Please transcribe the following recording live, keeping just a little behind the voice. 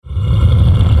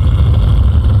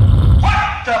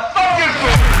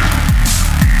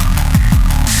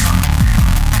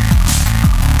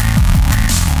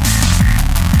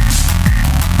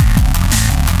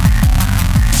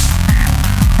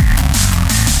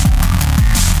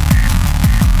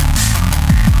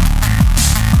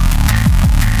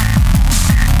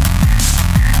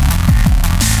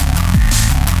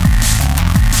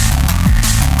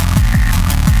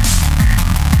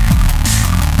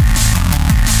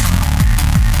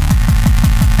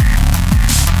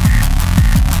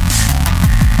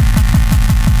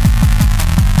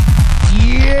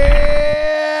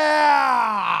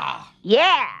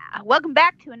Welcome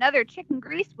back to another chicken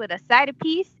grease with a side of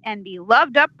peace and the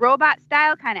loved up robot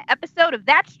style kind of episode of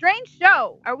That Strange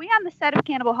Show. Are we on the set of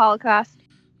Cannibal Holocaust?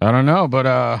 I don't know,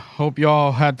 but hope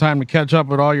y'all had time to catch up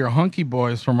with all your hunky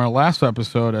boys from our last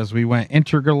episode as we went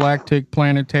intergalactic,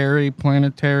 planetary,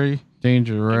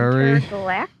 dangerary.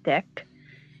 Intergalactic.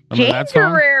 Remember that song?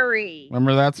 Dangerary.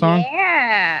 Remember that song?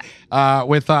 Yeah.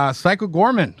 With Psycho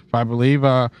Gorman, I believe.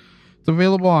 It's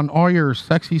available on all your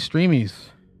sexy streamies.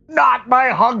 Not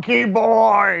my hunky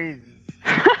boys!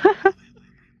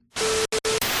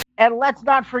 And let's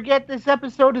not forget this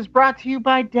episode is brought to you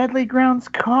by Deadly Grounds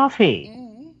Coffee.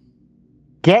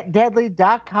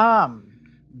 GetDeadly.com.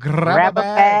 Grab a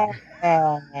bag.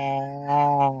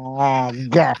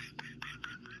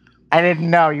 I didn't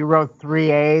know. You wrote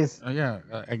 3 A's. Yeah,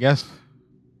 I guess.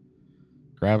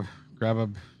 Grab a...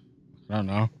 I don't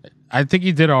know. I think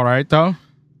you did all right, though.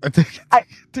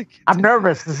 I'm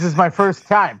nervous. This is my first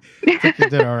time. I think you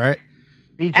did all right.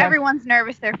 Everyone's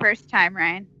nervous their first time,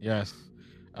 Ryan. Yes.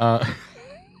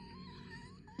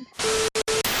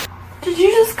 Did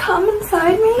you just come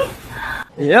inside me?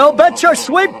 You bet your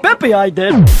sweet bippy I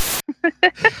did.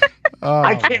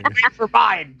 I can't wait for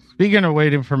mine. Speaking of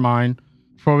waiting for mine,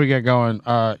 before we get going,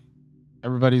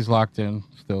 everybody's locked in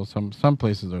still. Some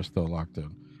places are still locked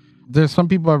in. There's some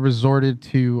people have resorted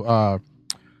to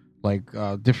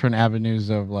different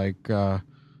avenues of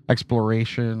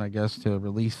exploration, I guess, to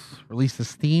release the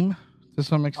steam to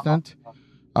some extent.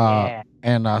 Yeah.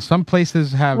 And some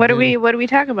places have. What do we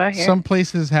talk about here? Some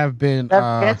places have been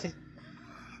have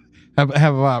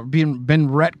been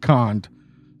retconned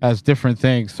as different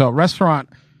things. So, a restaurant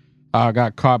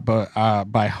got caught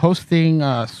by hosting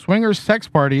swinger sex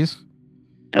parties.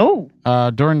 Oh.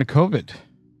 During the COVID. Did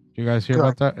you guys hear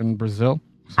about that in Brazil?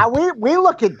 We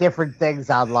look at different things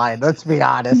online. Let's be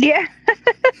honest. Yeah.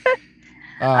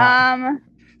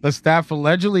 The staff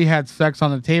allegedly had sex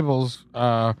on the tables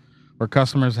where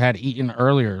customers had eaten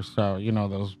earlier. So,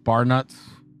 those bar nuts.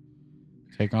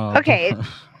 Take on. Okay.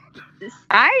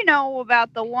 I know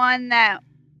about the one that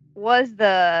was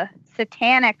the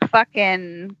satanic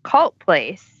fucking cult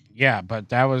place. Yeah, but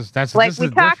that's like we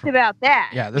talked about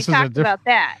that. Yeah, we talked about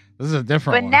that. This is a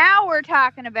different but one. But now we're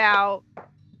talking about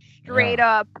straight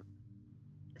up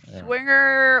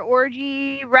swinger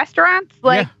orgy restaurants.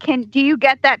 Like, do you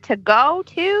get that to go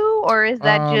to, or is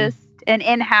that just an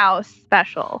in-house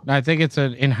special? I think it's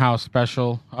an in-house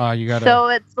special. You gotta. So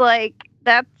it's like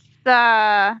that's.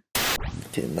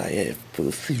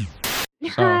 Pussy.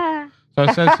 So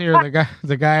it says here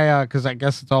the guy, because I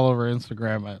guess it's all over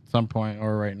Instagram at some point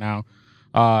or right now.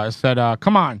 Said,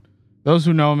 "Come on, those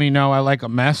who know me know I like a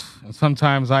mess, and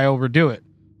sometimes I overdo it.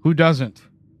 Who doesn't?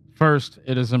 First,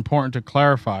 it is important to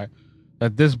clarify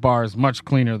that this bar is much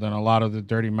cleaner than a lot of the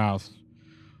dirty mouths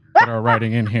that are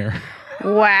writing in here."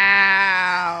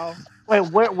 Wow.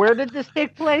 Wait, where did this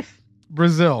take place?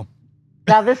 Brazil.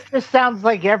 Now this sounds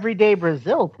like everyday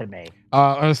Brazil to me.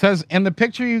 It says, and the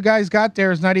picture you guys got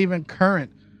there is not even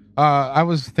current. I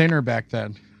was thinner back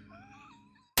then.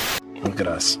 Look at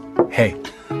us. Hey,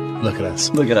 look at us.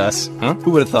 Look at us. Huh?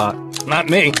 Who would have thought? Not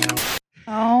me.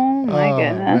 Oh my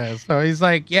goodness. Man. So he's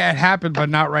like, yeah, it happened, but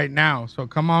not right now. So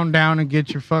come on down and get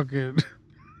your fucking,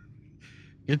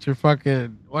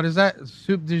 what is that?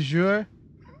 Soup du jour?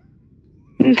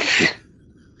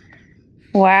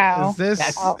 Wow. Is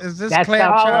this clam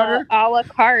chowder? A la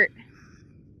carte.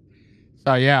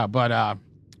 So yeah, but I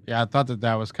thought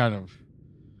that was kind of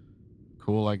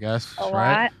cool, I guess. A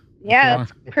right? lot. Yeah,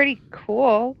 that's pretty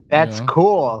cool. That's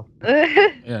cool.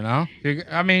 I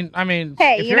mean,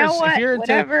 hey, if you know what? If you're into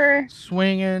whatever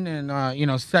swinging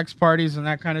and sex parties and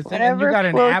that kind of thing, and whatever you got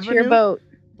an floats avenue. your boat.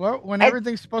 Well, when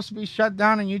everything's supposed to be shut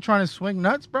down and you trying to swing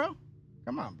nuts, bro?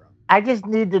 Come on, bro. I just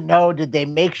need to know, did they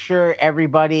make sure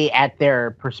everybody at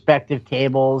their prospective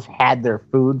tables had their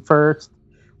food first?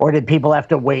 Or did people have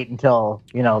to wait until,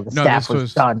 the staff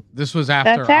was done? This was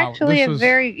after. That's actually I don't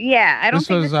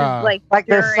think this is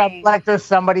like there's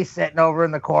somebody sitting over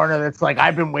in the corner that's like,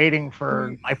 I've been waiting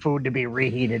for my food to be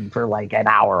reheated for like an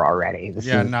hour already. It's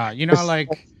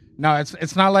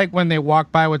not like when they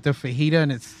walk by with the fajita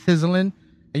and it's sizzling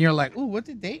and you're like, ooh, what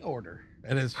did they order?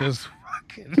 And it's just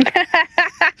fucking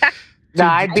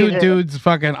two dudes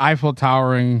fucking Eiffel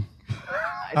towering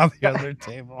on the other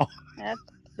table. That's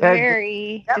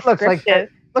very that descriptive.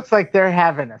 looks like they're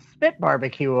having a spit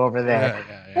barbecue over there.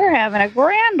 Yeah. They're having a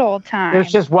grand old time.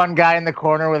 There's just one guy in the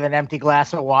corner with an empty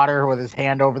glass of water with his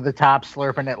hand over the top,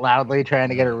 slurping it loudly, trying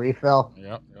to get a refill.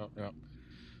 Yep.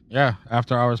 Yeah,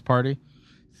 after hours party.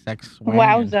 Sex swanging.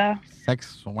 Wowza.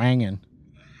 Sex swanging.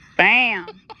 Bam.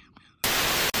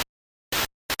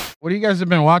 What do you guys have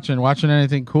been watching? Watching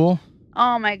anything cool?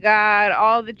 Oh my god,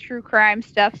 all the true crime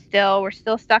stuff still. We're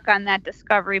still stuck on that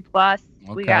Discovery Plus.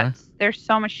 Okay. There's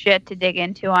so much shit to dig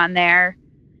into on there.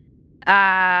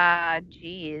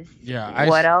 Jeez. Yeah.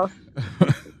 What else?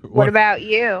 What about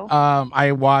you?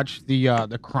 I watched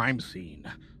the crime scene,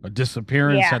 a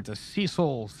disappearance Yeah. at the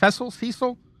Cecil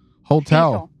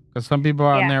Hotel. Because some people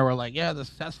on Yeah. there were like, yeah, the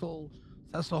Cecil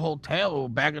Hotel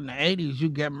back in the 80s, you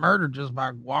get murdered just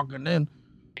by walking in.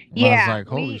 And I was like,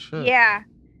 holy shit. Yeah.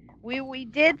 We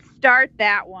did start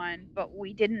that one, but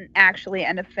we didn't actually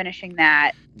end up finishing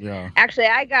that. Yeah. Actually,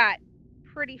 I got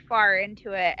pretty far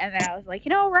into it, and then I was like,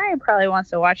 Ryan probably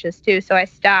wants to watch this too, so I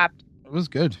stopped. It was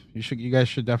good. You guys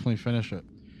should definitely finish it.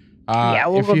 Yeah,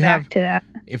 we'll go back to that.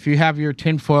 If you have your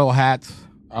tinfoil hats,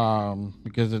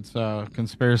 because it's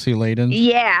conspiracy laden.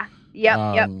 Yeah.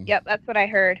 Yep. That's what I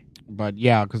heard. But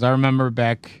yeah, because I remember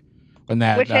back when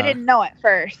that Which I didn't know at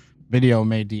first. video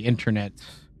made the internet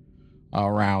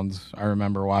rounds. I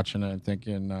remember watching it and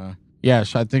thinking, I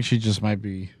think she just might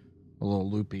be a little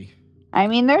loopy. I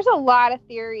mean, there's a lot of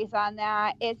theories on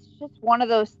that. It's just one of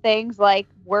those things, like,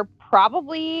 we're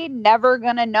probably never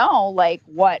going to know, like,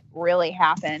 what really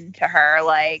happened to her.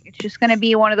 Like, it's just going to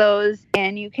be one of those,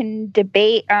 and you can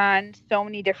debate on so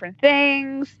many different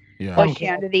things. Yeah. Was she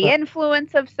under the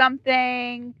influence of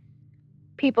something?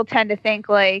 People tend to think,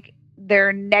 like, there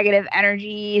are negative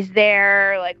energies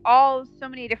there, like, so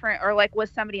many different, or, like, was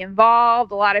somebody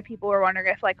involved? A lot of people were wondering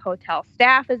if, like, hotel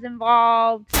staff is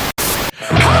involved.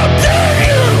 How dare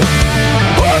you!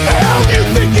 Who the hell do you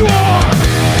think you are?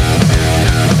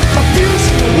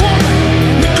 Abusing a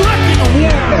woman! Neglecting a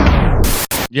woman!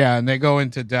 Yeah, and they go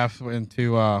into depth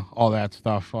into all that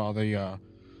stuff, all the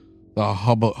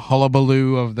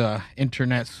hullabaloo of the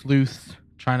internet sleuths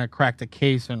trying to crack the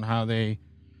case and how they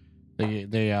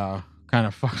kind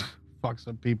of fuck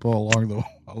some people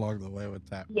along the way with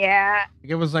that. Yeah.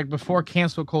 It was like before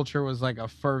cancel culture was like a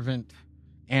fervent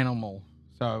animal.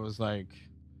 So it was like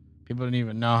people didn't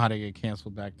even know how to get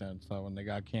canceled back then. So when they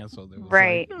got canceled, it was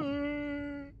right.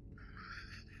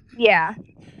 Yeah.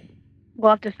 We'll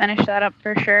have to finish that up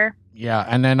for sure. Yeah,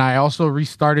 and then I also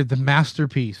restarted the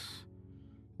masterpiece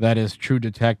that is True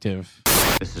Detective.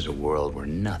 This is a world where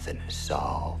nothing is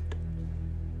solved.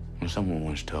 Someone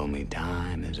once told me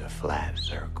time is a flat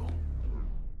circle.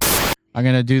 I'm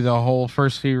gonna do the whole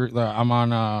first series. I'm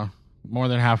on more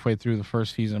than halfway through the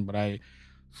first season, but I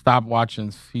stopped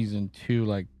watching season 2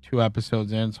 like 2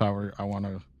 episodes in, so I want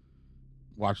to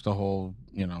watch the whole,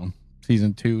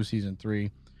 season 2, season 3,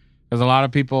 because a lot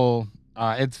of people,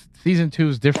 it's season 2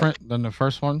 is different than the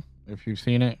first one. If you've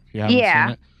seen it, if you haven't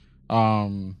seen it,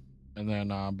 and then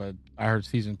but I heard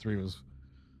season 3 was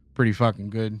pretty fucking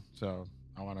good, so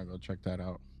I want to go check that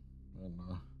out and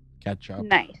catch up.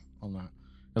 Nice On that,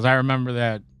 because I remember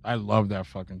that I loved that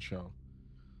fucking show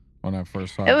when I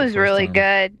first saw it. It was really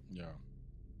good. Yeah.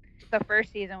 The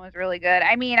first season was really good.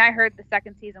 I mean, I heard the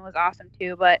second season was awesome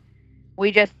too, but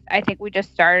I think we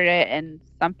just started it, and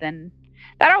something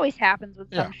that always happens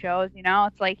with some shows,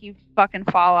 it's like you fucking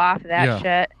fall off of that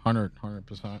shit.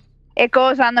 100%. It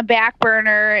goes on the back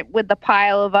burner with the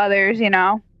pile of others,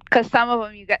 because some of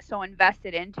them you get so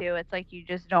invested into, it's like you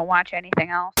just don't watch anything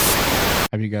else.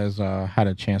 Have you guys had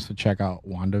a chance to check out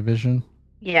WandaVision?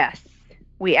 Yes.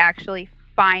 We actually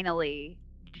finally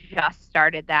just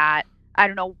started that. I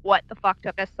don't know what the fuck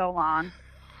took us so long.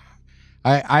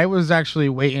 I was actually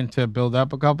waiting to build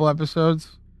up a couple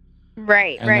episodes.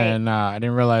 Right, and then I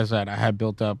didn't realize that I had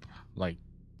built up like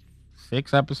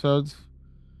 6 episodes,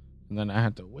 and then I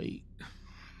had to wait.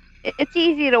 It's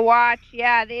easy to watch.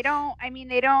 Yeah, they're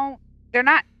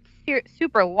not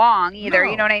super long either.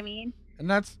 No. You know what I mean? And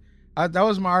that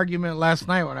was my argument last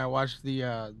night when I watched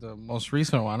the most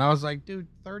recent one. I was like, dude,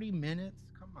 30 minutes?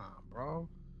 Come on, bro.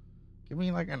 Give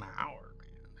me like an hour,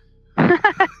 man.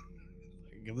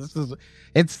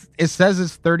 It says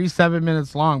it's 37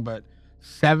 minutes long, but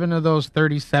 7 of those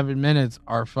 37 minutes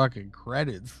are fucking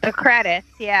credits. The credits,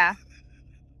 yeah.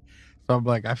 So I'm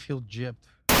like, I feel gypped.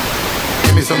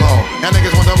 Give me some more. Y'all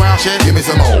niggas want the wild shit? Give me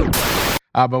some more.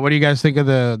 But what do you guys think of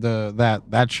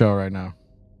that show right now?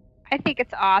 I think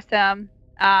it's awesome.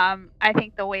 I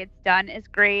think the way it's done is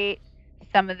great.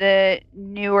 Some of the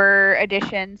newer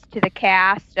additions to the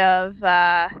cast of,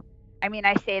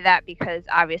 I say that because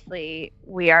obviously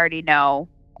we already know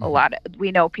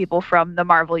we know people from the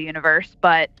Marvel Universe,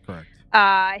 but correct.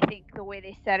 I think the way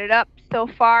they set it up so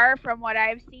far, from what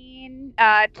I've seen,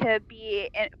 to be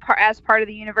as part of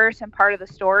the universe and part of the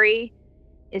story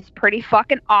is pretty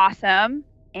fucking awesome.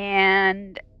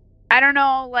 And I don't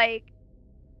know,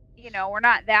 we're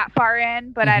not that far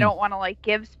in, but I don't want to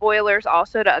give spoilers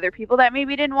also to other people that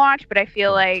maybe didn't watch, but I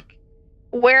feel like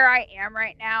where I am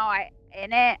right now, I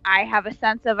have a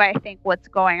sense of, I think, what's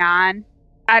going on.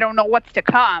 I don't know what's to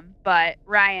come, but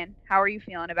Ryan, how are you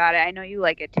feeling about it? I know you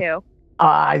like it too.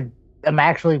 I'm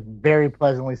actually very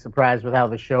pleasantly surprised with how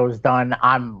the show's done.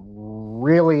 I'm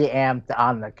really amped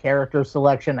on the character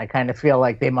selection. I kind of feel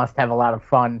like they must have a lot of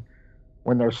fun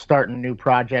when they're starting new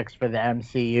projects for the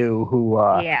MCU.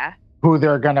 Who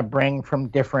they're gonna bring from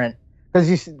different,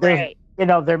 because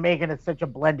they're making it such a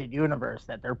blended universe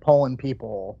that they're pulling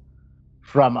people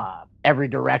from every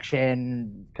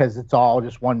direction because it's all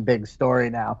just one big story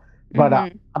now. But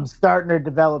I'm starting to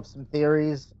develop some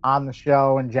theories on the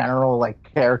show in general,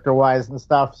 like character-wise and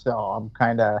stuff. So I'm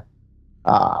kind of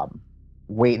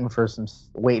waiting for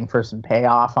some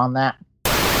payoff on that.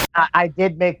 I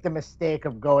did make the mistake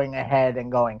of going ahead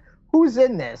and going, "Who's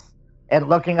in this?" and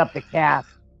looking up the cast.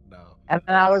 No. And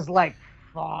then I was like,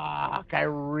 "Fuck! I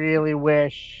really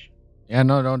wish." Yeah,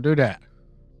 no, don't do that.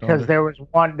 Because there's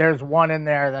one in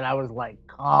there that I was like,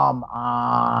 come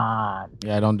on.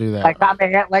 Yeah, don't do that. Like I'm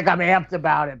amped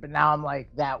about it, but now I'm like,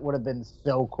 that would have been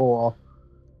so cool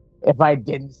if I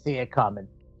didn't see it coming.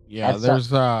 Yeah,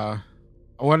 there's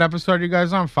what episode are you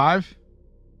guys on? 5?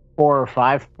 4 or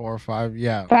 5? 4 or 5,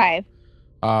 yeah. 5.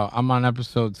 I'm on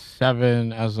episode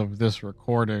 7 as of this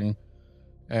recording,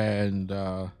 and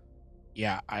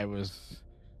yeah, I was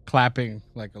clapping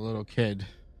like a little kid.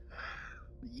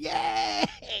 Yay!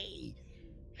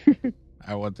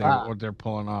 At what they're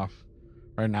pulling off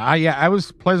right now. I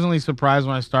was pleasantly surprised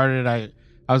when I started. I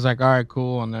was like, all right,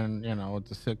 cool. And then with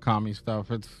the sitcom-y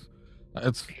stuff, it's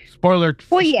spoiler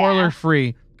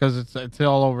free because it's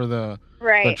all over the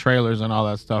trailers and all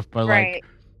that stuff. But like,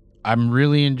 I'm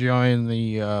really enjoying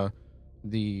the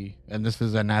and this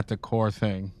is an at the core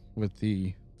thing with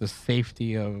the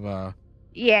safety of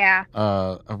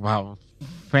about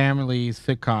family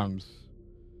sitcoms.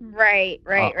 Right.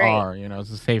 Are it's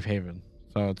a safe haven,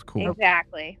 so it's cool.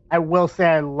 Exactly. I will say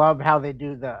I love how they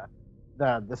do the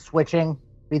switching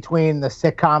between the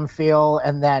sitcom feel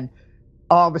and then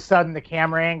all of a sudden the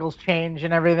camera angles change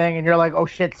and everything, and you're like, oh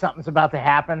shit, something's about to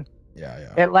happen.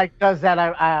 Yeah. It like does that.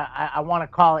 I want to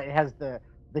call it. It has the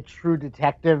True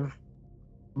Detective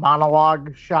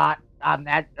monologue shot on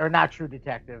that, or not True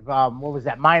Detective. What was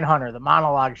that? Mindhunter. The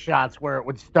monologue shots where it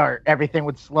would start, everything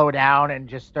would slow down and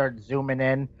just start zooming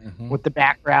in with the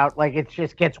background. Like it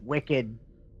just gets wicked,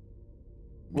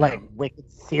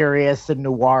 wicked serious and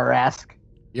noir-esque.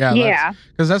 Yeah.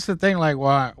 Because that's the thing. Like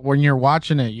when you're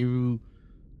watching it, you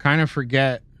kind of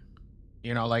forget.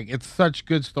 Like it's such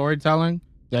good storytelling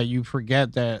that you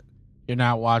forget that you're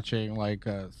not watching like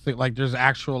there's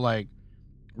actual like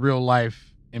real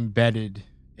life embedded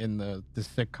in the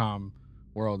sitcom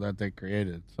world that they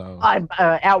created. So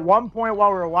at one point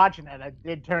while we were watching it, I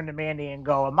did turn to Mandy and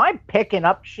go, am I picking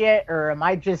up shit or am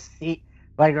I just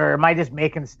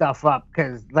making stuff up?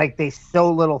 Because like they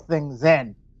sew little things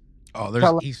in. Oh, there's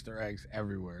Easter eggs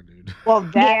everywhere, dude. Well,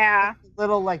 the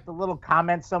little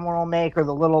comments someone will make or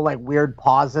the little like weird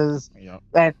pauses.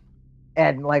 Yep.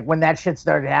 And like when that shit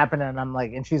started happening, I'm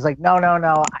like, and she's like, no,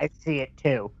 I see it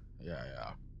too. Yeah.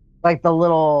 Like the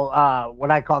little,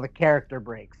 what I call the character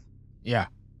breaks. Yeah.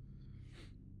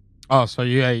 Oh, so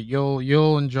yeah,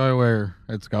 you'll enjoy where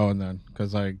it's going then,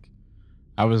 because like,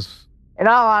 I was. In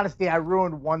all honesty, I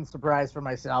ruined one surprise for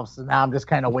myself, so now I'm just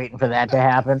kind of waiting for that to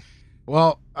happen.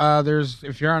 Well,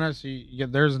 if you're honest,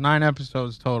 there's 9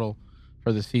 episodes total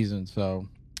for the season, so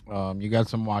you got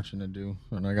some watching to do,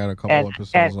 and I got a couple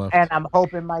episodes left. And I'm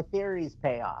hoping my theories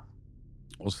pay off.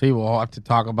 We'll see. We'll have to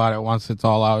talk about it once it's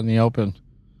all out in the open.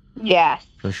 Yes.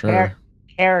 For sure.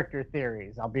 Character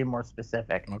theories. I'll be more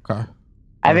specific. Okay.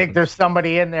 I think there's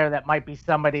somebody in there that might be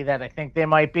somebody that I think they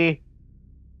might be.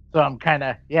 So I'm kind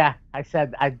of, I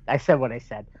said what I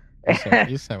said.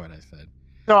 You said what I said.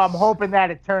 So I'm hoping that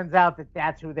it turns out that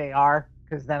that's who they are,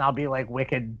 because then I'll be like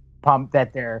wicked pumped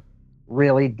that they're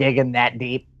really digging that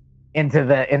deep into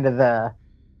the,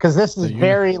 because this is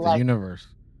very like universe.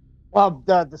 Well,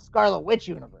 the Scarlet Witch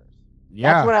universe.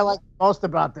 Yeah. That's what I like most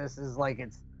about this is like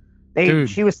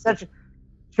she was such.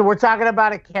 So we're talking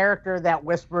about a character that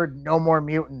whispered "no more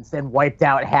mutants" and wiped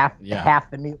out half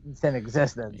the mutants in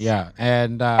existence. Yeah,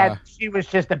 and she was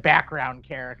just a background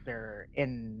character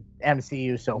in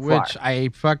MCU so far. Which I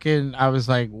was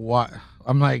like, what?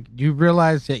 I'm like, you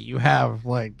realize that you have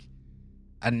like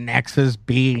a Nexus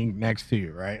being next to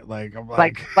you, right? Like I'm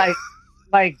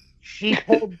like she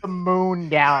pulled the moon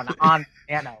down on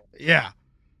Thanos. Yeah,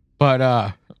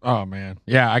 but oh man,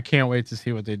 yeah, I can't wait to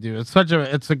see what they do. It's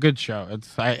a good show.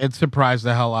 It surprised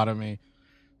the hell out of me.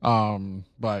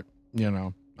 But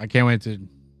I can't wait to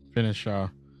finish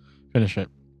it.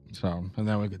 So, and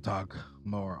then we could talk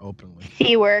more openly.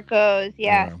 See where it goes.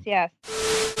 Yes, yes.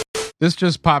 This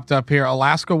just popped up here.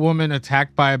 Alaska woman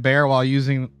attacked by a bear while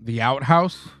using the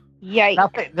outhouse.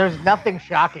 Yikes. There's nothing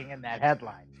shocking in that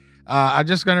headline. I'm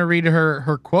just going to read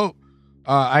her quote.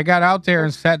 I got out there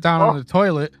and sat down on the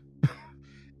toilet.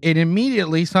 And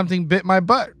immediately something bit my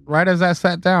butt right as I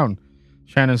sat down.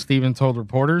 Shannon Stevens told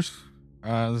reporters.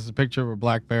 This is a picture of a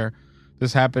black bear.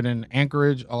 This happened in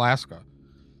Anchorage, Alaska.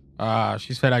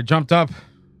 She said, I jumped up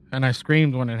and I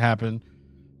screamed when it happened.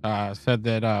 Said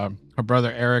that her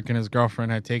brother Eric and his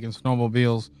girlfriend had taken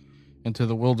snowmobiles into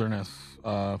the wilderness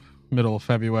middle of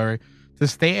February to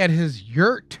stay at his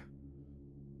yurt.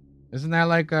 Isn't that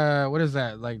like what is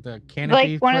that? Like the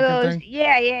canopy? Like one of those. Thing?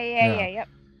 Yeah, yep.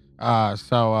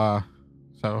 So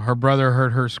her brother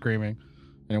heard her screaming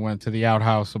and went to the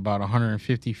outhouse about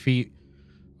 150 feet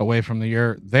away from the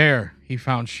yurt. There, he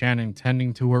found Shannon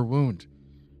tending to her wound.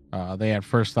 They at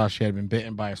first thought she had been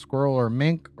bitten by a squirrel or a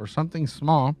mink or something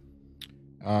small.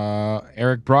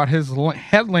 Eric brought his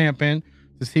headlamp in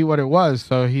to see what it was.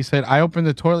 So he said, I opened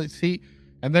the toilet seat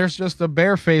and there's just a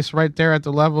bear face right there at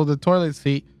the level of the toilet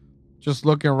seat, just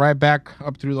looking right back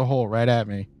up through the hole right at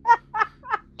me.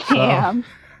 Damn.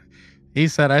 He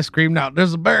said, I screamed out,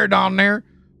 there's a bear down there.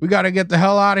 We got to get the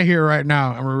hell out of here right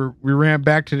now. And we ran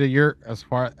back to the yurt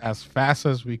as fast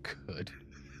as we could.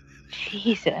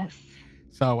 Jesus.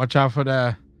 So watch out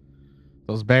for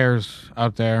those bears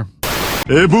out there.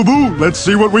 Hey, boo-boo, let's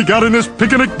see what we got in this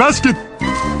picnic basket.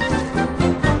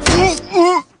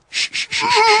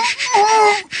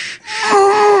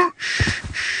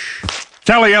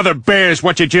 Tell the other bears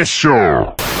what you just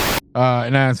saw.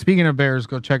 And speaking of bears,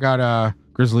 go check out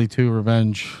Grizzly 2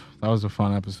 Revenge. That was a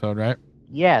fun episode, right?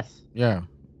 Yes. Yeah.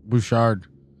 Bouchard.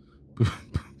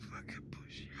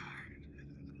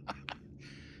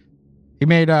 He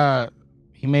made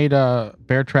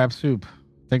bear trap soup.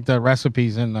 I think the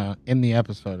recipe's in the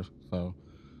episode. So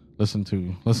listen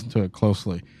to it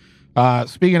closely.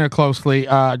 Speaking of closely,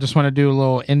 I just want to do a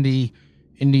little indie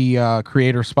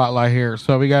creator spotlight here.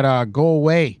 So we got Go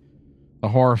Away, the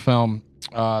horror film.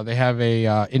 They have a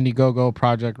Indiegogo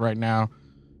project right now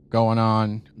going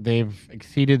on. They've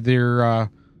exceeded their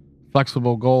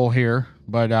flexible goal here,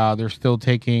 but they're still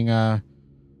taking you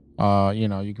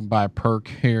can buy a perk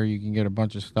here. You can get a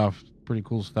bunch of stuff, pretty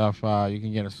cool stuff. You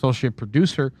can get associate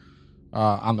producer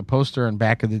on the poster and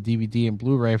back of the DVD and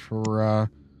Blu-ray for a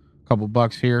couple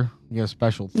bucks here. You get a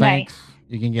special thanks. Nice.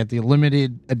 You can get the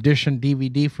limited edition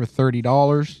DVD for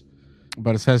 $30.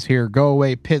 But it says here, Go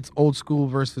Away pits old school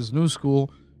versus new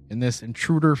school in this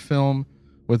intruder film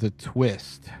with a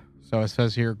twist. So it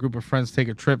says here, a group of friends take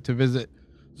a trip to visit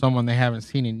someone they haven't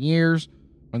seen in years.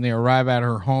 When they arrive at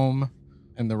her home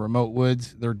in the remote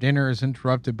woods, their dinner is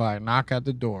interrupted by a knock at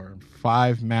the door.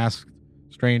 5 masked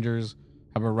strangers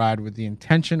have arrived with the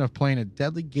intention of playing a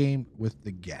deadly game with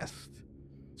the guest.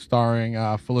 Starring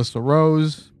Felissa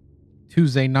Rose,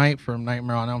 Tuesday Night from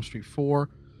Nightmare on Elm Street 4.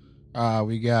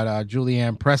 We got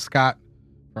Julianne Prescott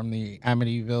from the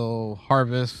Amityville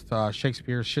Harvest,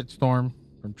 Shakespeare's Shitstorm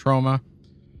from Trauma.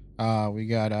 We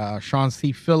got Sean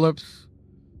C. Phillips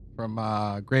from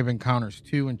Grave Encounters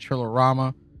 2 and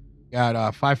Chillerama.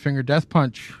 Got Five Finger Death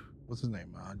Punch. What's his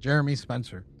name? Jeremy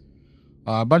Spencer.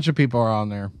 A bunch of people are on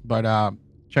there, but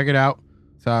check it out.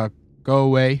 It's Go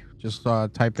Away. Just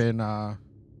type in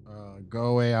Go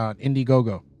Away on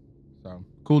Indiegogo. So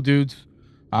cool dudes.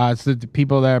 It's the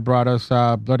people that brought us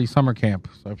Bloody Summer Camp.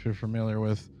 So if you're familiar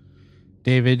with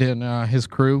David and his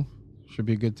crew, should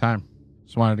be a good time.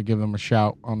 Just wanted to give them a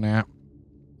shout on that.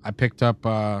 I picked up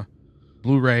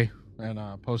Blu-ray and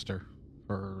a poster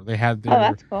for. They had their. Oh,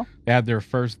 that's cool. They had their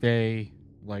first day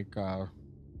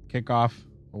kickoff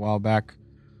a while back,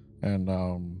 and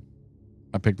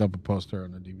I picked up a poster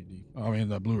and a DVD. I mean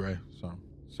the Blu-ray.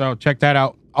 So check that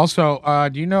out. Also,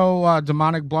 do you know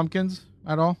Demonic Blumpkins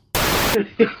at all? That's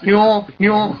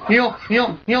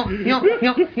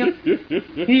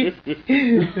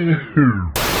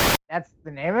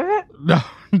the name of it? No.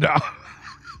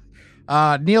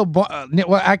 Neil.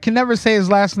 Well, I can never say his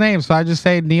last name, so I just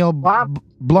say Neil Blumpkin.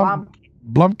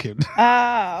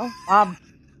 Oh.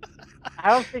 I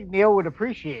don't think Neil would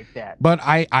appreciate that. But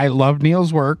I love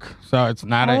Neil's work, so it's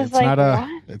not a.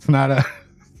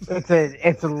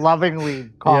 It's lovingly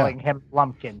calling him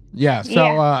Blumpkin. Yeah.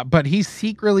 So, but he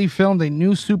secretly filmed a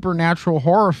new supernatural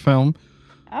horror film.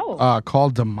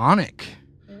 Called Demonic.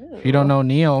 Ooh. If you don't know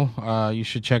Neil, you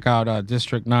should check out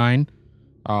District 9.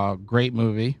 Great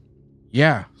movie.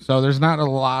 Yeah. So there's not a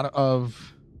lot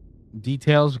of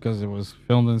details because it was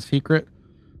filmed in secret,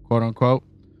 quote unquote.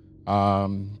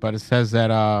 But it says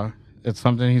that it's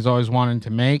something he's always wanted to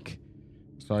make.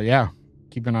 So yeah,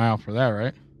 keep an eye out for that,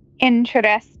 right?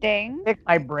 Interesting. I think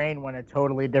my brain went a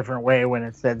totally different way when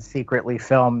it said secretly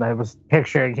filmed. I was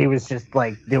picturing he was just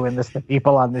like doing this to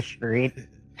people on the street.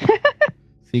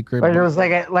 Secret. Like it was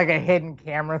like a hidden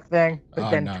camera thing, but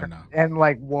then no. and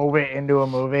like wove it into a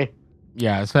movie.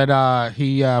 Yeah, it said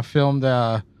he filmed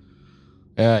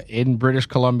in British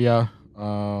Columbia.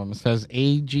 It says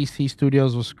AGC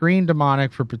Studios will screen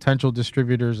Demonic for potential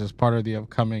distributors as part of the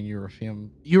upcoming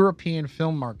European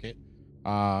film market.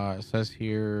 It says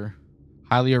here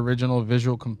highly original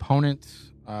visual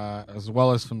components, as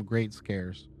well as some great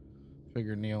scares.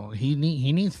 Figure Neil he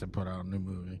needs to put out a new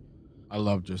movie. I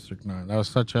love District 9. That was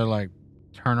such a like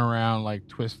turnaround, like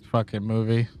twist fucking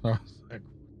movie. I was like,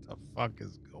 what the fuck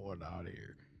is going on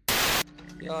here?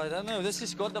 Yeah, I don't know. This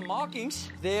has got the markings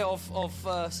there of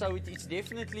so it's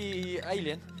definitely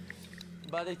alien,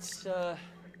 but it's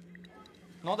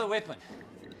not a weapon.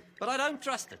 But I don't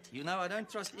trust it. You know, I don't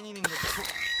trust anything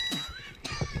that.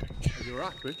 You're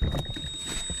right, Rick.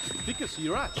 Vickers,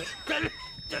 you're right.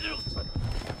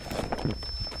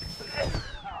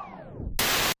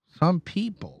 Some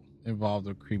people involved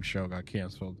with Creepshow got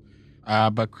canceled,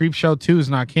 but Creepshow 2 is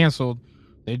not canceled.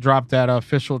 They dropped that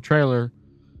official trailer.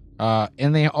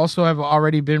 And they also have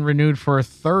already been renewed for a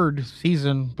third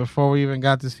season before we even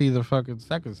got to see the fucking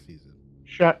second season.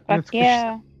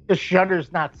 Yeah. The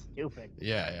Shudder's not stupid.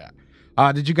 Yeah.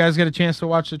 Did you guys get a chance to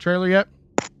watch the trailer yet?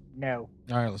 No.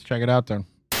 All right, let's check it out then.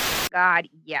 God,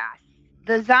 yes.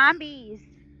 The zombies.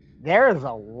 There is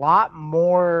a lot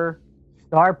more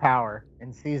star power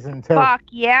in season 2. Fuck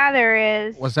yeah, there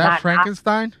is. Was that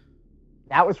Frankenstein?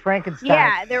 That was Frankenstein.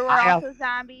 Yeah, there were also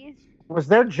zombies. Was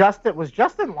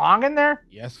Justin Long in there?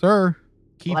 Yes, sir.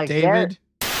 Keith Like David.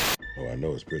 Oh, I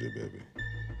know it's pretty, baby.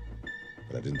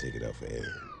 But I didn't take it out for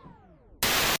air.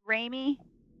 Raimi.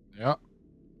 Yep.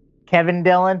 Kevin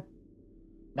Dillon.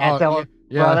 Matt Dillon's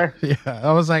brother. Yeah.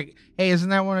 I was like, hey, isn't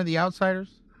that one of the Outsiders?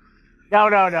 No.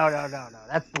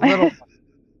 That's the little one.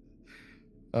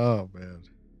 Oh, man.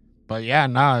 But yeah,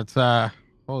 no, it's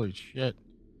holy shit.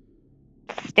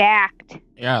 Stacked.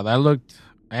 Yeah, that looked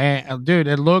dude,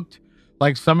 it looked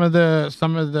like some of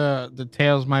the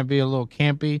tales might be a little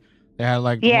campy. They had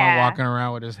like the one walking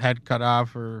around with his head cut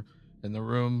off or in the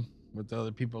room with the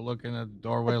other people looking at the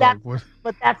doorway like what?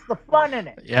 But that's the fun in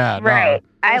it. Yeah, right.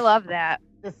 No. I love that.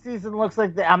 This season looks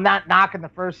like I'm not knocking the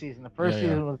first season. The first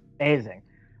season was amazing.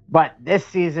 But this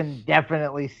season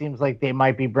definitely seems like they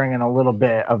might be bringing a little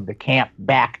bit of the camp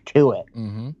back to it.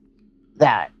 Mm-hmm.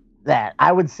 That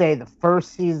I would say the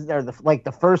first season or the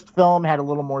first film had a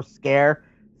little more scare.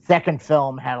 Second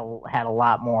film had a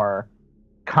lot more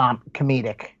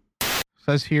comedic.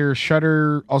 Says here,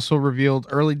 Shudder also revealed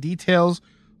early details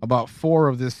about 4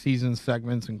 of this season's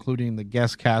segments, including the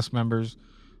guest cast members,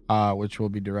 which will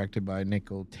be directed by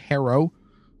Nico Taro.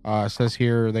 Says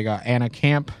here they got Anna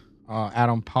Camp,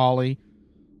 Adam Pawley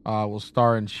will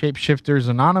star in Shapeshifters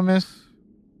Anonymous.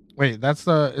 Wait,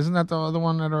 isn't that the other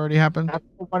one that already happened? That's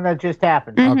the one that just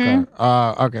happened. Mm-hmm.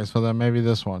 Okay. Okay, so then maybe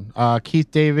this one. Keith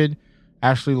David,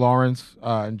 Ashley Lawrence,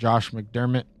 and Josh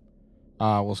McDermott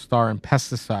will star in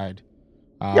Pesticide.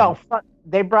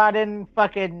 They brought in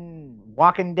fucking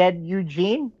Walking Dead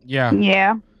Eugene? Yeah.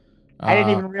 Yeah. I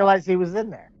didn't even realize he was in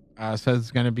there. Says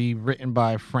it's going to be written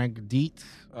by Frank Dietz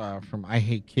from I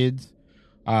Hate Kids,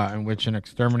 in which an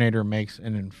exterminator makes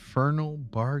an infernal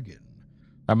bargain.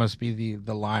 That must be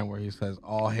the line where he says,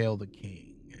 "All hail the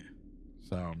king."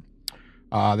 So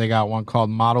they got one called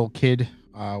Model Kid,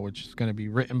 which is going to be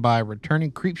written by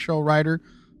returning Creepshow writer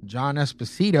John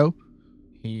Esposito.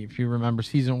 If you remember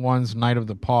season 1's Night of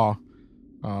the Paw,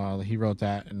 he wrote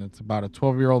that, and it's about a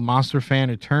 12-year-old monster fan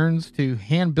who turns to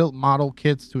hand-built model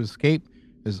kits to escape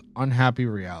his unhappy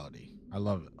reality. I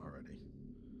love it already.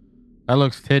 That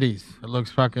looks titties. It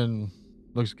looks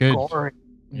good.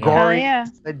 Gory, yeah.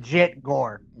 Legit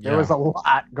gore. There was a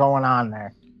lot going on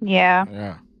there. Yeah.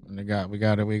 Yeah,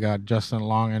 and we got Justin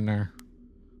Long in there,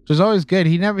 which is always good.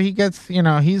 He gets, he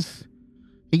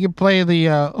can play the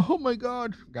oh my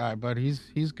god guy, but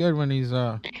he's good when he's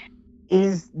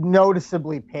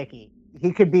noticeably picky.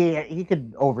 He could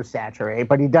oversaturate,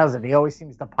 but he doesn't. He always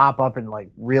seems to pop up in like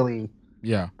really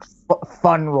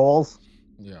fun roles.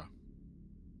 Yeah.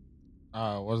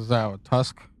 What is that with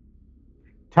Tusk?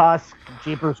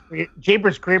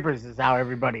 Jeepers Creepers is how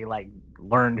everybody like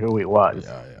learned who he was.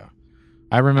 Yeah.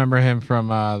 I remember him from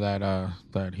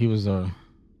that he was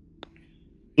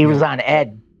was on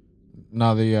Ed.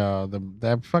 No,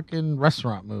 that fucking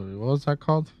restaurant movie. What was that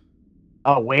called?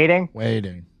 Oh, Waiting.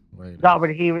 No, but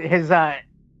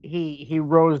he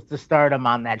rose to stardom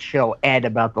on that show Ed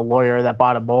about the lawyer that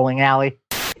bought a bowling alley.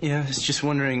 Yeah, I was just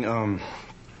wondering,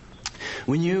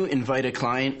 when you invite a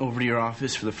client over to your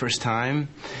office for the first time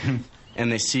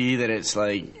and they see that it's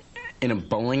like in a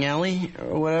bowling alley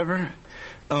or whatever,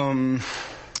 are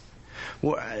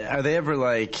they ever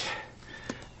like,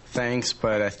 thanks,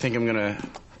 but I think I'm gonna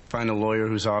find a lawyer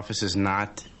whose office is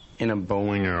not in a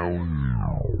bowling alley?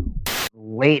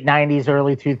 Late 90s,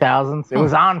 early 2000s. It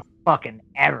was on fucking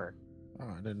ever. Oh,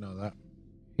 I didn't know that.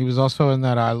 He was also in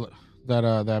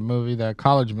that movie, that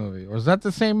college movie. Or is that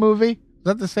the same movie? Is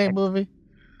that the same movie?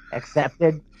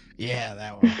 Accepted. Yeah,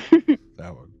 that one.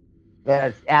 That one.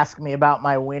 Yeah, ask me about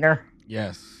my wiener.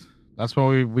 Yes. That's what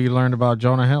we learned about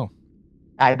Jonah Hill.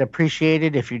 I'd appreciate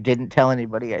it if you didn't tell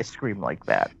anybody I scream like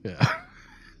that. Yeah.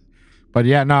 But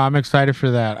yeah, no, I'm excited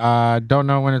for that. Don't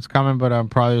know when it's coming, but I'm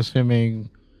probably assuming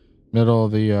middle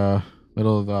of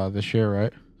this year,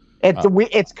 right?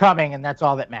 It's coming, and that's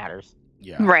all that matters.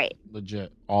 Yeah. Right.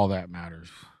 Legit. All that matters.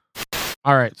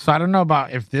 All right. So I don't know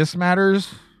about if this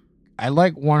matters. I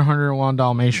like 101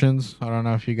 Dalmatians. I don't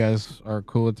know if you guys are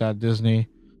cool with that. Disney.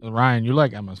 Ryan, you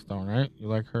like Emma Stone, right? You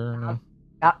like her? No?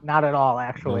 Not at all,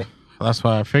 actually. That's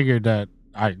why I figured that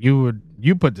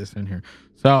you put this in here.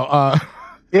 So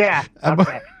yeah.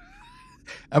 Okay.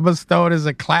 Emma Stone is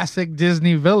a classic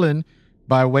Disney villain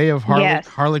by way of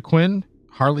Harley Quinn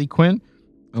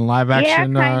in live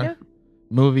action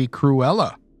movie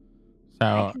Cruella. So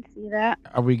I can see that.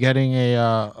 Are we getting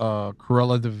a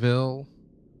Cruella de Vil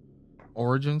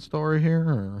origin story here,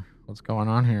 or what's going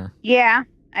on here? Yeah,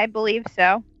 I believe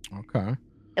so. Okay.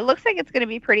 It looks like it's going to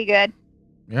be pretty good.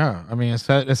 Yeah, I mean, it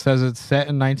says it's set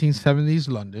in 1970s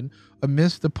London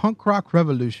amidst the punk rock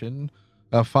revolution.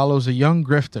 Follows a young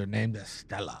grifter named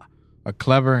Estella, a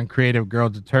clever and creative girl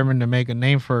determined to make a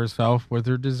name for herself with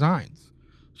her designs.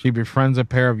 She befriends a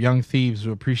pair of young thieves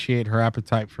who appreciate her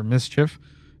appetite for mischief,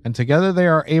 and together they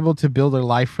are able to build a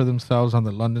life for themselves on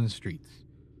the London streets.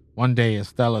 One day,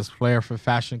 Estella's flair for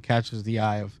fashion catches the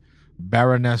eye of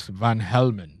Baroness Van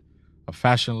Helmen, a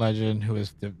fashion legend who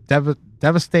is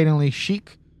devastatingly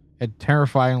chic and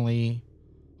terrifyingly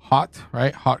hot,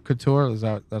 right? Hot couture,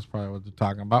 that's probably what they're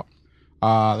talking about.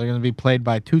 They're going to be played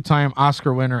by two-time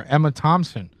Oscar winner Emma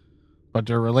Thompson, but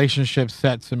their relationship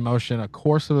sets in motion a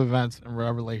course of events and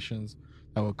revelations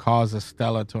that will cause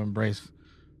Estella to embrace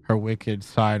her wicked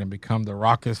side and become the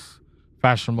raucous,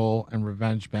 fashionable, and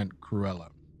revenge-bent Cruella.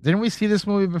 Didn't we see this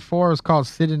movie before? It was called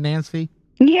Sid and Nancy?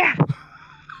 Yeah.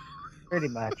 Pretty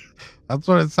much. That's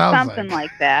what it sounds Something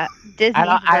like that. Disney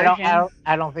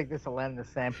I don't think this will end the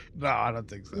same. No, I don't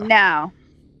think so. No.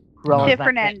 Cruella's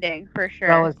different ending, for sure.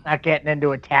 Cruella's not getting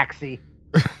into a taxi.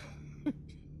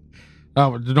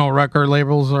 Oh, no record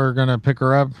labels are going to pick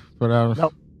her up?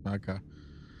 Nope. Okay.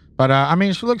 But, I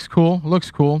mean, she looks cool.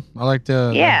 I like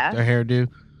the hairdo,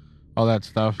 all that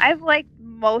stuff. I've liked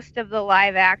most of the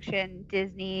live-action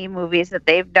Disney movies that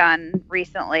they've done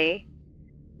recently,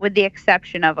 with the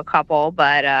exception of a couple.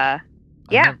 But,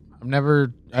 yeah. I've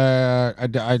never...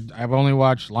 I've only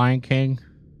watched Lion King.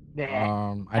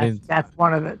 Yeah, I didn't. That's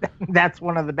one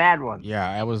of the bad ones. Yeah,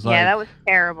 I was like. Yeah, that was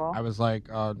terrible. I was like,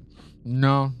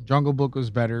 no, Jungle Book was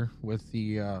better with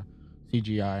the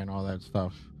CGI and all that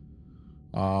stuff.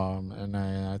 And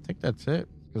I think that's it,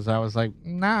 because I was like,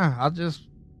 nah, I'll just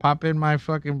pop in my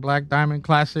fucking Black Diamond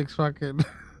Classics and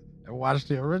watch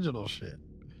the original shit.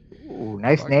 Ooh,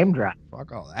 nice name drop.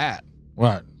 Fuck all that.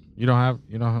 What? You don't have?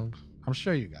 I'm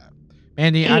sure you got.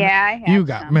 Andy, I have. You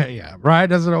got. Some. Yeah, Ryan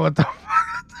doesn't know what the fuck.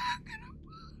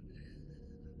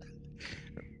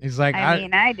 He's like, I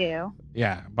mean, I do.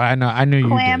 Yeah, but I knew you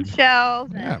did.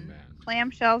 Clamshells. Yeah, man.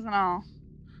 Clamshells and all.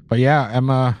 But yeah,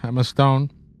 Emma Stone,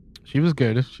 she was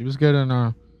good. She was good in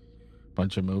a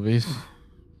bunch of movies.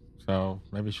 So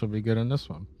maybe she'll be good in this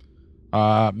one.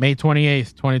 May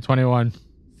 28th, 2021,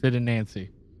 Sid and Nancy.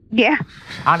 Yeah.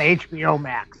 On HBO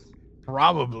Max.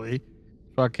 Probably.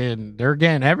 Fucking, they're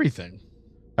getting everything.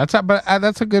 That's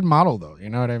a good model, though. You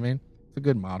know what I mean? It's a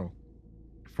good model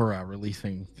for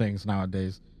releasing things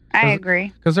nowadays. I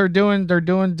agree. Because they're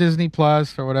doing Disney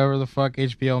Plus or whatever the fuck,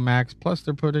 HBO Max. Plus,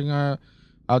 they're putting out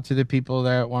to the people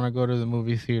that want to go to the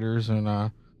movie theaters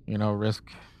and risk.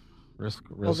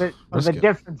 The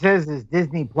difference is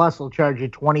Disney Plus will charge you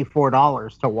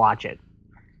 $24 to watch it.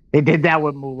 They did that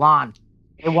with Mulan.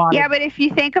 Yeah, but if you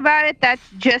think about it, that's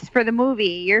just for the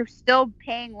movie. You're still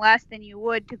paying less than you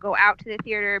would to go out to the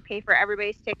theater, pay for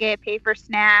everybody's ticket, pay for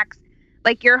snacks.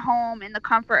 Like, you're home in the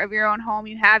comfort of your own home.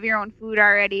 You have your own food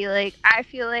already. Like, I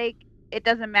feel like it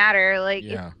doesn't matter. Like,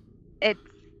 it's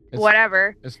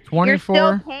whatever. It's 24. You're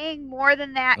still paying more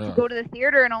than that to go to the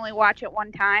theater and only watch it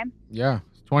one time. Yeah,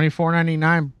 it's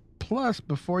 $24.99. Plus,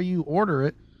 before you order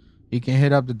it, you can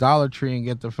hit up the Dollar Tree and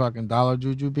get the fucking Dollar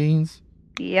Juju beans.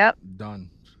 Yep.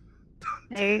 Done.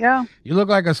 There you go. You look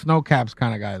like a Snowcaps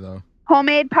kind of guy, though.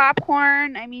 Homemade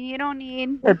popcorn. I mean, you don't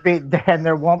need. And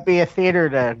there won't be a theater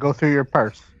to go through your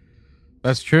purse.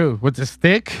 That's true. With the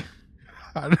stick?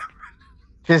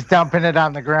 Just dumping it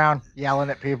on the ground,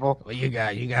 yelling at people. What you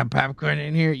got? You got popcorn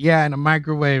in here? Yeah, in a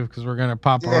microwave because we're gonna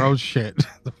pop our own shit.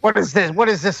 What is this? What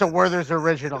is this? A Werther's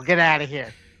original? Get out of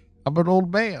here! I'm an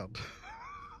old man.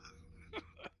 You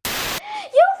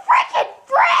freaking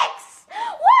freaks!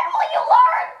 When will you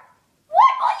learn?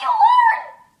 When will you learn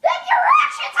that your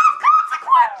actions have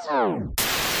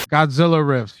consequences? Godzilla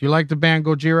riffs. You like the band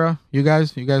Gojira? You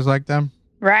guys like them?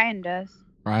 Ryan does.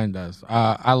 Ryan does.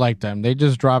 I like them. They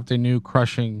just dropped a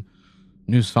crushing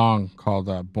new song called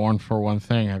Born for One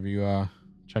Thing. Have you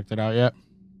checked it out yet?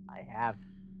 I have.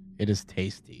 It is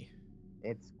tasty.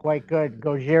 It's quite good.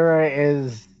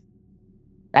 Gojira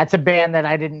that's a band that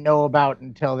I didn't know about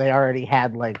until they already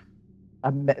had like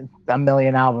a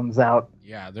million albums out.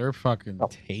 Yeah, they're fucking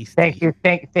tasty.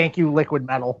 Thank you, Liquid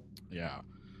Metal. Yeah.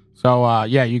 So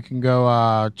you can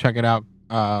go check it out.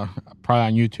 Probably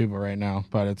on YouTube right now,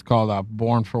 but it's called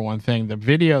Born for One Thing. The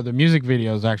music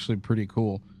video is actually pretty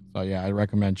cool. So yeah, I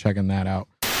recommend checking that out.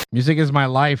 Music is my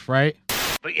life, right?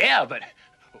 But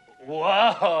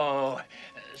whoa.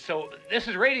 So this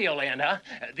is Radioland, huh?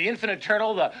 The infinite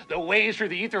eternal, the waves through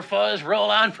the ether fuzz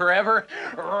roll on forever.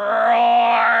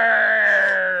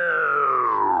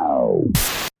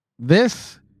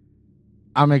 This,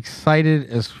 I'm excited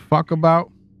as fuck about.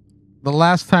 The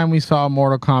last time we saw a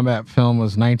Mortal Kombat film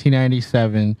was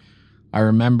 1997. I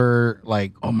remember,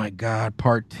 like, oh my God,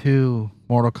 part 2,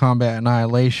 Mortal Kombat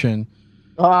Annihilation.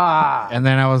 And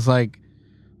then I was like,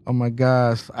 oh my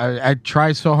gosh. I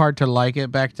tried so hard to like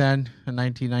it back then in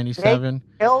 1997.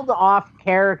 They killed off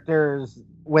characters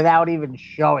without even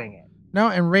showing it. No,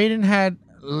 and Raiden had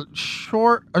a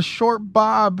short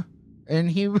bob,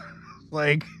 and he was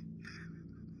like...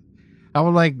 I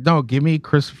was like, no, give me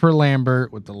Christopher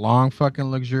Lambert with the long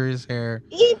fucking luxurious hair.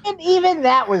 Even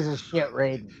that was a shit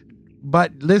Raiden.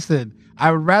 But listen,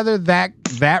 I would rather that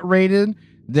Raiden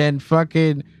than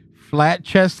fucking flat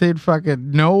chested,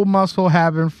 fucking no muscle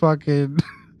having fucking.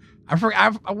 I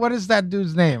forgot what is that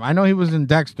dude's name? I know he was in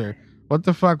Dexter. What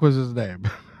the fuck was his name?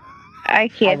 I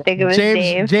can't think of his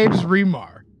name. James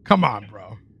Remar. Come on,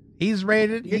 bro. He's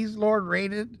rated. He's Lord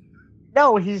Rated.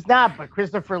 No, he's not, but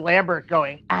Christopher Lambert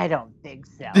going, I don't think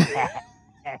so. The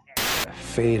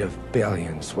fate of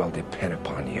billions will depend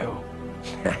upon you.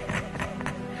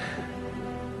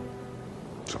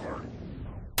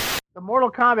 The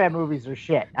Mortal Kombat movies are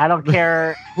shit. I don't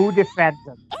care who defends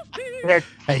them. They're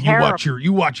terrible.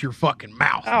 You watch your fucking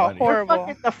mouth. Oh, buddy.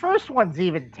 horrible. The first one's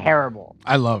even terrible.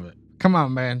 I love it. Come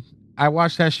on, man. I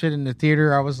watched that shit in the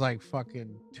theater. I was like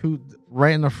fucking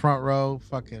right in the front row,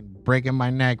 fucking breaking my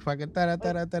neck. Fucking Right,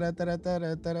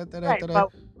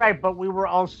 but we were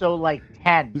also like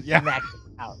 10 when that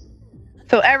came out.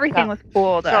 So everything was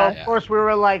cool, though. So of course we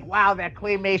were like, wow, that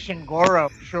claymation Goro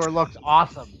sure looks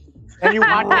awesome. And you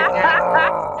watch it,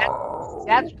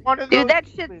 that's one of those. Dude, that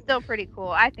shit's still pretty cool.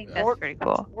 I think that's pretty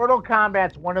cool. Mortal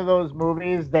Kombat's one of those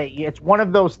movies that it's one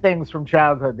of those things from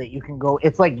childhood that you can go.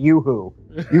 It's like Yoo-Hoo.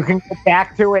 You can go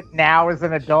back to it now as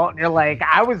an adult, and you're like,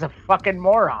 I was a fucking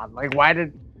moron. Like, why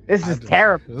did this is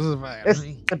terrible? This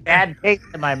is a bad taste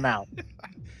in my mouth.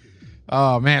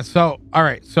 Oh man! So all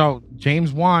right. So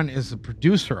James Wan is the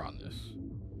producer on this.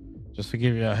 Just to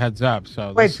give you a heads up.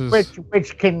 So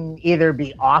which can either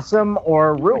be awesome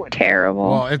or ruined. Terrible.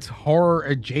 Well, it's horror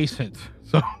adjacent.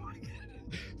 So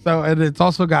and it's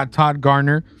also got Todd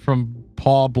Garner from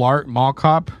Paul Blart Mall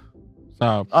Cop.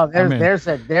 So there's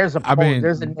a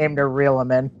name to reel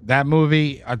him in. That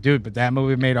movie, dude, but that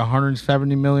movie made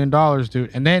 $170 million,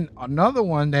 dude. And then another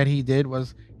one that he did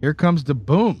was Here Comes the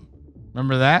Boom.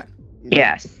 Remember that?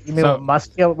 Yes. You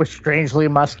mean with strangely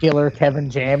muscular Kevin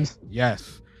James?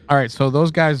 Yes. All right, so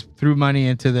those guys threw money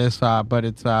into this, but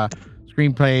it's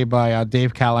screenplay by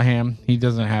Dave Callahan. He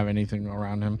doesn't have anything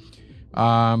around him.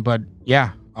 But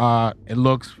yeah, it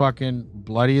looks fucking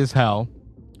bloody as hell.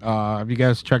 Have you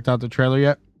guys checked out the trailer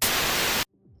yet?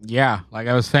 Yeah, like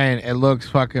I was saying, it looks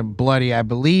fucking bloody. I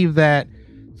believe that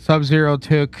Sub-Zero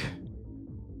took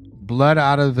blood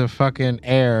out of the fucking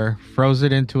air, froze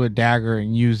it into a dagger,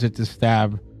 and used it to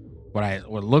stab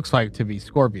what looks like to be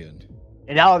Scorpion.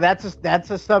 No, that's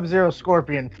a Sub-Zero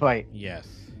Scorpion fight. Yes.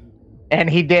 And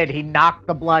he did. He knocked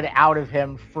the blood out of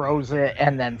him, froze it,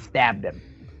 and then stabbed him.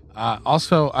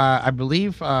 Also, I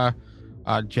believe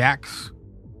Jax,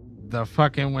 the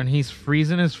fucking when he's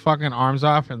freezing his fucking arms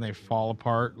off and they fall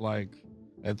apart, like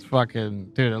it's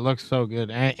fucking dude. It looks so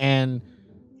good. And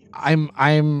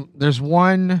I'm there's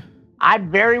one.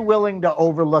 I'm very willing to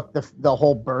overlook the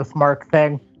whole birthmark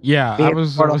thing. Yeah, the I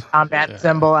was Mortal Kombat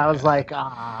symbol. I was like,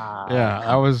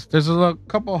 There's a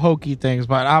couple hokey things,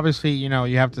 but obviously, you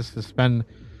have to suspend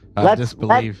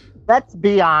disbelief. Let's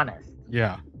be honest.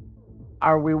 Yeah.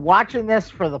 Are we watching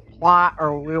this for the plot, or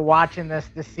are we watching this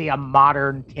to see a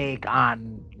modern take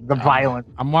on the violence?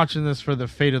 I'm watching this for the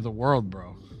fate of the world,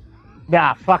 bro.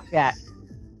 Yeah, fuck that.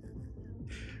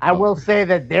 I will say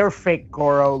that their fake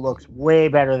Goro looks way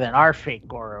better than our fake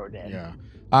Goro did. Yeah.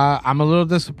 I'm a little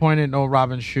disappointed in old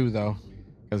Robin Shu though,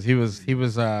 because he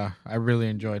was I really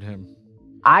enjoyed him.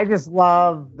 I just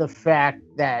love the fact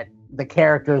that the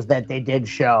characters that they did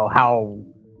show, how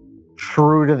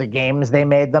true to the games they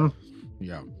made them.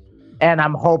 Yeah. And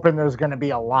I'm hoping there's going to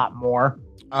be a lot more.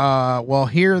 Well,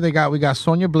 here we got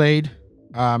Sonya Blade,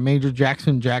 Major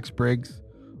Jackson Jax Briggs,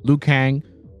 Liu Kang,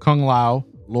 Kung Lao,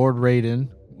 Lord Raiden.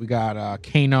 We got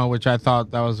Kano, which I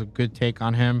thought that was a good take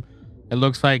on him. It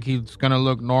looks like he's going to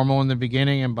look normal in the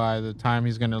beginning, and by the time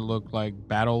he's going to look like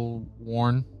battle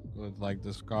worn with like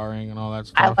the scarring and all that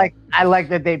stuff. I like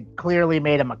that they clearly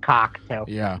made him a cock too.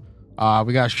 Yeah.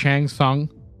 We got Shang Tsung,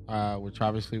 which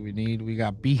obviously we need. We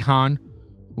got Bihan,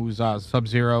 who's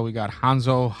Sub-Zero. We got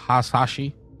Hanzo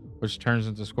Hasashi, which turns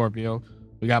into Scorpio.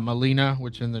 We got Melina,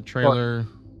 which in the trailer...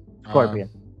 Scorpion.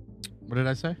 What did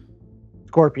I say?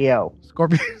 Scorpio.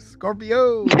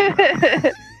 Scorpio.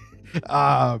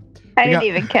 I didn't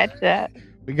even catch that.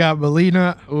 We got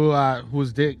Melina,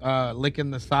 who's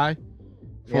licking the thigh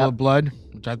full of blood,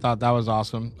 which I thought that was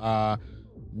awesome.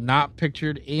 Not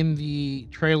pictured in the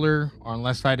trailer, or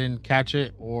unless I didn't catch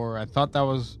it, or I thought that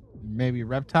was maybe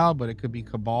Reptile, but it could be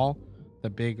Cabal, the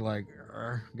big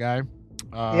guy.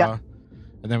 And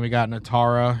then we got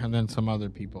Natara, and then some other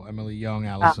people: Emily Young,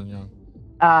 Allison Young.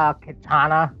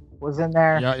 Katana was in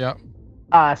there.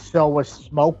 Yeah. So was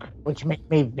Smoke, which made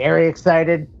me very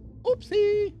excited.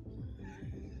 Oopsie.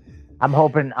 I'm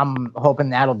hoping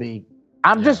that'll be.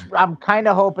 I'm kind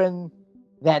of hoping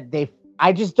that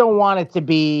I just don't want it to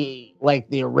be like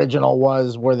the original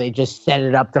was, where they just set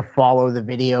it up to follow the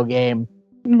video game,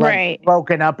 right?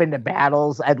 Broken up into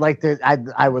battles.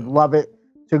 I would love it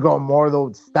to go more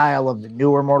the style of the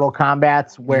newer Mortal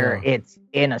Kombats, where it's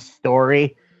in a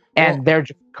story and they're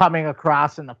just coming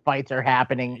across and the fights are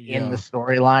happening in the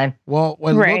storyline. Well,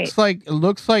 it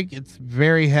looks like it's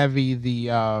very heavy.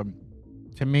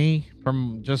 To me,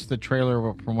 from just the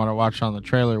trailer, from what I watched on the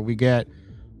trailer, we get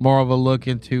more of a look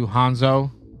into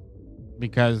Hanzo,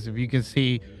 because if you can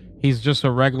see, he's just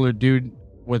a regular dude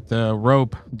with the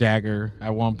rope dagger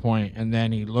at one point, and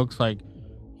then he looks like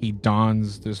he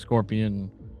dons the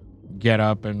Scorpion get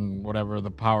up and whatever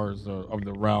the powers of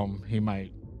the realm he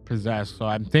might possess. So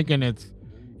I'm thinking it's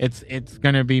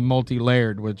gonna be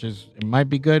multi-layered, which is, it might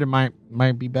be good, it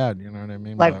might be bad, you know what I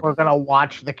mean? We're gonna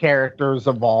watch the characters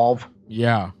evolve.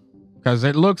 Yeah, because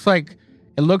it looks like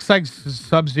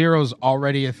Sub-Zero's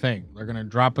already a thing. They're gonna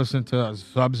drop us into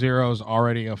Sub-Zero's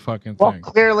already a fucking thing. Well,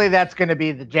 clearly that's gonna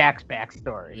be the Jax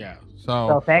backstory. Yeah.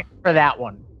 So thanks for that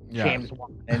one, Yeah. James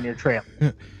Wan, in your trailer.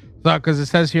 So, because it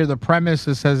says here, the premise,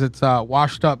 it says it's a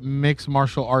washed up mixed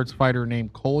martial arts fighter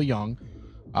named Cole Young.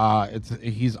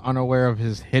 He's unaware of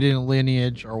his hidden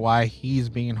lineage or why he's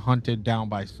being hunted down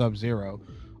by Sub-Zero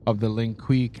of the Lin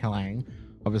Kuei clan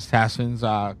of assassins.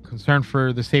 Concerned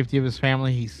for the safety of his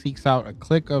family, he seeks out a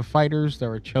clique of fighters that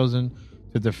were chosen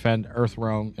to defend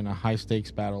Earthrealm in a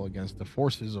high-stakes battle against the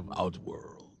forces of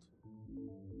Outworld.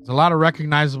 There's a lot of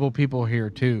recognizable people here,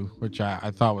 too, which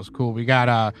I thought was cool. We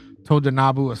got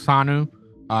Todanabu Asano,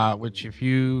 which, if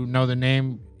you know the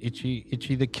name,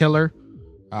 Ichi the Killer.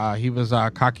 He was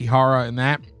Kakihara in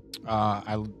that.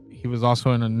 He was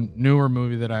also in a newer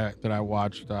movie that I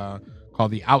watched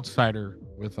called The Outsider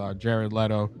with Jared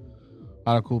Leto. A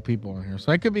lot of cool people in here,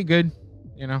 so it could be good.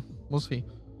 We'll see.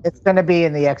 It's going to be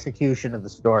in the execution of the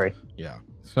story. Yeah.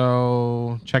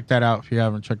 So check that out if you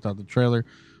haven't checked out the trailer.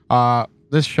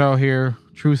 This show here,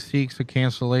 Truth Seeks a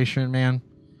Cancellation, man.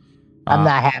 I'm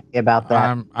not happy about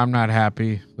that. I'm not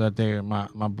happy that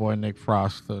my boy Nick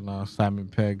Frost and Simon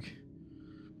Pegg.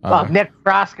 Well, Nick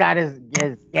Frost is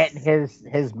getting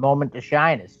his moment to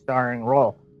shine, his starring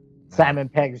role. Simon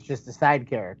Pegg's just a side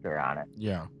character on it.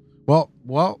 Yeah. Well.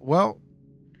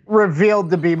 Revealed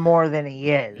to be more than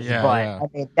he is. Yeah, but yeah.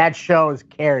 I mean, that show is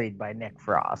carried by Nick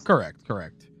Frost. Correct.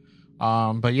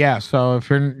 But yeah, so if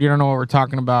you don't know what we're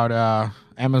talking about,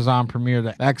 Amazon premiered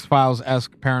the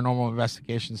X-Files-esque paranormal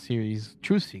investigation series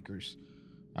Truth Seekers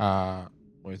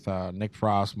with Nick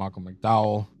Frost, Malcolm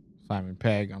McDowell, Simon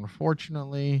Pegg.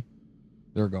 Unfortunately,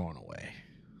 they're going away.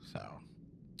 So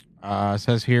it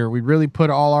says here, we really put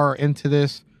all our into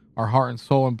this, our heart and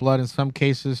soul and blood in some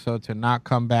cases, so to not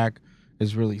come back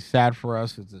is really sad for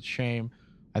us. It's a shame.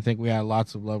 I think we had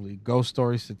lots of lovely ghost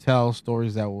stories to tell,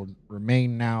 stories that will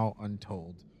remain now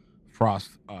untold.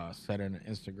 Frost said in an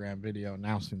Instagram video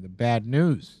announcing the bad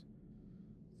news.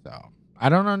 So I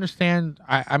don't understand.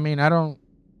 I mean, I don't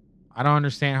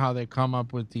understand how they come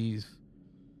up with these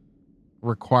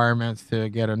requirements to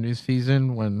get a new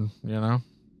season when,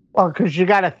 Well, because you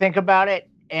got to think about it.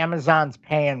 Amazon's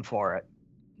paying for it.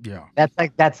 Yeah. That's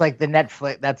like the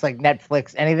Netflix. That's like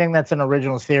Netflix. Anything that's an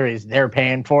original series, they're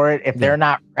paying for it. If they're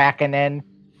not racking in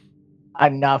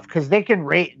enough, because they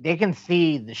can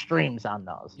see the streams on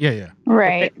those. Yeah.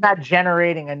 Right. If it's not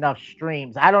generating enough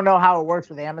streams. I don't know how it works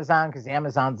with Amazon, because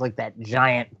Amazon's like that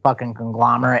giant fucking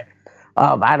conglomerate.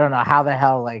 I don't know how the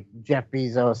hell like Jeff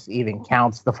Bezos even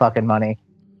counts the fucking money.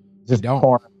 Just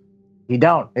pouring. He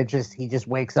don't. He just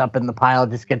wakes up and the pile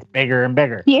just gets bigger and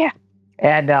bigger. Yeah.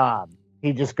 And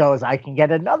he just goes, I can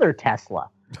get another Tesla.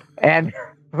 And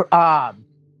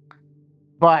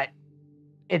but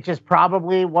it just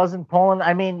probably wasn't pulling.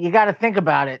 I mean, you got to think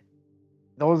about it.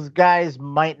 Those guys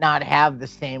might not have the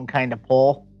same kind of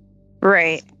pull.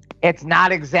 Right. It's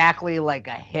not exactly like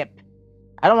a hip.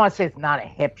 I don't want to say it's not a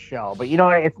hip show, but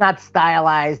it's not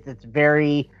stylized. It's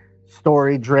very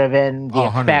story driven. The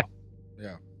effect,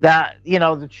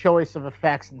 the choice of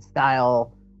effects and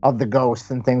style of the ghosts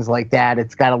and things like that.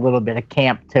 It's got a little bit of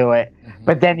camp to it. Mm-hmm.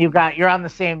 But then you're on the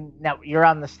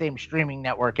same streaming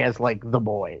network as like The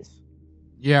Boys.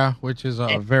 Yeah, which is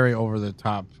a very over the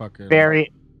top fucking.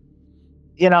 Very,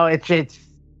 it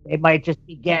might just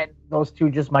be those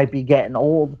two just might be getting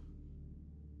old.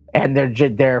 And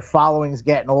their following's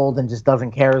getting old and just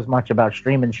doesn't care as much about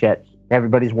streaming shit.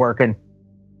 Everybody's working.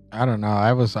 I don't know.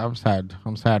 I'm sad.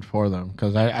 I'm sad for them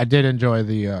because I did enjoy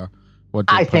the what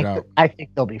they put out. I think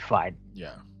they'll be fine.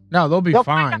 Yeah. No, they'll be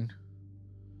fine.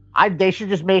 They should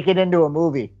just make it into a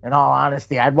movie. In all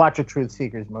honesty, I'd watch a Truth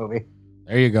Seekers movie.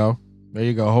 There you go.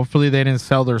 Hopefully they didn't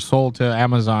sell their soul to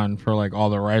Amazon for like all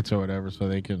the rights or whatever, so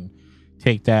they can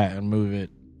take that and move it.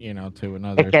 To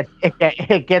another.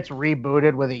 It gets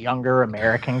rebooted with a younger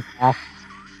American cast.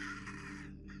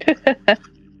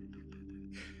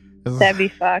 That'd be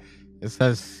fucked. It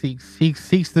says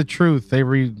seeks the truth. They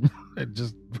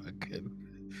just fucking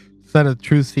set of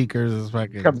truth seekers is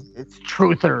fucking. It's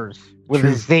truthers with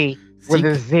a Z. With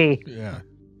a Z. Yeah.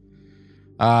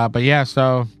 But yeah,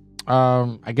 so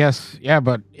I guess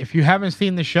but if you haven't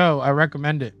seen the show, I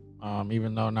recommend it.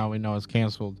 Even though now we know it's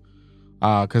canceled.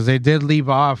 Because they did leave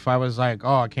off. I was like,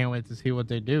 oh, I can't wait to see what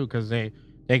they do because they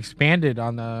expanded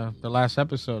on the last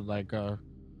episode. Like,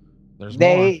 there's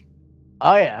more.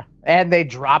 Oh yeah, and they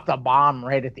dropped a bomb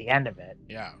right at the end of it.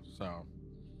 Yeah, so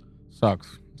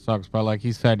sucks. But like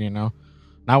he said, now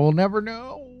we'll never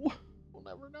know. We'll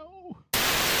never know.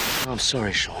 I'm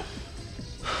sorry, Sean.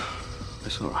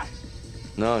 It's all right.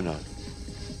 No.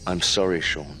 I'm sorry,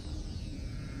 Sean.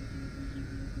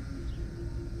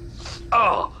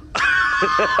 Oh.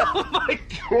 Oh my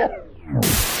God.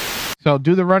 So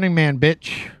do the Running Man,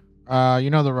 bitch.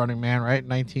 You know the Running Man, right?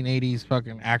 1980s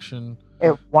fucking action.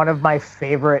 One of my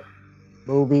favorite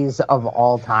movies of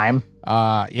all time.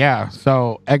 Yeah.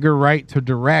 So Edgar Wright to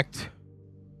direct.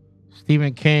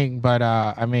 Stephen King, but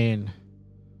I mean,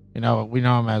 we know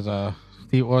him as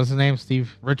Steve. What was his name?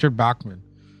 Richard Bachman.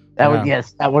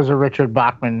 That was a Richard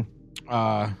Bachman.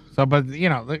 But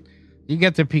you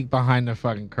get to peek behind the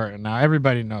fucking curtain now.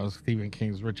 Everybody knows Stephen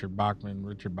King's Richard Bachman,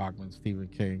 Stephen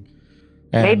King.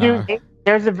 And, they do.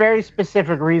 There's a very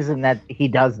specific reason that he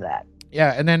does that.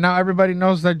 Yeah, and then now everybody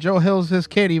knows that Joe Hill's his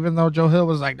kid, even though Joe Hill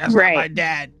was like, "That's not my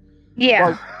dad." Yeah.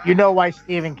 Well, you know why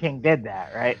Stephen King did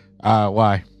that, right?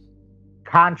 Why?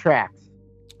 Contracts.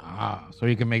 So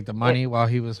he can make the money while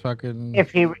he was fucking.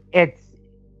 If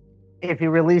he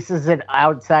releases it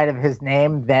outside of his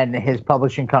name, then his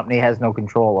publishing company has no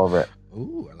control over it.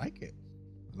 Ooh, I like it.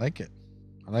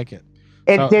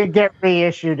 It did get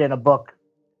reissued in a book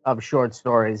of short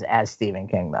stories as Stephen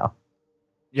King, though.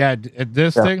 Yeah,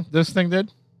 this thing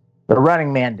did. The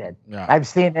Running Man did. Yeah, I've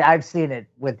seen it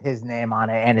with his name on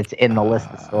it, and it's in the list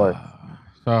of stories.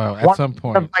 So at some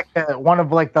point, one of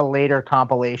the later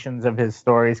compilations of his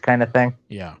stories, kind of thing.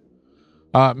 Yeah.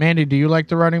 Mandy, do you like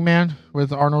The Running Man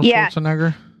with Arnold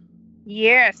Schwarzenegger?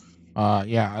 Yes.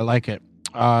 Yeah, I like it.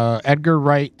 Edgar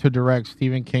Wright to direct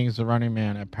Stephen King's The Running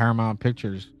Man at Paramount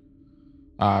Pictures.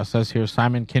 Says here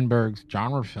Simon Kinberg's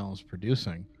genre films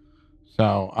producing.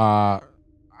 So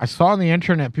I saw on the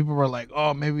internet people were like,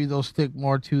 "Oh, maybe they'll stick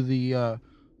more to the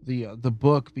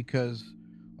book because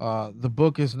the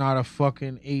book is not a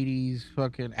fucking 80s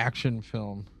fucking action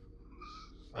film."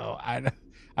 So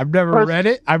I've never read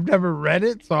it. So I've never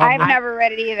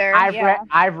read it either.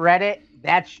 I've read it,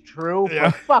 that's true,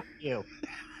 but fuck you.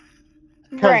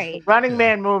 Right. Running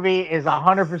Man movie is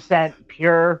 100%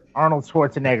 pure Arnold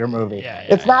Schwarzenegger movie.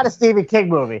 It's not a Stephen King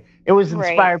movie. It was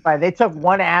inspired by. They took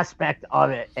one aspect of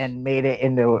it and made it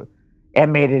into a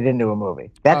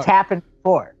movie. That's happened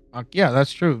before. Yeah,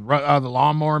 that's true. The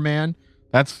Lawnmower Man.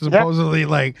 That's supposedly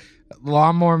like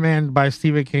Lawnmower Man by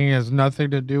Stephen King has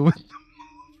nothing to do with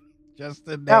just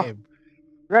the name. No.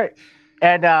 Right.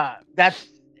 And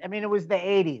it was the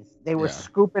 80s. They were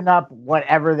scooping up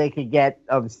whatever they could get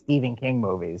of Stephen King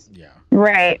movies. Yeah.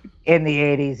 Right. In the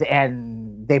 80s,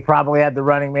 and they probably had The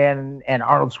Running Man and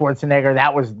Arnold Schwarzenegger.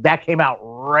 That came out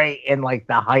right in like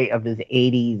the height of his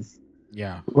 80s.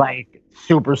 Yeah. Like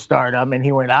superstardom, and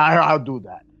he went, I'll do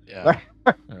that. Yeah.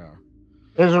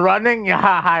 Is running? Yeah,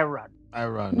 I run. I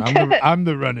run. I'm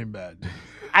the running man.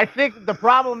 I think the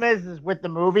problem is with the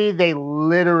movie, they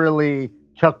literally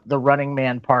took the Running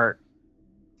Man part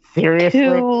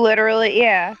seriously. Literally,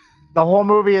 yeah. The whole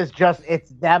movie is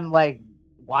it's them like,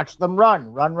 watch them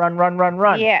run.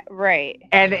 Yeah, right.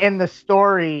 And in the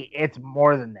story, it's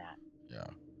more than that. Yeah.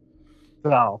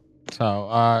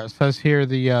 So it says here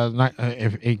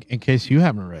in case you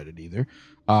haven't read it either,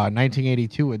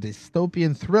 1982, a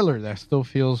dystopian thriller that still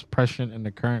feels prescient in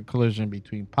the current collision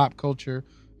between pop culture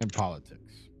and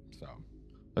politics. So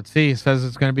let's see. It says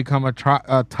it's going to become a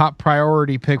top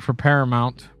priority pick for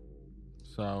Paramount.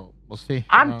 So we'll see.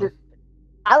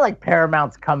 I like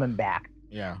Paramount's coming back.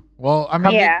 Yeah. Well, I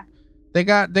mean, they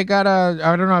got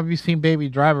I don't know if you've seen Baby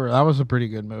Driver. That was a pretty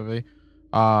good movie.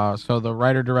 So the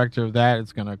writer director of that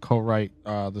is going to co-write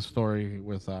the story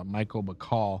with Michael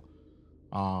Bacall.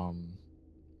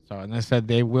 And they said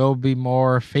they will be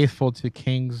more faithful to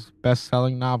King's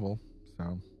best-selling novel.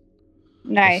 So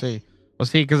nice. We'll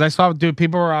see. Because I saw,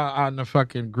 people were on the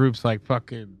fucking groups like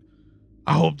fucking.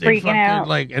 I hope they freaking fucking out.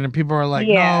 Like, and then people are like,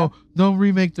 no, don't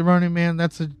remake The Running Man.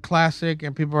 That's a classic.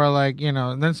 And people are like,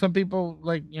 and then some people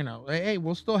like, hey,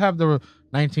 we'll still have the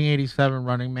 1987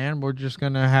 Running Man. We're just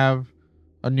gonna have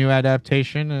a new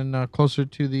adaptation and closer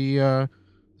to the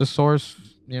source,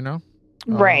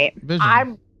 right.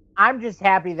 Vision. I'm just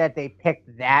happy that they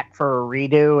picked that for a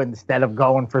redo instead of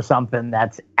going for something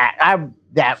that's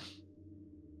that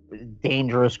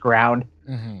dangerous ground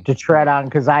to tread on,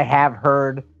 because I have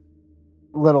heard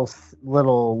little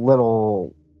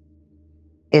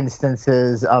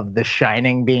instances of The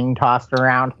Shining being tossed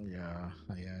around. Yeah,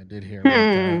 I did hear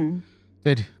about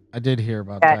that. I did hear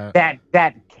about that.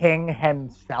 That King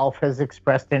himself has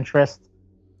expressed interest.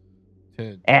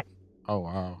 Oh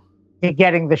wow.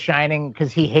 Getting The Shining,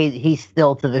 because he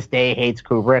still to this day hates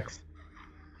Kubrick's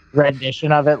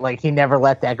rendition of it. Like, he never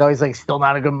let that go. He's like, still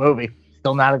not a good movie.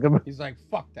 He's like,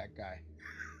 fuck that guy.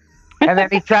 And then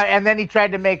he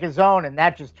tried to make his own, and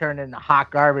that just turned into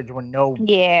hot garbage when no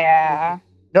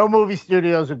movie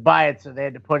studios would buy it, so they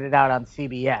had to put it out on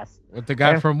CBS. With the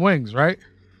guy from Wings, right?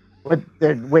 With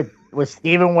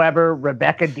Steven Weber,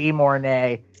 Rebecca De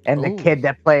Mornay, and the kid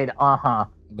that played in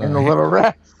The Little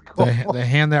Rascals. The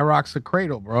hand that rocks the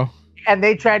cradle, bro. And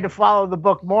they tried to follow the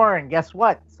book more, and guess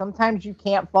what? Sometimes you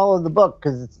can't follow the book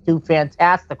because it's too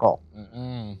fantastical.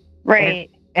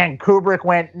 Right. And Kubrick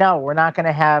went, no, we're not going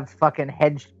to have fucking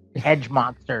hedge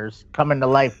monsters coming to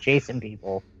life chasing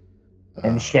people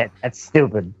and shit. That's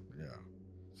stupid. Yeah.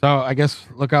 So I guess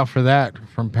look out for that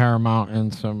from Paramount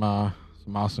and some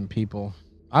awesome people.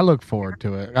 I look forward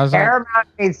to it. Paramount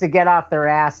needs to get off their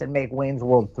ass and make Wayne's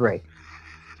World 3.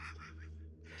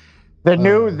 The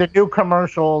new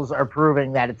commercials are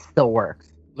proving that it still works.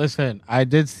 Listen, I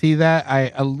did see that.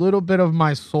 A little bit of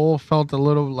my soul felt a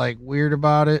little like weird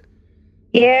about it.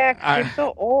 Yeah, 'cause they're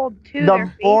so old too.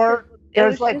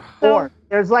 There's like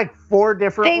four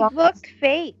different They ones. looked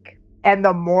fake. And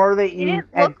the more that They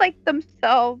didn't look like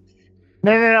themselves.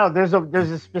 No. There's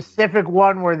a specific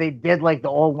one where they did like the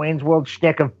old Wayne's World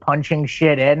shtick of punching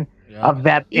shit in of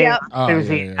that being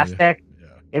enthusiastic.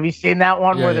 Have you seen that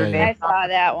one where they're I saw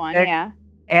that one, yeah.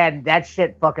 And that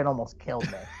shit fucking almost killed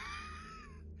me.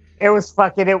 It was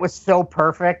so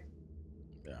perfect.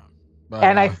 Yeah. But,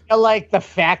 and I feel like the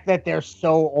fact that they're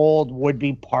so old would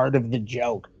be part of the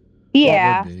joke.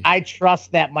 Yeah. I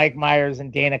trust that Mike Myers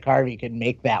and Dana Carvey can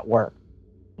make that work.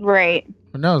 Right.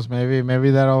 Who knows? Maybe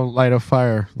that'll light a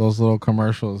fire, those little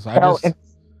commercials.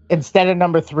 Instead of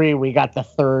number 3, we got the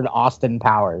third Austin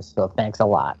Powers. So thanks a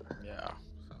lot.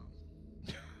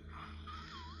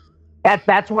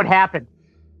 That's what happened.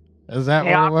 Is that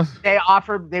what it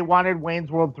was? They wanted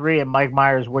Wayne's World 3 and Mike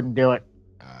Myers wouldn't do it.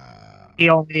 He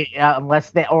only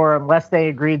unless they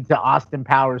agreed to Austin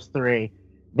Powers 3.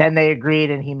 Then they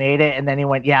agreed and he made it, and then he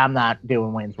went, yeah, I'm not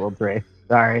doing Wayne's World 3.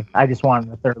 Sorry. I just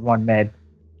wanted the third one made.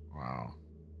 Wow.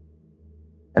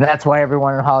 And that's why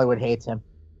everyone in Hollywood hates him.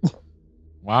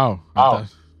 Wow. I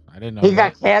didn't know he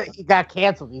got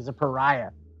canceled. He's a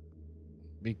pariah.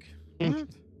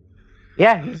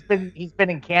 Yeah, he's been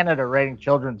in Canada writing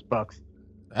children's books.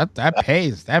 That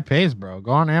pays. That pays, bro.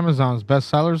 Go on Amazon's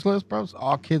bestsellers list, bro. It's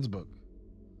all kids' books.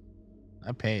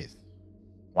 That pays.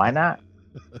 Why not?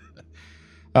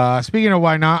 Speaking of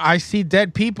why not, I See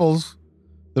Dead Peoples.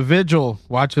 The Vigil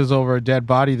watches over a dead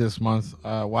body this month.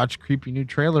 Watch creepy new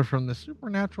trailer from the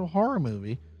supernatural horror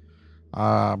movie.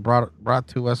 Brought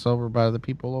to us over by the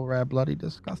people over at Bloody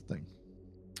Disgusting.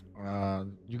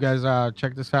 You guys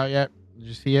check this out yet? Did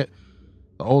you see it?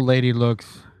 The old lady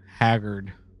looks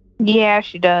haggard. Yeah,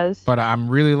 she does. But I'm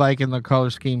really liking the color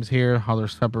schemes here, how they're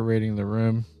separating the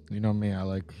room. You know me, I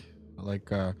like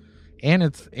and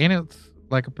it's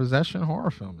like a possession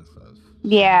horror film, it says.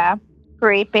 Yeah.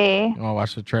 Creepy. You want to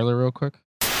watch the trailer real quick?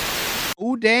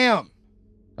 Ooh, damn.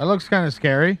 That looks kind of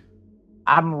scary.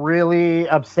 I'm really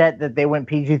upset that they went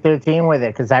PG-13 with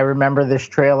it because I remember this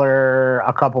trailer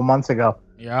a couple months ago.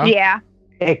 Yeah? Yeah.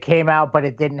 It came out, but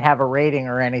it didn't have a rating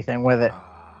or anything with it.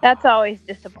 That's always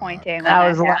disappointing. I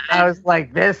was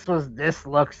like, this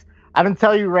looks. I'm gonna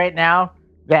tell you right now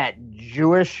that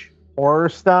Jewish horror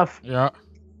stuff. Yeah.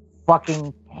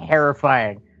 Fucking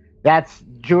terrifying. That's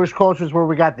Jewish culture is where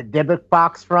we got the Dybbuk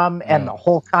box from, and the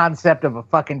whole concept of a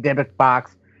fucking Dybbuk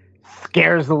box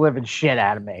scares the living shit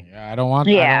out of me. Yeah, I don't want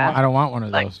one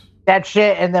of those. That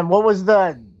shit. And then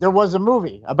there was a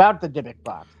movie about the Dybbuk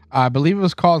box. I believe it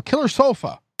was called Killer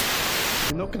Sofa.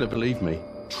 You're not gonna believe me.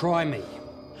 Try me.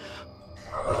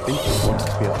 I think you wanted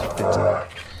to be able to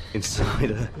fit inside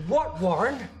a What,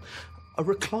 Warren?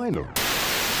 recliner.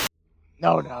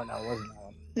 No, it wasn't that one.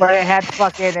 But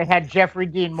it had Jeffrey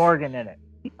Dean Morgan in it.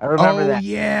 I remember that.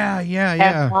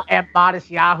 Yeah. And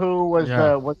Modest Yahoo was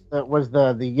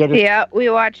the Yiddish. Yeah, we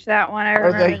watched that one. I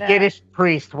remember that. Yiddish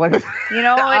priest. What is? You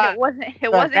know what?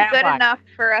 It wasn't good enough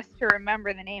for us to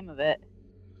remember the name of it.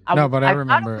 No, but I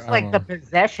remember. It was like The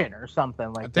Possession or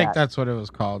something like that. I think that's what it was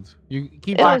called. You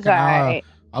keep It was talking. alright.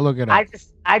 I'll look it up.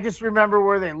 I just remember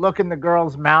where they look in the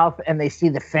girl's mouth and they see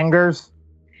the fingers.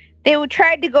 They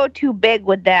tried to go too big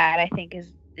with that. I think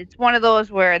it's one of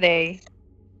those where they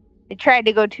tried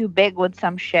to go too big with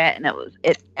some shit, and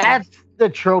That's the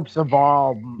tropes of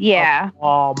all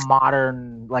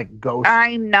modern like ghosts.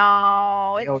 I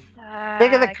know.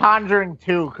 Think of The Conjuring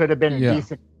 2 could have been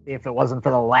decent if it wasn't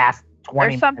for the last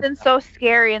 20 There's something so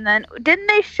scary, and then didn't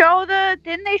they show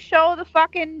the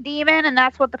fucking demon, and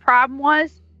that's what the problem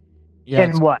was?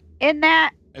 Yeah, In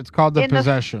that? It's called The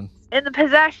Possession. In The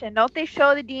Possession, don't they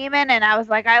show the demon? And I was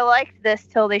like, I liked this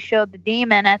till they showed the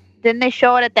demon. Didn't they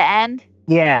show it at the end?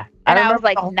 Yeah. And I was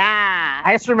like, nah.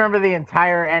 I just remember the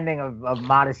entire ending of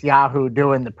Modest Yahoo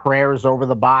doing the prayers over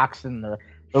the box and the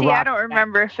See, rock. I don't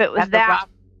remember if it was that.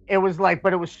 It was like,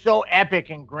 but it was so epic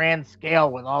and grand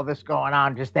scale with all this going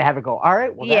on, just to have it go, all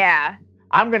right, well,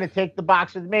 I'm going to take the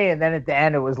box with me. And then at the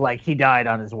end, it was like, he died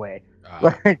on his way.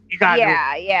 He got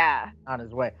on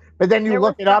his way. But then you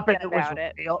look it up and it was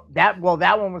real. That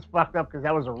one was fucked up because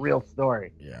that was a real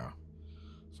story. Yeah.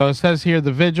 So it says here,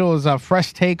 The Vigil is a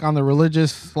fresh take on the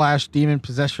religious/demon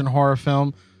possession horror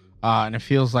film. And it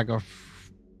feels like a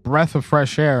breath of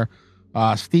fresh air.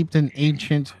 Steeped in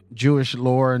ancient Jewish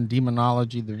lore and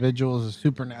demonology, The Vigil is a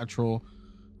supernatural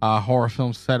horror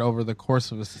film set over the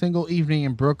course of a single evening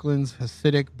in Brooklyn's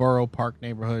Hasidic Borough Park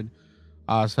neighborhood.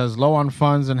 Says low on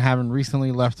funds and having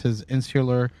recently left his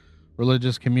insular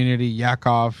religious community,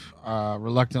 Yaakov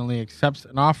reluctantly accepts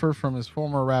an offer from his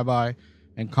former rabbi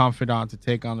and confidant to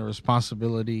take on the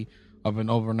responsibility of an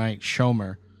overnight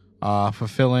shomer,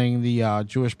 fulfilling the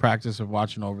Jewish practice of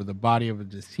watching over the body of a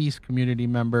deceased community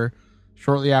member.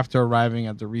 Shortly after arriving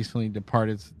at the recently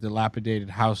departed dilapidated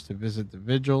house to visit the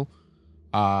vigil,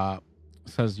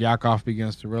 says Yaakov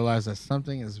begins to realize that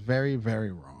something is very,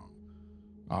 very wrong.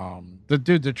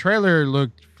 The trailer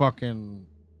looked fucking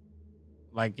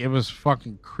like it was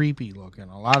fucking creepy looking.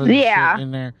 A lot of the shit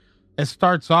in there. It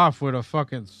starts off with a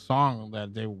fucking song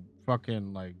that they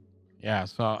fucking like. Yeah,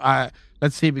 so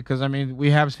let's see, because I mean we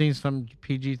have seen some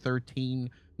PG-13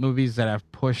 movies that have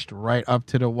pushed right up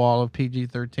to the wall of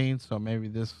PG-13, so maybe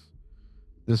this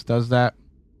does that.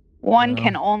 One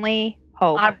can only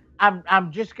hope.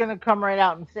 I'm just gonna come right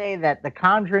out and say that The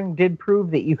Conjuring did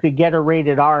prove that you could get a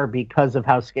rated R because of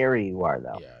how scary you are,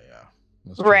 though.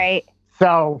 Yeah. Right.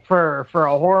 So for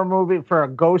a horror movie, for a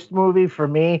ghost movie, for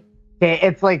me,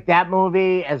 it's like that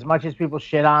movie. As much as people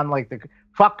shit on like the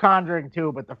fuck Conjuring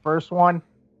 2, but the first one,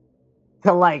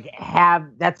 to like have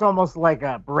that's almost like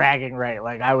a bragging right.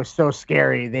 Like I was so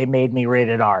scary, they made me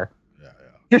rated R. Yeah.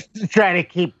 Just to try to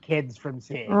keep kids from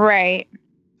seeing. Right.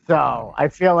 So I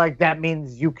feel like that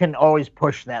means you can always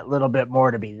push that little bit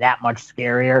more to be that much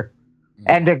scarier.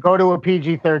 And to go to a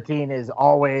PG-13 is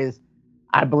always,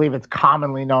 I believe it's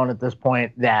commonly known at this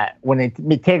point that when they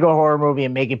take a horror movie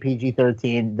and make it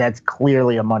PG-13, that's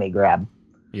clearly a money grab.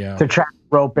 Yeah. To try to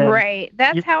rope in. Right.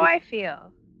 That's how I feel.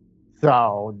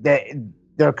 So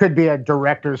there could be a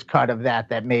director's cut of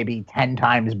that may be 10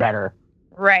 times better.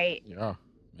 Right. Yeah,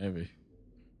 maybe.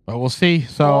 But we'll see.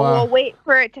 So we'll wait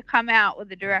for it to come out with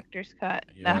the director's cut.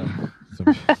 Yeah.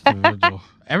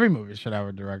 Every movie should have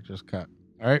a director's cut.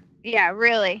 All right. Yeah,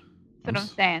 really. That's what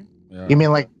I'm saying. Yeah. You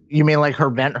mean like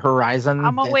Event Horizon?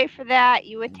 I'm gonna wait for that.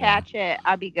 You attach it.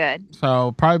 I'll be good.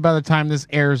 So probably by the time this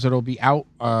airs, it'll be out.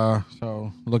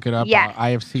 So look it up. Yes.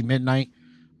 IFC Midnight.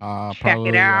 Check Probably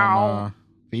it out. on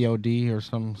VOD or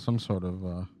some sort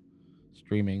of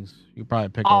streamings. You probably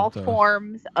pick All up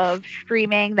forms of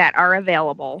streaming that are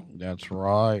available. That's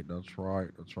right.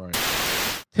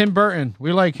 Tim Burton,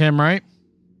 we like him, right?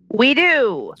 We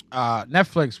do.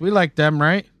 Netflix, we like them,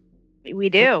 right? We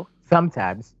do.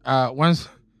 Sometimes.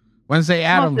 Wednesday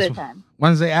Addams. Most of the time.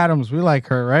 Wednesday Addams, we like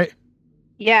her, right?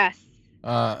 Yes.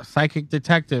 Psychic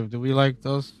Detective, do we like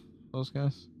those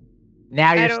guys?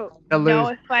 Now I don't know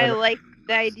if I like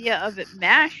the idea of it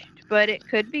mashed, but it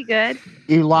could be good.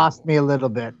 You lost me a little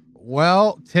bit.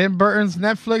 Well, Tim Burton's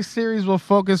Netflix series will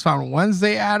focus on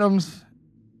Wednesday Addams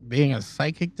being a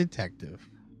psychic detective.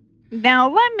 Now,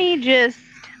 let me just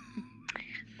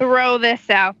throw this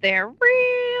out there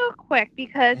real quick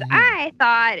because I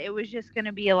thought it was just going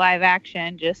to be a live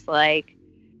action, just like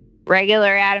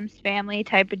regular Addams Family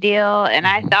type of deal. And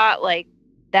I thought like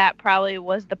that probably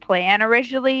was the plan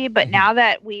originally. But now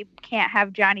that we can't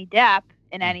have Johnny Depp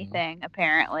in anything,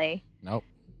 apparently. Nope.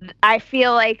 I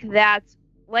feel like that's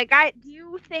like, do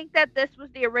you think that this was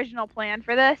the original plan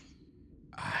for this?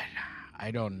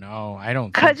 I don't know. I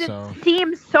don't think so. Because it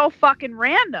seems so fucking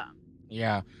random.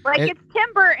 Yeah. Like, it's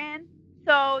Tim Burton,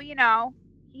 so, you know,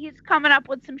 he's coming up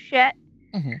with some shit.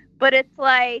 But it's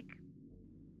like,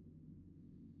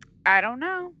 I don't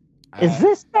know. Is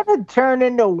this going to turn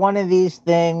into one of these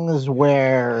things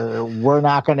where we're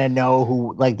not going to know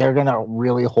who, like, they're going to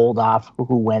really hold off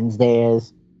who Wednesday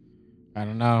is? I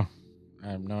don't know. I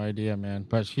have no idea, man.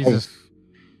 But she's a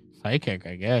psychic,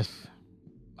 I guess.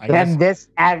 This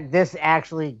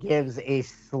actually gives a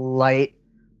slight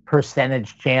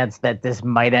percentage chance that this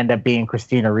might end up being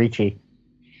Christina Ricci.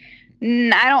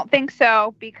 I don't think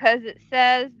so, because it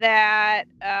says that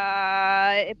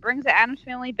it brings the Addams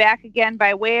Family back again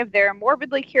by way of their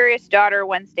morbidly curious daughter,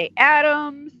 Wednesday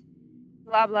Addams.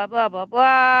 Blah, blah, blah, blah,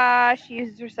 blah. She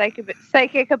uses her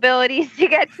psychic abilities to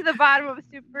get to the bottom of a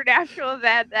supernatural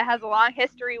event that has a long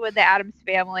history with the Addams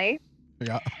Family.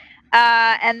 Yeah.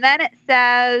 And then it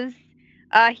says,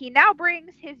 he now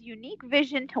brings his unique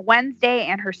vision to Wednesday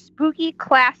and her spooky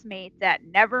classmates at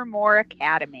Nevermore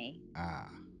Academy.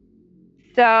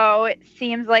 So it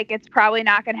seems like it's probably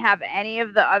not going to have any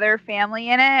of the other family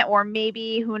in it, or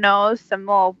maybe, who knows, some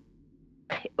little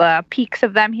peaks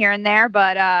of them here and there.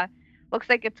 But looks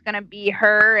like it's going to be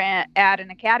her at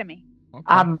an academy. Okay.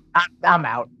 I'm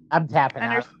out. I'm tapping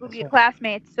and out. her spooky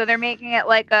classmates. So they're making it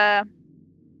like a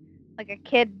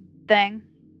kid thing.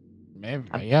 Maybe,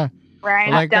 yeah.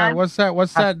 Ryan like Dunn. what's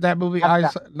that movie?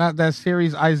 Not that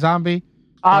series, iZombie.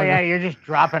 Oh yeah, you're just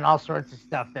dropping all sorts of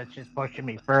stuff that's just pushing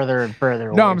me further and further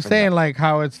away. No, I'm saying like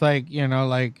how it's like, you know,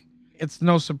 like it's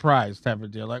no surprise type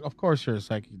of deal. Like, of course you're a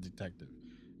psychic detective.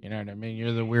 You know what I mean?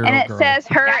 You're the weirdo and it girl. says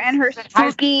her and her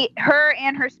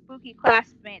spooky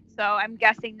classmates. So I'm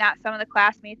guessing that some of the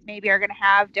classmates maybe are going to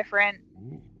have different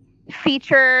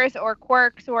features or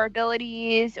quirks or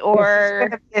abilities.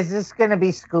 Or is this going to be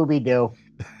Scooby-Doo?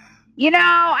 You know,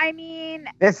 I mean,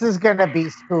 this is going to be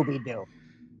Scooby-Doo.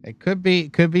 It could be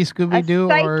Scooby-Doo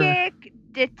or psychic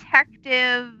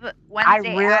detective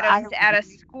Wednesday Addams at a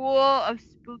school of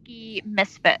spooky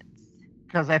misfits.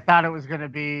 Because I thought it was going to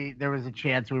be, there was a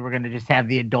chance we were going to just have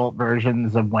the adult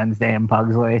versions of Wednesday and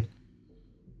Pugsley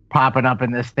popping up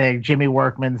in this thing. Jimmy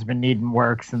Workman's been needing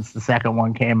work since the second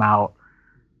one came out.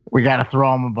 We got to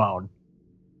throw him a bone.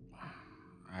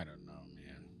 I don't know,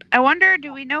 man. I wonder,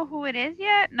 do we know who it is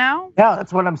yet? No? No,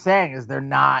 that's what I'm saying, is they're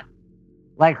not,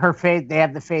 like her face, they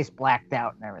have the face blacked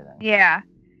out and everything. Yeah.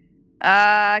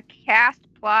 Cast,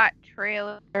 plot,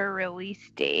 trailer, release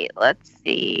date. Let's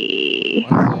see.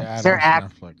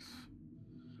 Netflix.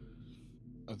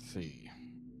 Let's see.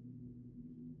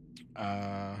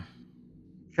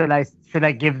 Should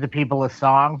I give the people a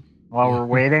song while we're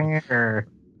waiting, or?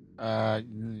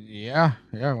 Yeah,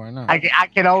 why not? I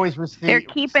can always receive. They're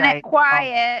keeping it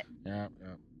quiet. Yeah.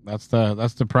 That's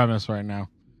the premise right now.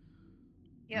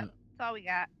 Yep, that's all we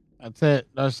got. That's it.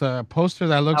 There's a poster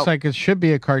that looks like it should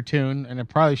be a cartoon, and it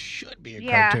probably should be a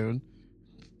cartoon.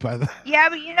 But yeah,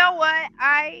 but you know what?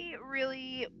 I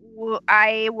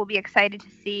will be excited to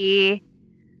see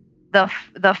the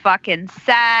fucking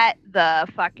set, the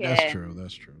fucking.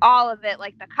 That's true. All of it,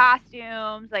 like the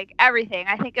costumes, like everything.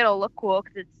 I think it'll look cool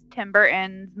because it's Tim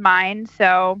Burton's mind.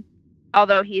 So,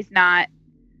 although he's not,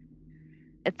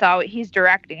 he's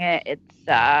directing it.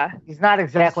 It's he's not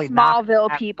exactly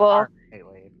Smallville people.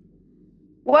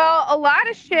 Well, a lot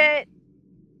of shit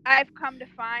I've come to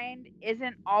find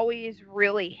isn't always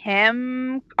really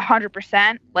him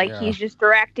 100%. Like he's just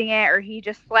directing it, or he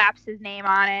just slaps his name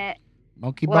on it.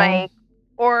 Monkey Bone? Like,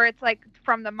 or it's like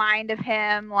from the mind of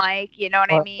him, like, you know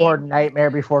what I mean? Or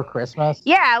Nightmare Before Christmas.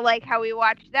 Yeah, like how we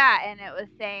watched that, and it was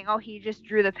saying, oh, he just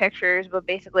drew the pictures, but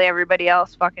basically everybody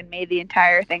else fucking made the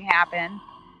entire thing happen.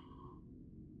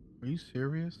 Are you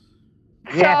serious?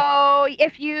 So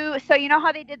you know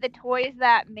how they did the toys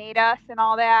that made us and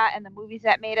all that, and the movies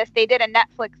that made us? They did a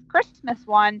Netflix Christmas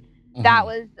one that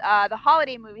was the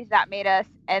holiday movies that made us,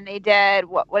 and they did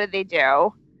what did they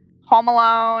do? Home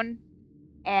Alone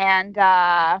and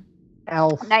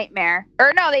Elf. Nightmare.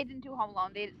 Or no, they didn't do Home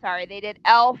Alone. They did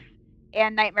Elf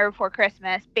and Nightmare Before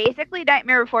Christmas. Basically,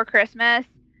 Nightmare Before Christmas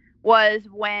was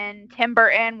when Tim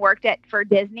Burton worked for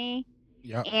Disney,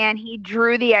 and he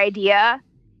drew the idea.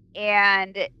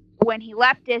 And when he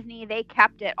left Disney, they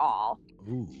kept it all.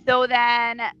 Ooh. So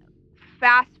then,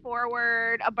 fast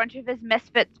forward, a bunch of his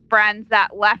Misfits friends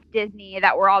that left Disney,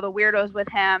 that were all the weirdos with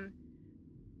him,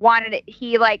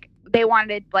 they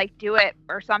wanted to do it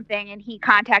or something, and he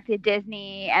contacted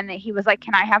Disney, and he was like,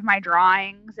 "Can I have my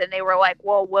drawings?" And they were like,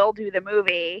 "Well, we'll do the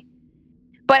movie."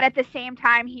 But at the same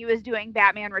time, he was doing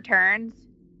Batman Returns.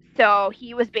 So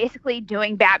he was basically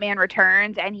doing Batman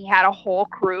Returns, and he had a whole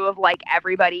crew of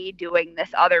everybody doing this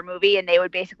other movie, and they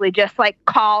would basically just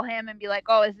call him and be like,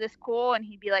 "Oh, is this cool?" And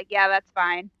he'd be like, "Yeah, that's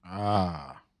fine."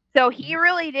 So he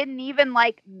really didn't even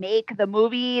make the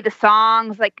movie, the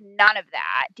songs, none of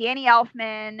that. Danny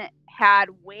Elfman had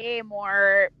way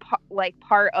more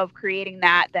part of creating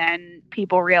that than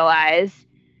people realize.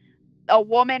 A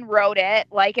woman wrote it.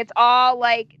 It's all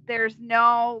there's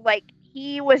no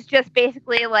he was just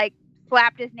basically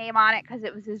slapped his name on it because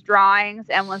it was his drawings,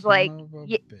 and was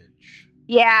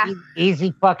yeah.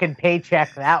 Easy fucking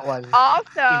paycheck that was.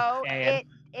 Also,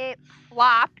 it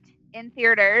flopped in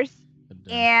theaters,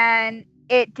 and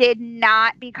it did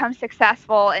not become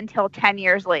successful until 10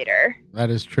 years later. That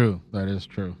is true.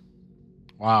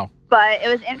 Wow. But it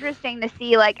was interesting to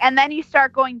see, and then you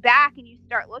start going back and you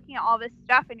start looking at all this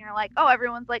stuff, and you're like, oh,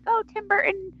 everyone's like, oh, Tim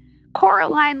Burton,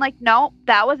 Coraline, no,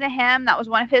 that wasn't him. That was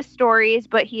one of his stories,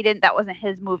 but that wasn't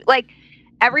his movie.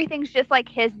 Everything's just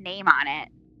his name on it.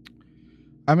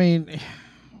 I mean,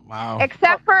 wow.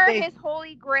 Except for his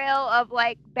holy grail of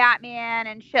Batman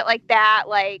and shit like that.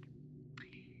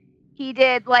 He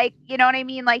did you know what I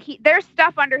mean? There's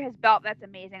stuff under his belt that's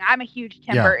amazing. I'm a huge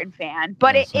Tim Burton fan,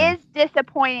 but it is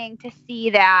disappointing to see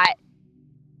that.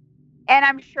 And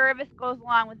I'm sure this goes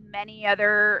along with many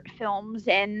other films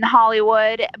in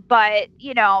Hollywood, but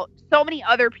so many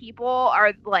other people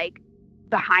are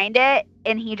behind it,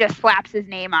 and he just slaps his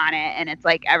name on it, and it's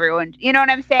everyone, you know what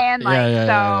I'm saying?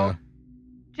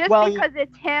 Just because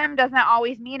it's him doesn't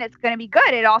always mean it's going to be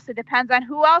good. It also depends on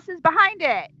who else is behind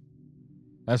it.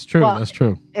 That's true. That's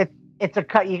true. It's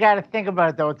you got to think about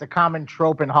it though. It's a common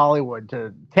trope in Hollywood.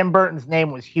 Tim Burton's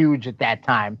name was huge at that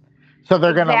time. So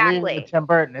they're going to leave with Tim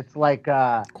Burton. It's like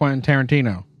Quentin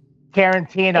Tarantino.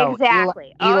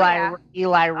 Exactly.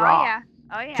 Eli Roth.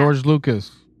 Oh yeah. George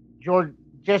Lucas.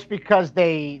 Just because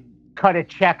they cut a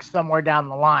check somewhere down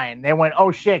the line, they went,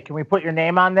 "Oh shit, can we put your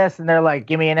name on this?" And they're like,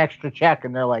 "Give me an extra check."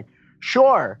 And they're like,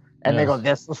 "Sure." And they go,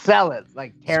 "This will sell it."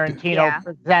 Tarantino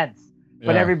presents,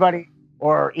 but everybody,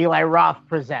 or Eli Roth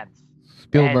presents.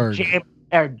 Spielberg.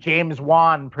 James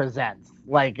Wan presents.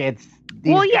 It's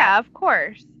guys. Of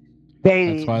course.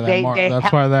 That's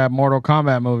why that Mortal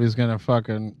Kombat movie is gonna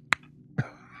fucking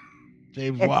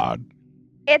James Wan.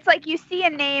 It's you see a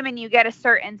name and you get a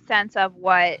certain sense of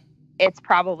what it's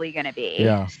probably gonna be.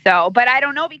 Yeah. So, but I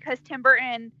don't know, because Tim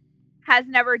Burton has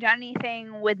never done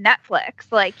anything with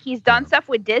Netflix. He's done stuff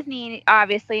with Disney,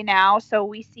 obviously now. So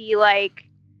we see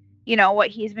what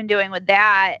he's been doing with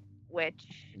that. Which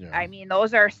I mean,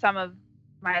 those are some of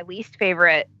my least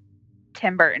favorite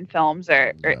Tim Burton films,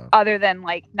 or other than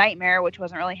Nightmare, which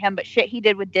wasn't really him, but shit he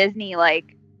did with Disney,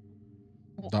 Dumbo.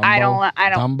 I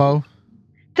don't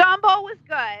Dumbo was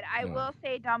good. I will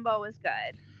say Dumbo was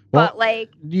good. But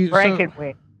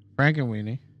Frankenweenie.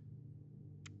 Frankenweenie.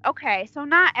 okay, so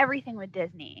not everything with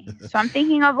Disney. So I'm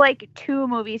thinking of like 2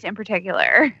 movies in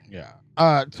particular. Yeah.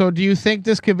 So do you think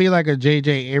this could be like a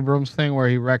J.J. Abrams thing where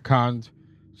he retconned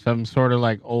some sort of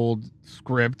like old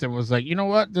script and was like, you know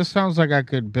what, this sounds like I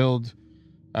could build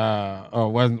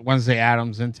Wednesday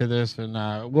Addams into this and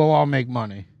we'll all make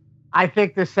money. I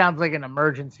think this sounds like an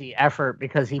emergency effort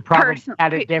because he probably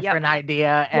had a different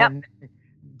idea and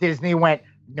Disney went,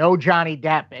 no Johnny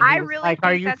Depp. And I was really like,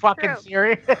 think are you that's fucking true.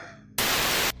 serious?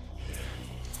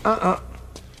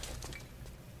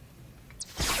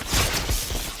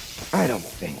 I don't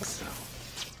think so.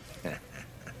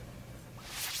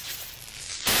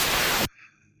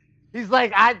 He's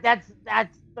like, that's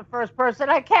the first person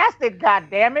I casted, God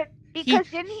damn it. Because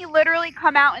didn't he literally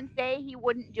come out and say he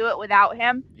wouldn't do it without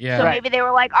him? Yeah. So Right. maybe they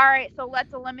were like, all right, so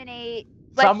let's eliminate.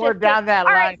 Somewhere down that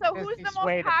all right, line, so who's Disney the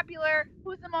swayed most him. popular?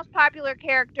 Who's the most popular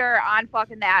character on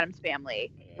fucking the Addams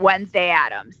Family? Wednesday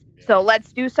Addams. So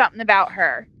let's do something about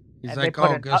her. He's And like, they put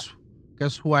oh, an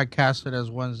guess who I casted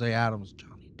as Wednesday Addams?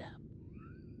 Johnny Depp.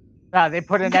 No, they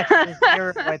put an extra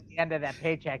zero at the end of that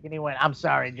paycheck, and he went, I'm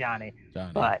sorry, Johnny.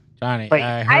 But Johnny, but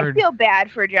I feel bad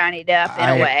for Johnny Depp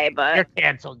in a way, but you're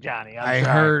canceled, Johnny. I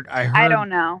sorry. heard. I don't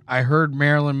know. I heard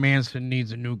Marilyn Manson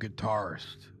needs a new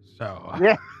guitarist. So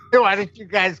Yeah. Why didn't you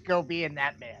guys go be in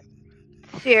that band?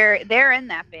 They're in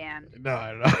that band. No,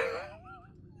 I know.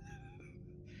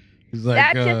 He's like,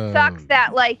 That just sucks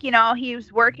that, like, you know, he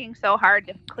was working so hard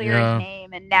to clear Yeah. his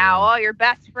name, and now all your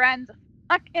best friends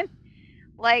fucking,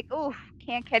 like, oof,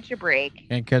 can't catch a break.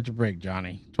 Can't catch a break,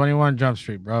 Johnny. 21 Jump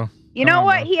Street, bro. You Come know on,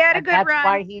 what? bro. He had a And good that's run.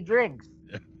 why he drinks.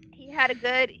 He had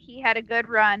a good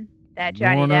run. That You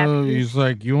Johnny wanna, Depp. he's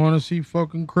like, you want to see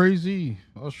fucking crazy?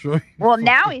 I'll show you. Well,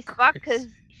 now he's fucked because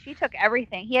she took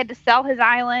everything. He had to sell his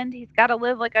island. He's got to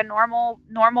live like a normal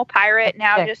pirate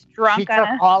now, Yeah, just drunk She on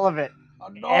took all of it.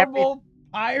 A normal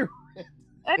pirate.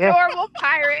 a Yeah. normal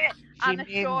pirate on the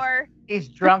means shore. He's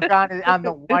drunk on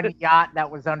the one yacht that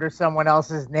was under someone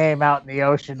else's name out in the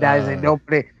ocean. Guys, and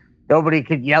nobody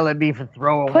could yell at me for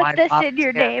throwing Put wine this bottles in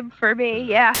your here. name for me,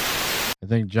 yeah. I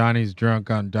think Johnny's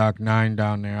drunk on Dock 9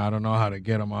 down there. I don't know how to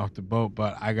get him off the boat,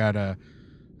 but I got a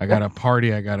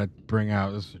party I gotta bring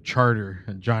out. This is a charter,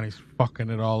 and Johnny's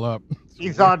fucking it all up.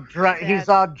 He's all drunk. He's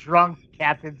all drunk,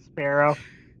 Captain Sparrow,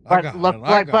 I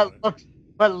got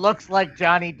but looks like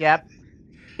Johnny Depp.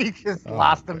 He just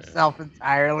lost himself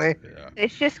entirely.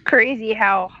 It's just crazy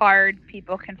how hard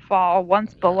people can fall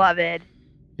once beloved.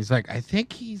 He's like, I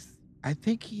think he's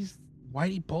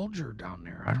Whitey Bulger down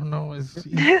there. I don't know.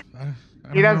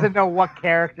 He doesn't know what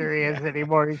character he is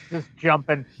anymore. He's just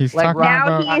jumping. He's like talking Ron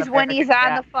about- Now he's when he's on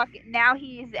American the fucking. Now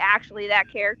he's actually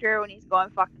that character when he's going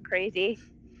fucking crazy.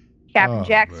 Captain Oh,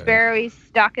 Jack man. Sparrow. He's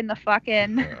stuck in the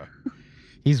fucking.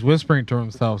 He's whispering to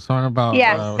himself, something about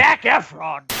Zac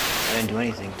Efron. I didn't do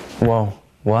anything. Whoa,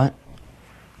 what?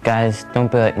 Guys,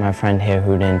 don't be like my friend here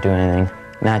who didn't do anything.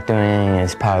 Not doing anything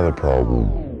is part of the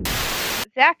problem.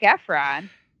 Zac Efron.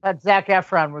 But Zac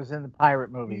Efron was in the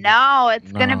pirate movie. No,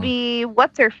 it's gonna No. be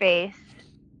what's her face.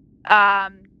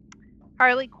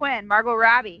 Harley Quinn, Margot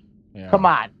Robbie. Yeah. Come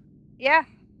on. Yeah,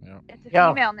 Yeah. it's a Yo.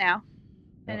 female now,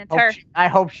 and it's her. I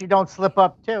hope she don't slip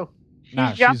up too. She's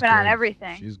Nah, jumping on good.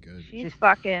 everything. She's good. She's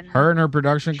fucking. Her and her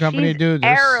production company, she's dude,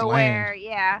 they're everywhere. slaying.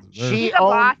 Yeah, They're- she's a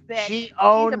boss bitch. She she's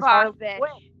owns a boss Harley bitch.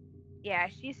 Quinn. Yeah,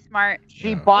 she's smart.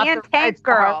 She bought And the Tank rights to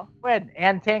Girl. Harley Quinn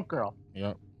and Tank Girl.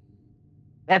 Yep.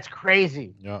 That's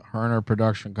crazy. Yeah. Her and her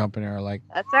production company are like.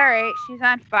 That's all right. She's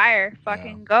on fire.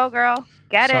 Fucking go, girl.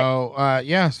 Get it.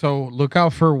 So so look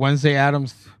out for Wednesday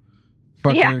Addams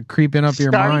fucking creeping up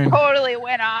your mind. Totally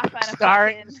went off on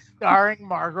a Starring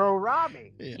Margot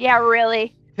Robbie. Yeah,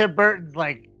 really. Tim Burton's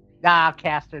like, nah, I'll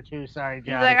cast her too. Sorry, He's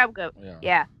Johnny. like, I'm good.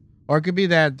 Yeah. Or it could be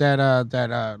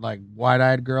that like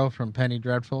wide-eyed girl from Penny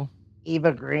Dreadful.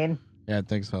 Eva Green. Yeah, I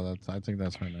think so. I think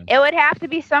that's her name. It would have to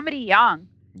be somebody young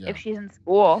Yeah. if she's in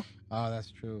school. Oh,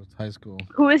 that's true. It's high school.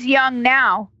 Who is young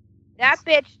now? That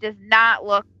bitch does not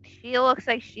look. She looks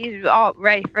like she's all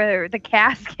ready for the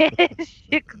casket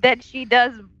that she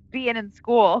does being in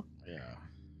school.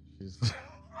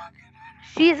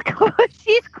 She's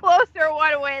closer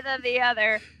one way than the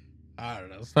other. I don't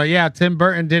know. So yeah, Tim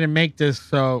Burton didn't make this,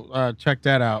 so check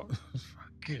that out.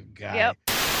 Fucking guy. Yep.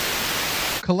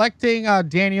 Collecting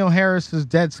Daniel Harris's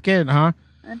dead skin, huh?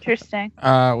 Interesting.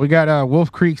 We got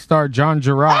Wolf Creek star John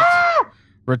Jarrett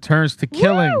returns to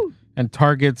killing and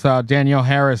targets Danielle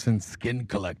Harris in Skin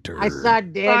Collector. I saw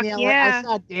Danielle. yeah. I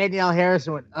saw Danielle Harris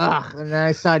and went ugh, and then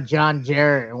I saw John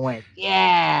Jarrett and went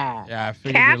yeah. Yeah, I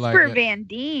figured you like Casper it. Van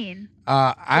Dien.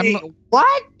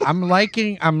 What? I'm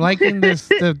liking this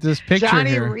this picture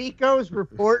Johnny here, Rico's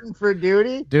reporting for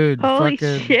duty. dude. Holy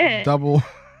fucking shit. double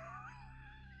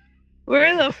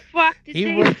Where the fuck did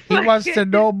he wants to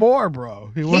know more,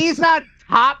 bro. He's on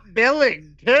top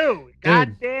billing too.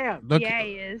 God damn. Yeah,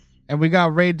 he is. And we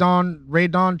got Ray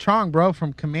Dawn Chong, bro,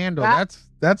 from Commando.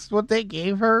 That's what they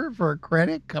gave her for a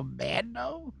credit.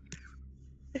 Commando.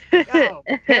 No,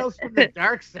 Tales from the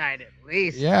Dark Side at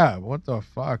least. Yeah, what the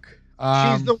fuck?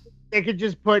 They could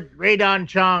just put Ray Dawn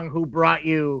Chong, who brought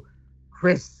you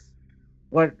Chris.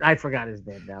 What I forgot his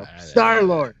name now.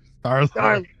 Star-Lord.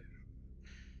 Star-Lord.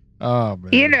 Oh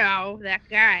man. You know that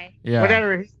guy. Yeah.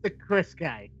 Whatever. He's the Chris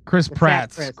guy. Chris Pratt.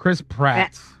 Chris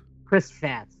Pratt. Chris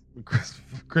Fat.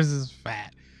 Chris is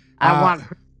fat. I want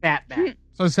Chris Fat back.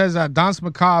 So it says Danse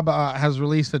Macabre has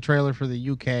released a trailer for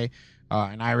the UK,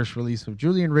 an Irish release of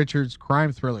Julian Richards'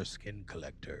 crime thriller Skin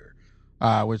Collector,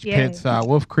 which pits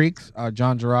Wolf Creek's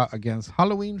John Jarratt against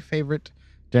Halloween favorite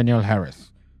Danielle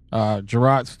Harris.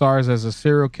 Jarratt stars as a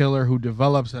serial killer who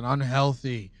develops an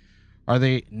unhealthy, are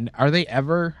they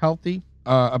ever healthy,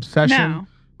 obsession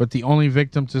with the only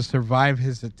victim to survive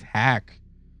his attack.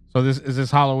 So this is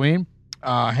Halloween.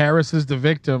 Harris is the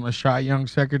victim, a shy young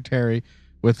secretary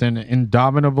with an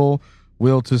indomitable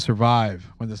will to survive.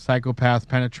 When the psychopath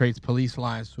penetrates police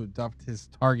lines to abduct his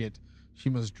target, she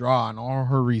must draw on all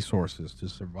her resources to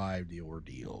survive the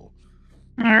ordeal.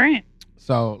 All right.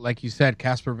 So, like you said,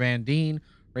 Casper Van Dien,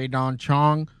 Ray Dawn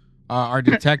Chong are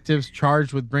detectives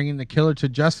charged with bringing the killer to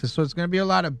justice. So it's going to be a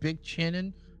lot of big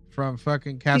chinning from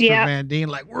fucking Casper Van Dien.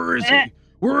 Like, where is he?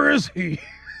 Where is he?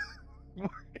 Where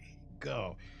did he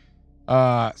go?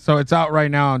 So it's out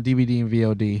right now on DVD and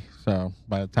VOD. So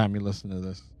by the time you listen to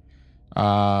this,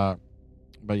 but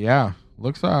yeah,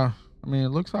 looks it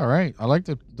looks all right. I like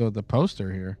the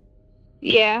poster here.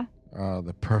 Yeah.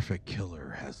 The perfect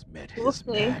killer has met his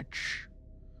match.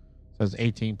 Says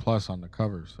 18 plus on the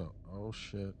cover. So oh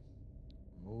shit.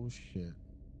 What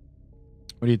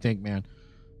do you think, man?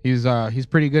 He's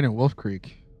pretty good in Wolf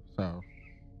Creek. So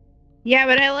yeah,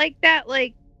 but I like that.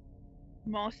 Like,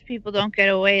 most people don't get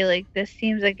away. Like, this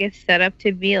seems like it's set up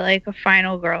to be like a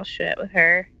final girl shit with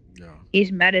her. Yeah.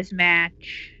 He's met his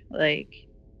match. Like,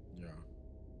 yeah.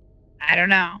 I don't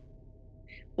know.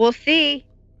 We'll see.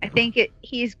 I think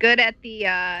he's good at the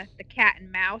cat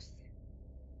and mouse.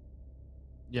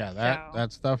 Yeah,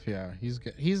 that stuff. Yeah, he's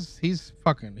good. He's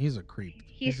a creep.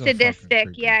 He's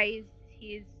sadistic. Yeah,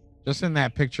 he's just in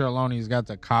that picture alone. He's got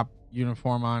the cop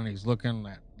uniform on. He's looking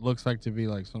at looks like to be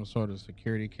like some sort of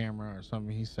security camera or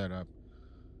something he set up,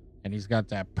 and he's got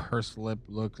that purse lip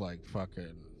look like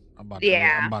fucking. I'm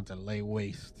about to lay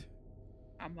waste.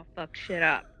 I'm gonna fuck shit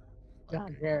up.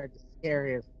 John Jarratt is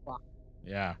scary as fuck.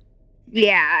 Yeah.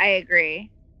 Yeah, I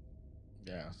agree.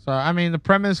 Yeah. So I mean, the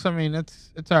premise. I mean, it's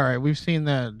all right. We've seen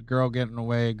that girl getting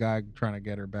away, guy trying to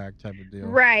get her back type of deal.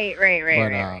 Right.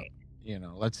 Right. You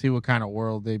know, let's see what kind of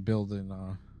world they build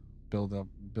up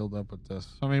with this.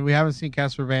 I mean, we haven't seen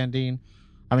Casper Van Dien.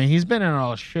 I mean, he's been in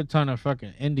a shit ton of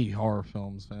fucking indie horror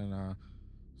films and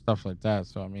stuff like that.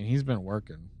 So I mean, he's been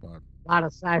working, but a lot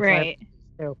of sci-fi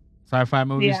too. Sci-fi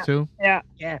movies too. Yeah.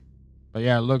 But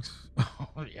yeah, it looks.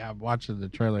 Yeah, I'm watching the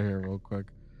trailer here real quick.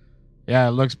 Yeah,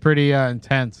 it looks pretty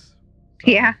intense.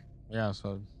 So, yeah. Yeah.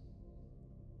 So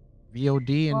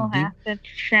VOD and we'll have to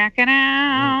check it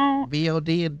out.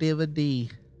 VOD and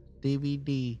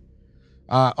DVD.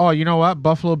 Oh, you know what?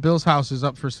 Buffalo Bill's house is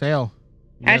up for sale.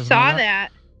 I saw that.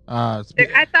 I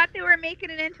thought they were making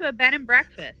it into a bed and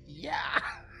breakfast. Yeah.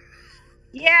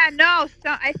 Yeah, no. So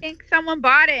I think someone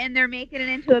bought it and they're making it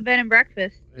into a bed and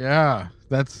breakfast. Yeah,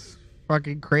 that's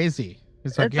fucking crazy.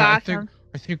 It's like, awesome.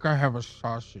 I think I have a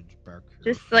sausage back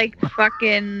here. Just like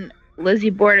fucking Lizzie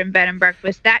Borden bed and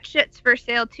breakfast. That shit's for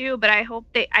sale too, but I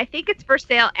think it's for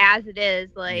sale as it is.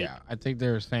 Like, yeah, I think they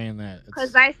were saying that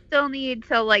because I still need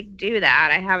to like do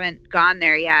that. I haven't gone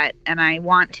there yet, and I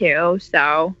want to.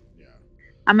 So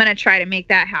I'm gonna try to make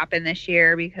that happen this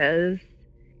year because,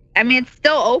 I mean, it's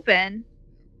still open.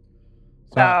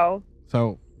 So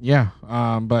yeah,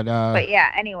 but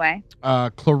yeah. Anyway,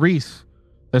 Clarice.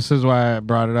 This is why I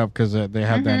brought it up because they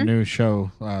have that new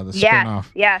show, the spinoff.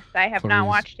 Yes, I have not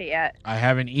watched it yet. I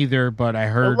haven't either, but I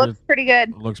heard it looks pretty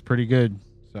good. It looks pretty good.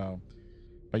 So,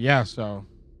 but yeah, so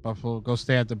Buffalo, go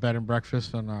stay at the bed and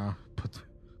breakfast and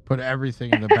put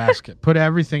everything in the basket. Put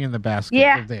everything in the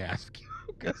basket if they ask you.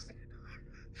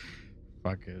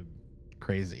 Fucking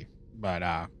crazy.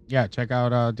 But yeah, check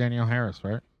out Danielle Harris,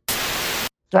 right?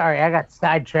 Sorry, I got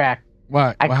sidetracked.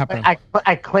 What happened?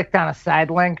 I clicked on a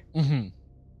side link. Mm-hmm.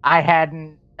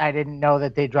 I didn't know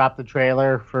that they dropped the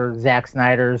trailer for Zack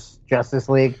Snyder's Justice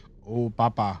League. Oh,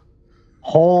 papa.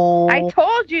 I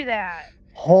told you that.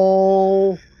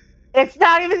 It's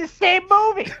not even the same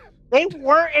movie. they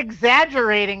weren't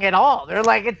exaggerating at all. They're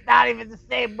like, it's not even the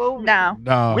same movie. No.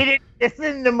 This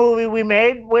isn't the movie we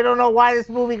made. We don't know why this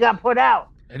movie got put out.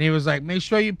 And he was like, make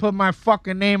sure you put my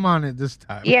fucking name on it this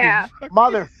time. Yeah.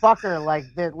 Motherfucker,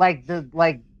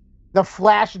 the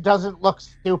Flash doesn't look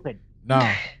stupid.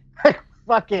 No.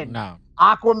 Fucking no.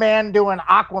 Aquaman doing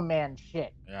Aquaman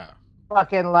shit. Yeah.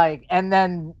 Fucking like, and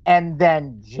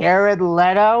then Jared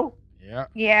Leto.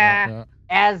 Yeah.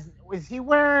 Was he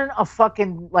wearing a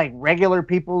fucking like regular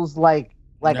people's like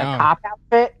a cop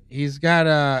outfit? He's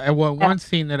got one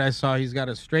scene that I saw, he's got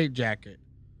a straight jacket.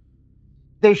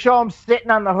 They show him sitting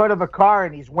on the hood of a car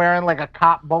and he's wearing like a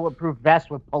cop bulletproof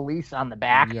vest with police on the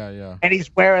back. Yeah. And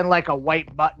he's wearing like a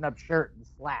white button-up shirt and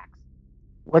slacks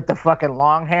with the fucking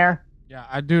long hair. Yeah,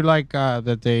 I do like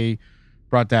that they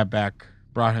brought him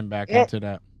back into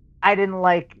that. I didn't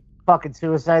like fucking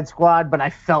Suicide Squad, but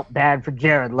I felt bad for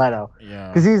Jared Leto. Yeah.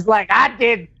 Because he's like,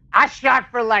 I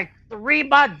shot for like 3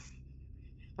 months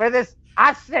for this.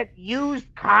 I sent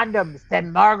used condoms to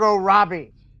Margot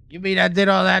Robbie. You mean I did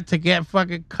all that to get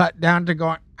fucking cut down to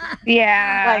going?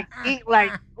 Yeah.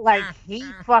 Like he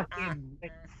fucking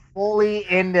went fully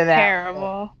into that.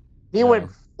 Terrible. He went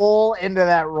full into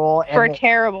that role for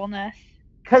terribleness.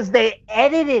 Because they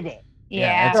edited it.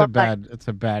 Yeah. It's a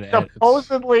bad edit.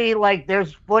 Supposedly, like,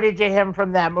 there's footage of him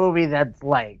from that movie that's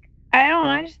like.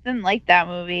 I just didn't like that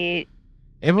movie.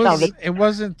 It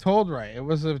wasn't told right. It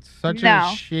was such a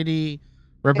shitty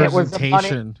representation.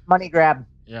 It was a money grab.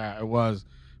 Yeah, it was.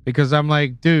 Because I'm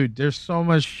like, dude, there's so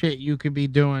much shit you could be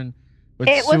doing with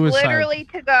suicide. It was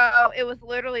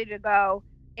literally to go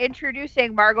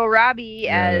introducing Margot Robbie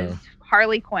as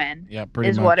Harley Quinn. Yeah,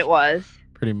 pretty much. What it was.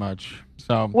 Pretty much.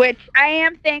 So. Which I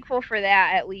am thankful for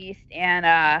that at least, and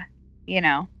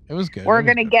it was good. We're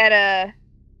gonna get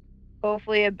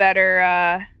hopefully a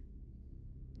better.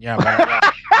 Yeah.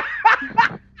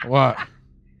 What?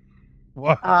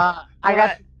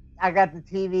 I got the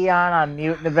TV on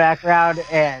mute in the background,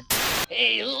 and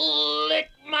hey, lick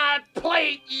my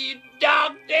plate, you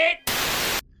dog dick.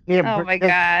 Oh my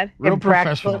God! Real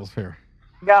professionals here.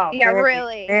 No, yeah,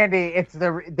 really. Andy,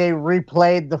 they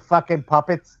replayed the fucking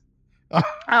puppets.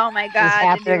 Oh my God!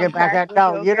 Happening in background.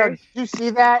 No, did you see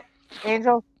that,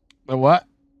 Angel? The what?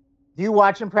 Do you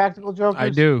watch Impractical Jokers? I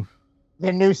do.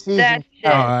 The new season.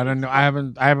 I don't know. I've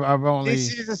only. New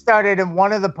season started, and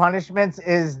one of the punishments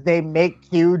is they make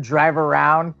Q drive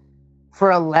around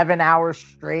for 11 hours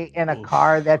straight in a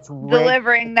car that's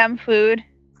delivering them food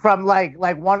from like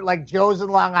Joe's in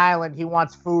Long Island. He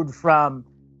wants food from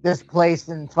this place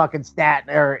in fucking Staten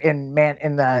or in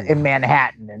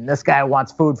Manhattan, and this guy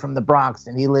wants food from the Bronx,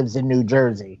 and he lives in New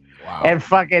Jersey. Wow. And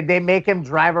fucking, they make him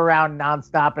drive around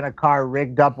nonstop in a car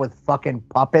rigged up with fucking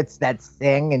puppets that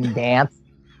sing and dance.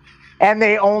 And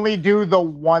they only do the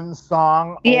one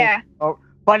song. Yeah.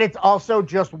 But it's also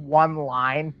just one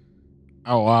line.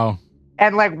 Oh, wow.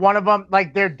 And like one of them,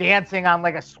 like they're dancing on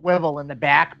like a swivel in the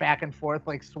back and forth,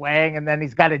 like swaying. And then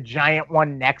he's got a giant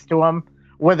one next to him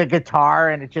with a guitar,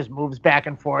 and it just moves back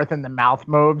and forth and the mouth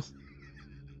moves.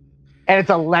 And it's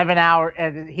 11 hours,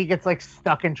 and he gets like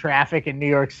stuck in traffic in New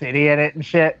York City in it and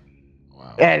shit.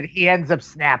 Wow. And he ends up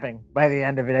snapping by the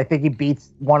end of it. I think he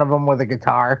beats one of them with a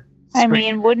guitar. I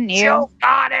mean, wouldn't you? Joe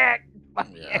got it!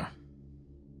 Yeah.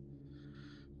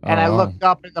 And I looked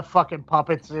up at the fucking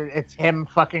puppets. It's him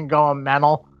fucking going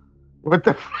mental with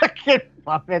the fucking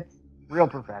puppets. Real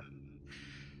professional.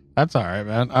 That's all right,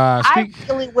 man. I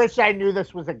really wish I knew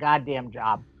this was a goddamn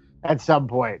job. At some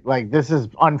point, like, this is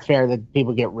unfair that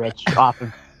people get rich off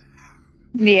of.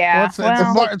 Yeah, it's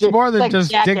more than just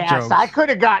dick jokes. I could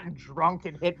have gotten drunk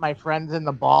and hit my friends in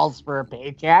the balls for a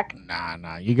paycheck.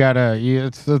 Nah. You gotta.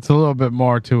 It's a little bit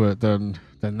more to it than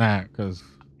that, because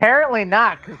apparently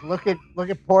not. Because look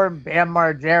at poor Bam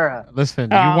Margera.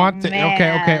 Listen, you want to?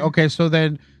 Man. Okay. So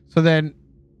then,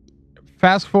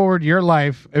 fast forward your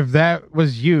life. If that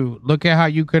was you, look at how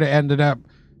you could have ended up.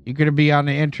 You could be on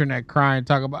the internet crying,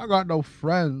 talking about, I got no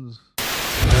friends.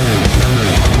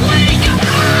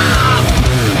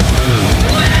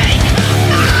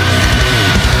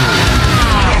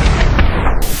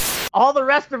 All the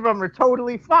rest of them are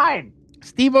totally fine.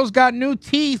 Steve-O's got new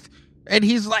teeth, and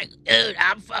he's like, dude,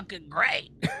 I'm fucking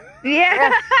great.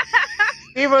 Yeah.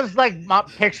 Steve-O's like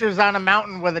pictures on a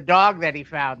mountain with a dog that he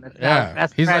found. That's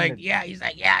best he's friend.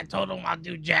 like, I told him I'll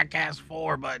do Jackass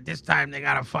 4, but this time they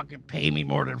gotta fucking pay me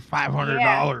more than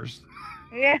 $500.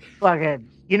 Yeah. Fucking,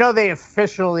 they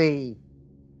officially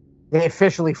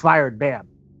fired Bam.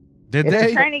 Did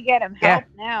they? Trying to get him help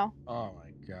now. Oh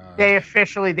my God. They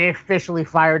officially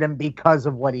fired him because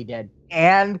of what he did.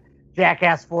 And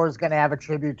Jackass 4 is going to have a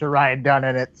tribute to Ryan Dunn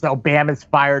in it, so Bam is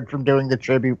fired from doing the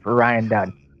tribute for Ryan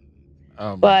Dunn.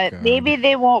 Oh but maybe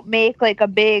they won't make like a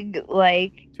big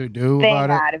to-do thing about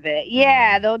out of it.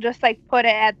 Yeah, they'll just like put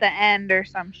it at the end or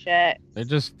some shit. They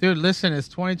just, dude, listen, it's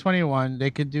 2021. They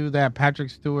could do that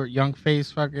Patrick Stewart young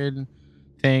face fucking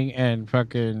thing and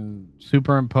fucking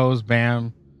superimpose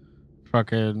Bam,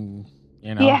 fucking,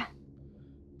 you know. Yeah.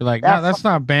 Be like, no, that's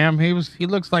not Bam. He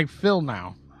looks like Phil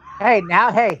now. He's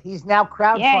now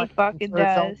crowdfunding Yeah, he fucking for his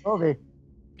does. own movie.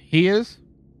 He is?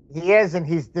 He is, and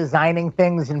he's designing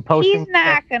things and posting. He's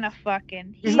not gonna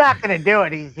fucking. He's not gonna do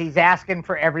it. He's asking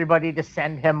for everybody to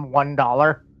send him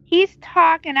 $1. He's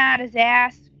talking out his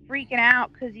ass, freaking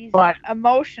out because he's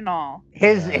emotional.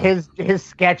 His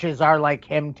sketches are like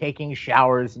him taking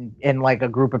showers and like a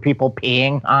group of people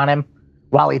peeing on him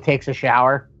while he takes a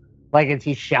shower, like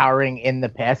he's showering in the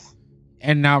piss.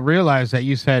 And now realize that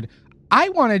you said, I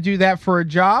want to do that for a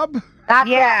job.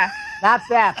 Not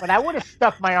that, but I would have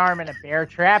stuck my arm in a bear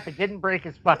trap. It didn't break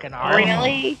his fucking arm.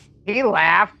 Really? He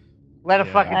laughed. Let a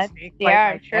fucking snake bite Yeah,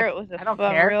 my I'm sure dick. it was I don't a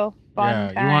care. real fun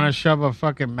Yeah, time. you want to shove a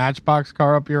fucking Matchbox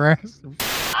car up your ass?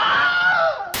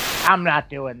 I'm not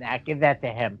doing that. Give that to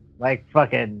him. Like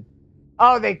fucking.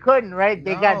 Oh, they couldn't, right?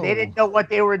 They didn't know what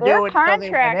they were They're doing. until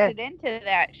they went contracted in. into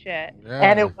that shit.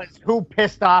 And it was who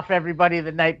pissed off everybody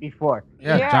the night before.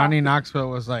 Yeah, Johnny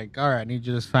Knoxville was like, all right, I need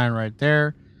you to sign right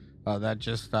there. That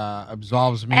just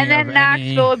absolves me And then of Knoxville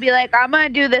any... would be like, I'm going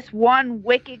to do this one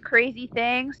wicked crazy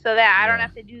thing so that I don't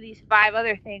have to do these 5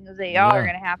 other things that y'all are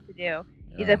going to have to do.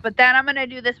 He's like, but then I'm going to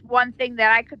do this one thing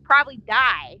that I could probably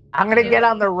die. I'm going to get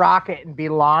on the rocket and be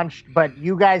launched, but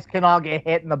you guys can all get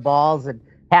hit in the balls and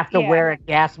have to wear a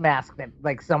gas mask that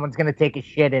like someone's going to take a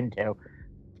shit into.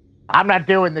 I'm not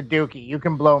doing the dookie. You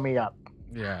can blow me up.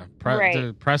 Yeah, Right.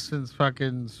 the Preston's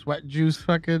fucking sweat juice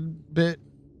fucking bit.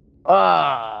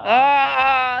 Oh,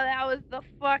 that was the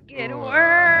fucking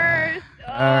worst.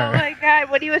 Oh, my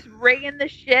God. When he was wringing the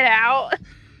shit out.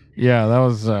 Yeah, that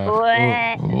was...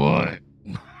 Blech. what?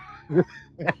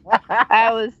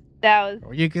 That was...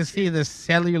 You can see the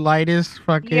cellulitis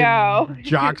fucking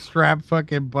jockstrap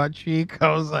fucking butt cheek.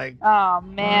 I was like... Oh,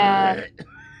 man.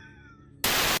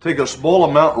 Take a small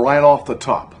amount right off the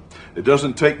top. It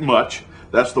doesn't take much.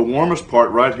 That's the warmest part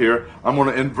right here. I'm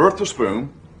going to invert the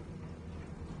spoon.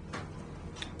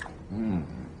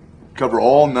 Cover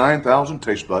all 9,000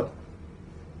 taste bud.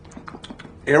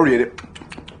 Aerate it.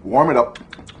 Warm it up.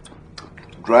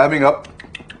 Driving up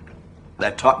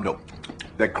that top note.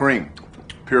 That cream.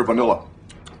 Pure vanilla.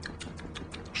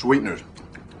 Sweeteners.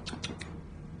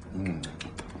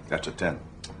 That's a 10.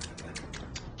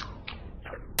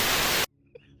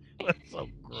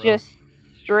 Just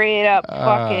straight up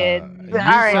fucking... All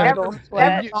right, never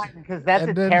sweat. because that's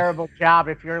a terrible job.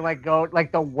 If you're like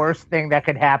the worst thing that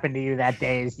could happen to you that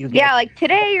day is you get. Yeah, like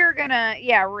today you're gonna...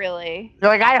 Yeah, really.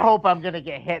 You're like, I hope I'm gonna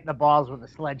get hit in the balls with a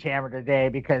sledgehammer today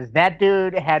because that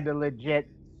dude had to legit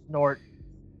snort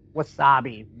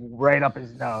wasabi right up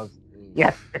his nose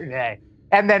yesterday,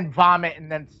 and then vomit, and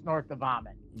then snort the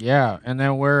vomit. Yeah, and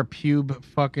then wear a pube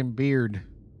fucking beard.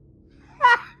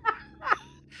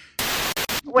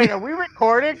 Wait, are we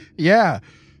recording? Yeah.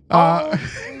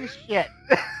 Holy shit.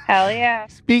 Hell yeah.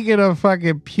 Speaking of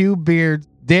fucking pube beards,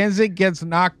 Danzig gets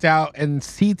knocked out and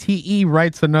CTE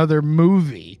writes another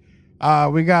movie.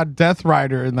 We got Death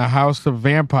Rider in the House of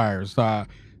Vampires.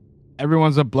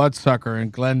 Everyone's a bloodsucker in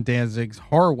Glenn Danzig's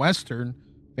horror western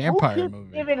vampire Who keeps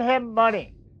movie. giving him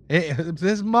money? It's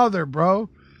his mother, bro.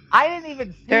 I didn't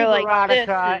even see They're like, Veronica, "This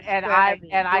is and gonna I be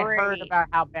heard great." about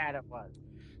how bad it was.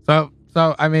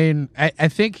 So I mean, I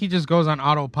think he just goes on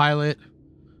autopilot,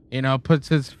 you know, puts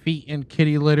his feet in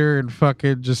kitty litter and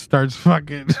fucking just starts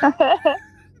fucking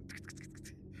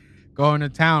going to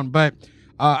town. But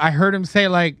I heard him say,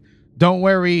 like, don't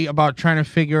worry about trying to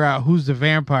figure out who's the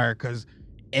vampire because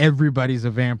everybody's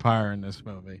a vampire in this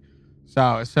movie.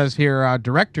 So it says here,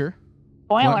 director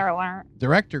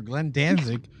Glenn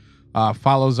Danzig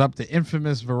follows up the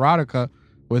infamous Veronica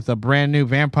with a brand new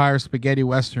vampire spaghetti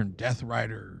western, Death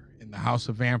Rider in the House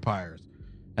of Vampires.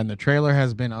 And the trailer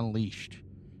has been unleashed.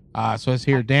 So it's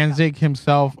here, Danzig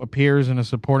himself appears in a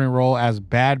supporting role as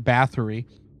Bad Bathory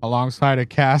alongside a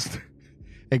cast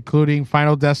including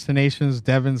Final Destination's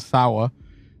Devon Sawa.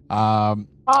 Come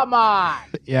on.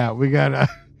 Yeah, we got a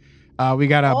Oh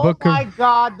book my of...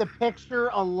 God, the picture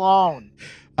alone.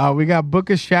 We got Book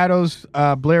of Shadows,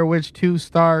 Blair Witch 2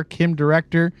 star Kim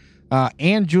Director,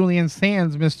 and Julian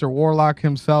Sands, Mr. Warlock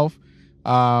himself.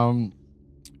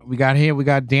 We got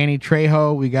Danny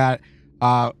Trejo. We got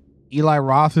Eli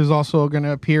Roth is also going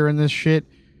to appear in this shit.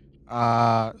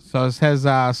 So it says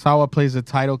Sawa plays the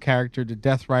title character, the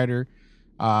Death Rider,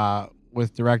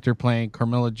 with director playing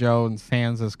Carmilla Joe and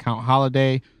Sands as Count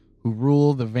Holiday, who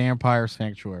rule the vampire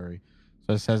sanctuary.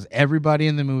 So it says everybody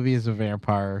in the movie is a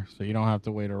vampire, so you don't have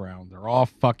to wait around. They're all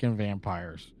fucking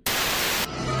vampires.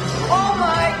 Oh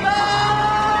my god!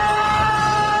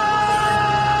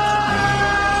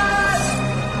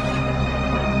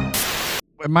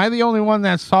 Am I the only one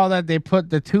that saw that they put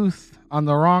the tooth on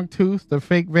the wrong tooth, the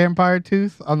fake vampire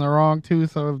tooth on the wrong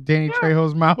tooth of Danny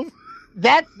Trejo's mouth?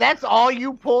 That's all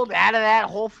you pulled out of that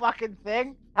whole fucking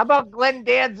thing? How about Glenn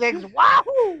Danzig's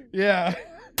Wahoo? Yeah.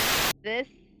 This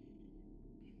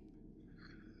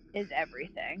is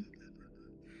everything.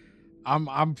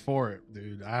 I'm for it,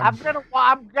 dude. I have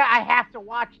to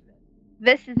watch this.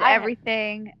 This is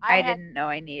everything I didn't know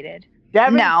I needed.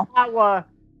 Devin No. Sawa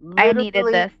I needed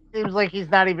literally this. Seems like he's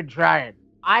not even trying.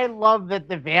 I love that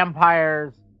the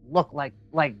vampires look like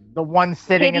the one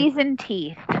sitting Titties and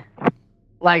teeth.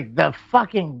 like the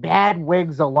fucking bad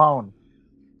wigs alone.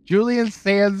 Julian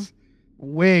Sands'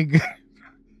 wig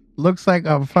looks like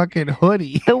a fucking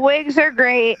hoodie. The wigs are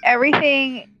great.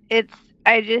 Everything.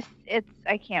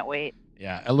 I can't wait.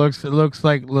 Yeah, it looks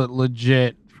like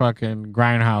legit fucking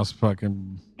grindhouse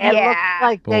fucking. It looks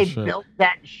like bullshit. they built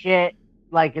that shit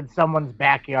like in someone's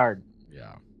backyard.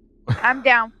 I'm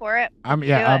down for it. I'm Do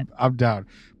it. down.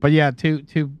 But yeah, to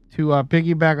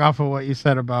piggyback off of what you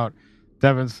said about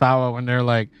Devin Sawa when they're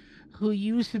like, "Who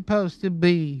you supposed to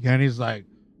be?" and he's like,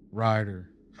 "Ryder."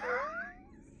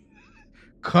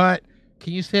 Cut.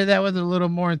 Can you say that with a little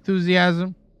more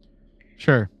enthusiasm?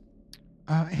 Sure.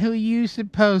 Who you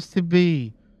supposed to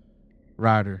be?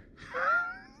 Ryder.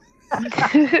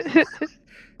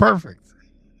 Perfect.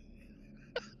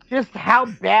 Just how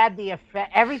bad the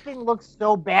effect. Everything looks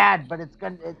so bad, but it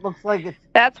looks like it's.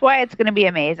 That's why it's gonna be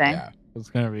amazing. Yeah, it's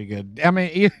gonna be good. I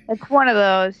mean, It's one of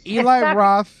those. Eli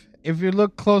Roth. If you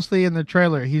look closely in the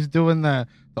trailer, he's doing the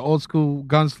old school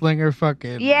gunslinger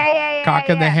fucking Yeah,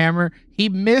 cocking the hammer. He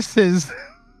misses.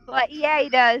 Yeah, he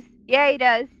does. Yeah, he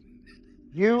does.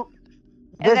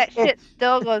 And that shit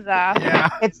still goes off. Yeah.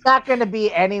 It's not going to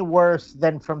be any worse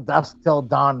than From Dusk Till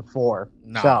Dawn 4.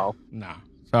 No.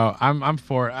 So I'm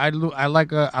for it. I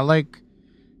like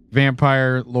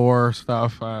vampire lore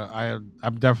stuff.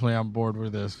 I'm definitely on board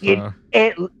with this. You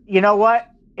know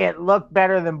what? It looked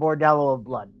better than Bordello of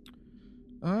Blood.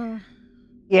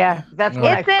 Yeah, that's what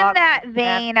I It's in thought. that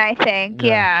vein, I think.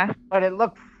 Yeah. But it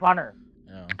looked funner.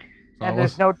 Yeah. And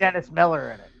there's no Dennis Miller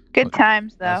in it. Good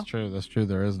times though. That's true.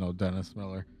 There is no Dennis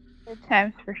Miller. Good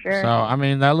times for sure. So I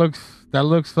mean, that looks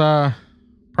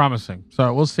promising.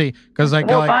 So we'll see. Because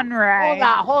fun ride.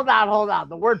 Hold on.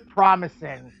 The word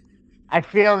promising, I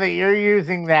feel that you're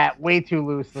using that way too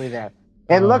loosely there.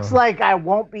 It looks like I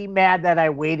won't be mad that I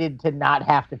waited to not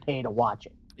have to pay to watch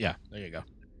it. Yeah, there you go.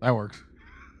 That works.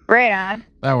 Right on.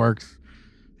 That works.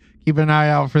 Keep an eye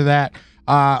out for that.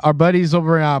 Our buddies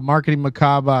over at Marketing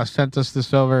Macabre sent us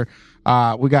this over.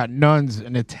 We got Nuns,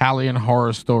 an Italian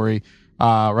horror story.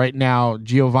 Right now,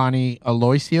 Giovanni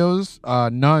Aloisio's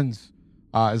Nuns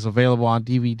is available on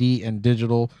DVD and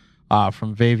digital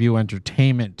from Bayview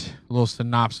Entertainment. A little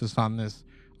synopsis on this.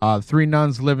 3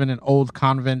 nuns live in an old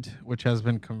convent which has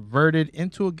been converted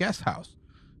into a guest house.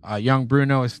 Young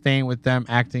Bruno is staying with them,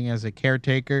 acting as a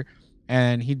caretaker,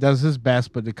 and he does his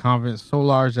best, but the convent is so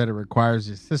large that it requires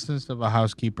the assistance of a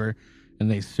housekeeper,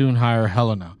 and they soon hire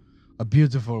Helena, a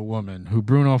beautiful woman who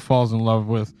Bruno falls in love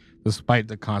with despite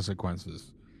the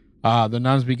consequences. The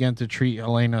nuns begin to treat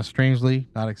Elena strangely,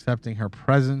 not accepting her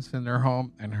presence in their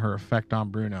home and her effect on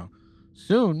Bruno.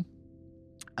 Soon,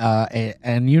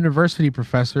 an university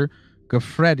professor,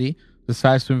 Goffredi,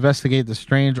 decides to investigate the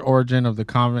strange origin of the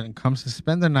convent and comes to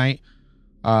spend the night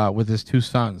with his 2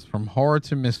 sons. From horror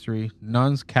to mystery,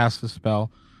 Nuns cast a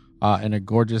spell in a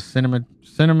gorgeous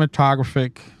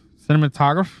cinematography.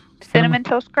 Cinnamon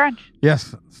Toast Crunch.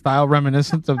 Yes, style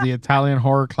reminiscent of the Italian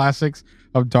horror classics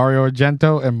of Dario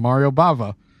Argento and Mario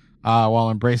Bava,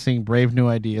 while embracing brave new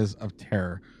ideas of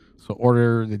terror. So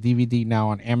order the DVD now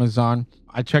on Amazon.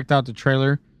 I checked out the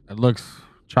trailer. It looks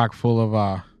chock full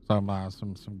of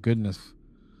some goodness.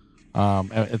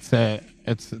 It's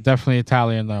definitely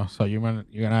Italian though, so you're gonna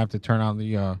have to turn on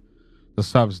the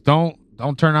subs. Don't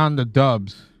turn on the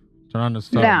dubs. Turn on the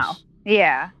subs. No.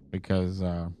 Yeah. Because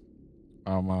I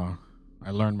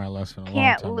learned my lesson a long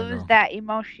Can't time lose ago. that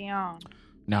emotion.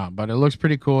 No, but it looks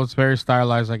pretty cool. It's very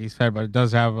stylized, like you said, but it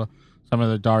does have some of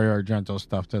the Dario Argento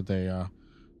stuff that they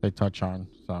touch on.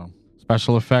 So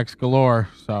special effects galore.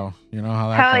 So you know how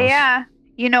that Hell goes. yeah.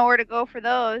 You know where to go for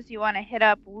those. You want to hit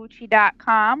up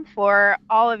Wuchi.com for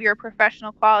all of your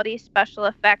professional quality special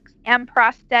effects and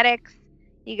prosthetics.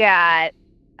 You got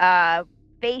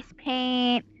face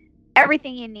paint,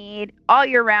 everything you need all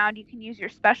year round. You can use your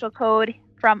special code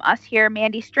from us here,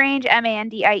 Mandy Strange,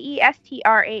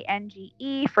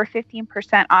 MandyIESTRANGE, for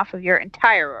 15% off of your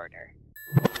entire order.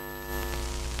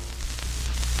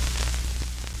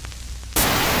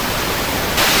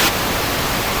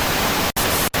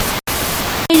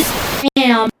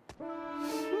 Damn.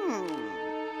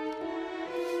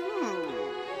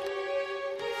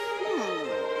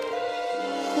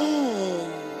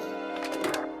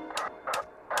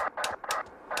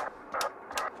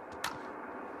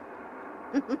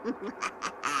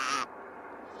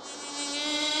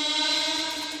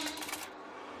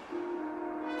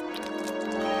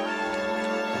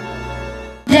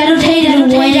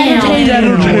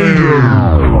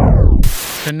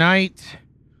 Tonight,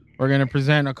 we're going to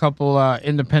present a couple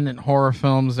independent horror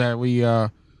films that we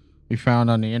found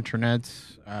on the internet.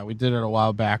 We did it a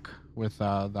while back with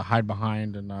the Hide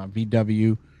Behind and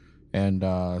VW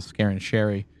and Scare and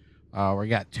Sherry. We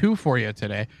got two for you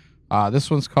today. This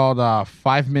one's called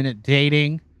 5 Minute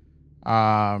Dating.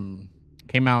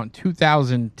 Came out in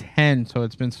 2010, so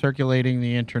it's been circulating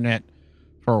the internet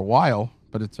for a while,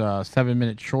 but it's a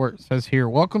 7-minute short. It says here,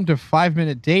 welcome to 5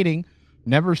 Minute Dating.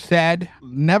 Never sad,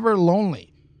 never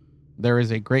lonely. There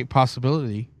is a great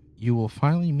possibility you will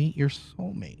finally meet your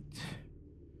soulmate.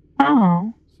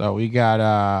 Oh. So we got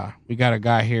a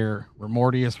guy here,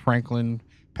 Remordius Franklin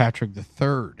Patrick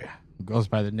III, who goes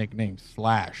by the nickname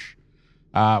Slash.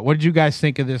 What did you guys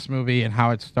think of this movie and how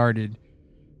it started,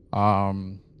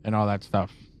 and all that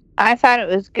stuff? I thought it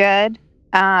was good.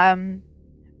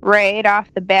 Right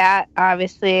off the bat,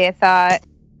 obviously, I thought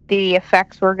the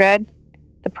effects were good.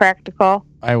 The practical.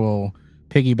 I will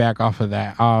piggyback off of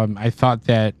that. I thought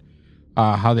that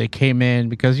how they came in,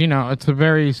 because, you know, it's a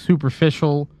very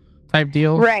superficial type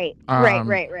deal. Right.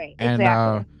 And,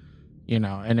 exactly. You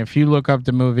know, and if you look up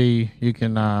the movie, you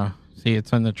can see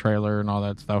it's in the trailer and all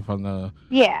that stuff on the...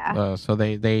 Yeah. So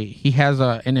he has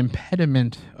an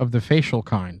impediment of the facial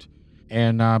kind.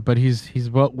 And but he's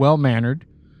well-mannered,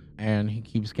 and he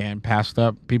keeps getting passed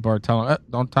up. People are telling him,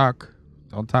 don't talk.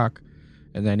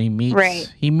 And then he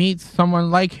meets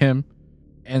someone like him,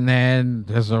 and then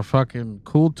there's a fucking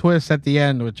cool twist at the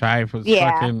end, which I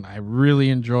really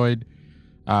enjoyed.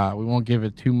 We won't give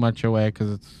it too much away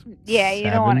because it's you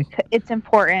don't want to. It's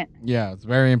important. Yeah, it's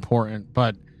very important.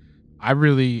 But I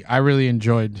really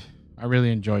enjoyed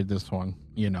this one.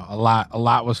 You know, a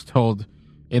lot was told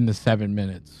in the 7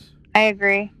 minutes. I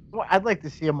agree. Well, I'd like to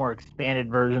see a more expanded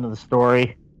version of the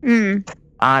story. 5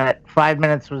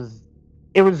 minutes was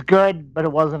good, but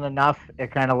it wasn't enough.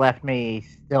 It kind of left me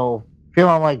still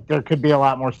feeling like there could be a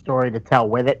lot more story to tell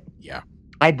with it. Yeah.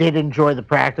 I did enjoy the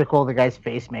practical. The guy's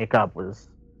face makeup was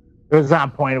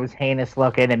on point. It was heinous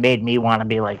looking. It made me want to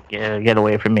be like, get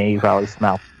away from me. You probably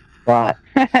smell. But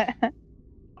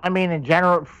I mean, in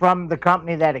general, from the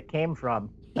company that it came from.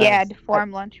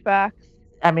 Deformed Lunchbox.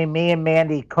 I mean, me and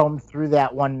Mandy combed through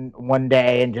that one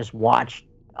day and just watched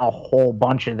a whole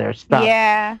bunch of their stuff.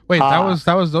 Yeah. Wait,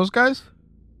 that was those guys?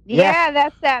 Yeah,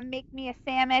 that's that Make Me a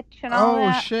Sandwich and all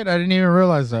that. Oh, shit. I didn't even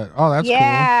realize that. Oh, that's cool.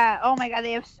 Yeah. Oh, my God.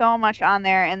 They have so much on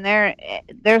there, and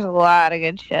there's a lot of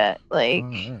good shit. Like,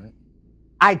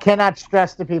 I cannot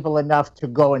stress to people enough to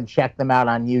go and check them out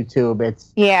on YouTube.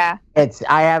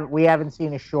 We haven't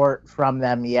seen a short from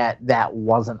them yet that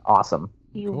wasn't awesome.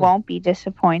 You won't be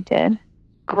disappointed.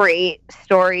 Great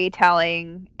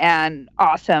storytelling and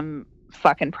awesome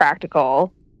fucking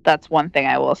practical. That's one thing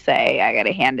I will say. I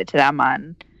gotta hand it to them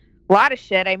on a lot of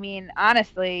shit. I mean,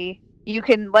 honestly, you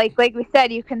can like we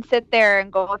said, you can sit there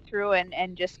and go through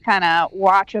and just kind of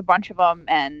watch a bunch of them,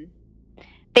 and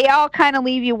they all kind of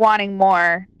leave you wanting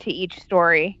more to each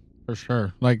story. For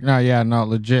sure. Like, no,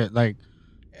 legit. Like,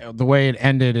 the way it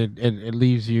ended, it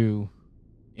leaves you,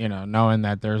 you know, knowing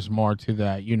that there's more to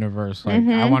that universe. Like,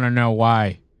 I want to know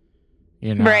why.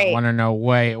 You know, I want to know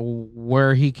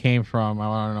where he came from. I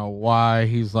want to know why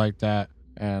he's like that.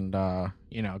 And,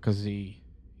 you know, because he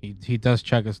does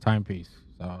check his timepiece.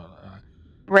 So,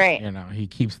 you know, he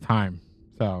keeps time.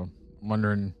 So, I'm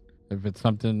wondering if it's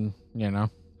something, you know.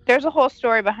 There's a whole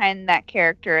story behind that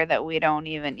character that we don't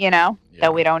even, you know,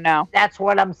 that we don't know. That's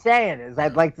what I'm saying is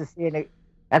I'd like to see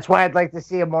that's why I'd like to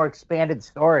see a more expanded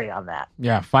story on that.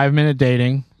 Yeah, 5 Minute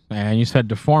Dating. And you said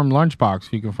Deformed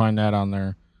Lunchbox. You can find that on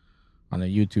there. On the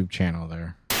YouTube channel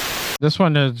there. This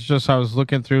one is just, I was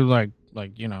looking through like,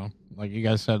 you know, like you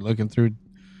guys said, looking through,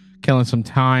 killing some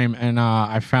time. And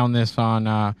I found this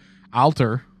on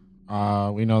Alter.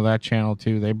 We know that channel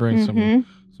too. They bring some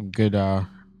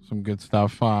good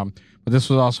stuff. But this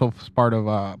was also part of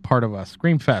a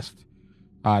Screamfest.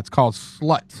 It's called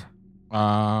Slut.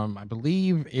 I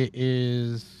believe it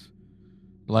is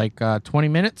like 20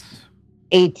 minutes.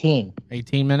 18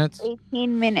 minutes.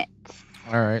 18 minutes.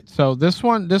 All right. So this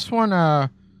one,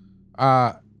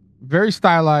 very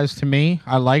stylized to me.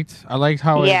 I liked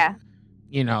how it,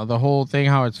 the whole thing,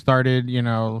 how it started,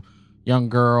 young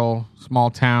girl,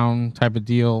 small town type of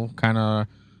deal, kind of,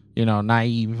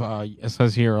 naive. It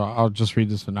says here, I'll just read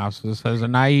the synopsis. It says, a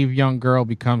naive young girl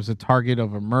becomes the target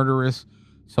of a murderous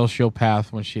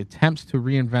sociopath when she attempts to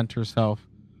reinvent herself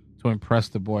to impress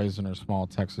the boys in her small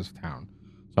Texas town.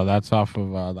 So that's off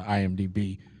of the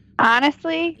IMDb.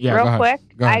 Honestly, real quick,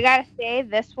 I gotta say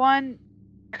this one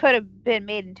could have been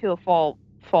made into a full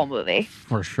movie.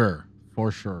 For sure.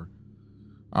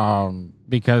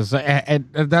 Because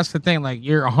that's the thing. Like,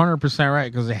 you're 100%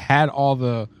 right, because it had all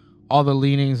the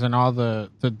leanings and all the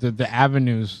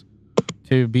avenues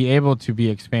to be able to be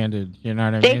expanded. You know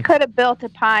what I mean? They could have built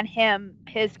upon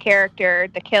his character,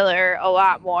 the killer, a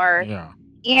lot more. Yeah.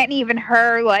 And even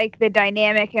her, like the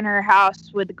dynamic in her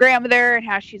house with the grandmother and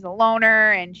how she's a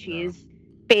loner and she's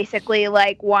basically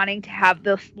like wanting to have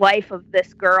this life of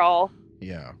this girl.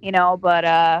 Yeah.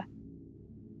 But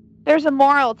there's a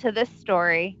moral to this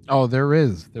story. Oh, there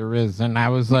is. And I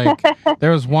was like, there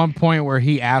was one point where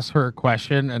he asked her a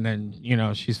question and then,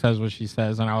 she says what she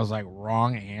says. And I was like,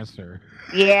 wrong answer.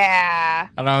 Yeah.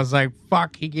 And I was like,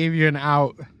 fuck, he gave you an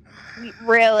out.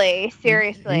 Really?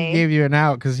 Seriously? He gave you an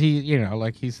out because he,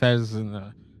 like he says in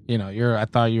the, I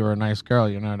thought you were a nice girl.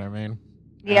 You know what I mean?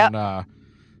 Yep. And,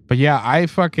 but yeah, I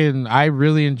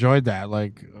really enjoyed that.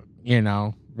 Like,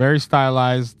 very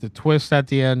stylized. The twist at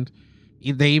the end.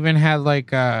 They even had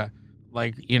like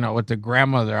with the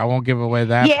grandmother. I won't give away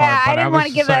that part. Yeah, I didn't want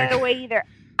to give that away either.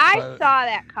 I saw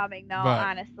that coming, though,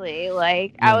 honestly.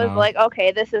 Like, I was like,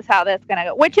 okay, this is how that's going to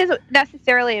go. Which isn't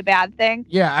necessarily a bad thing.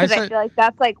 Yeah, I feel like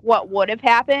that's, like, what would have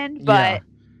happened, but...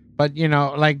 Yeah. But,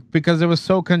 because it was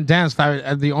so condensed,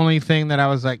 the only thing that I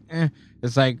was like,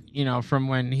 it's like, from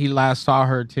when he last saw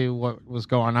her to what was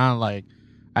going on, like,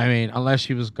 I mean, unless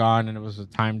she was gone and it was a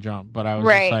time jump, but I was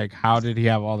just like, how did he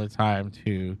have all the time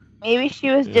to... Maybe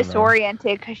she was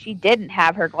disoriented because she didn't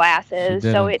have her glasses,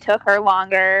 so it took her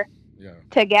longer...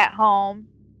 to get home.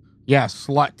 Yeah,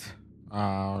 Slut.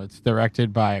 It's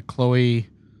directed by Chloe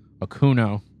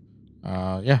Okuno.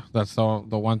 That's the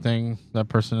one thing that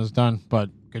person has done.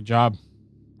 But good job.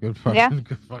 Good fucking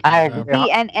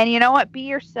job. And you know what? Be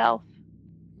yourself.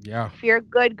 Yeah. If you're a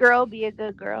good girl, be a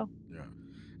good girl. Yeah.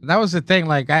 And that was the thing.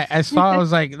 Like I saw, I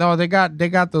was like, no, they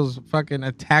got those fucking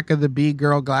Attack of the Bee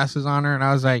girl glasses on her, and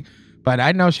I was like, but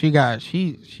I know she's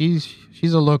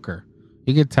a looker.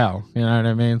 You could tell, you know what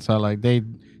I mean? So like they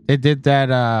did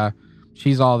that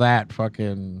She's All That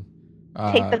fucking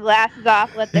take the glasses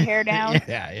off, let the hair down.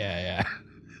 Yeah.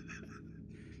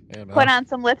 Put on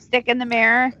some lipstick in the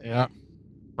mirror. Yeah.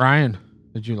 Ryan,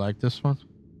 did you like this one?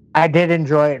 I did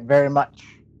enjoy it very much.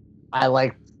 I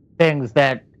like things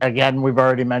that, again, we've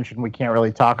already mentioned we can't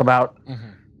really talk about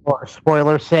for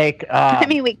spoiler's sake. I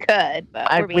mean, we could, but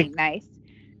we're being nice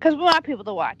because we want people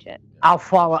to watch it. I'll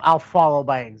follow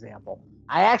by example.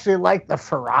 I actually like the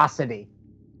ferocity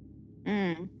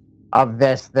of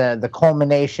this, the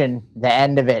culmination, the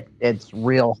end of it. It's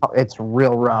real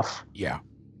rough. Yeah.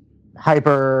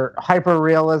 Hyper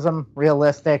realism,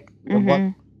 realistic.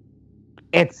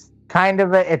 It's kind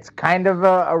of a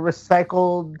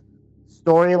recycled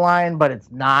storyline, but it's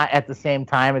not at the same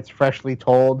time. It's freshly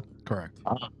told. Correct.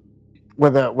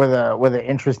 With an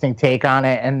interesting take on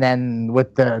it, and then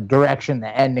with the direction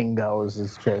the ending goes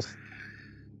is just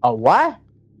a what?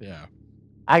 Yeah.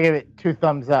 I give it 2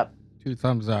 thumbs up. 2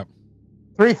 thumbs up.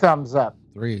 3 thumbs up.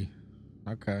 3.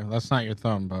 Okay, that's not your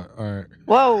thumb, but all right.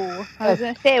 Whoa! I was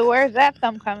gonna say, where's that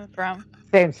thumb coming from?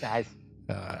 Same size.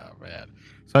 Oh man.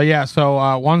 So yeah,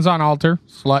 one's on Alter,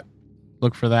 Slut.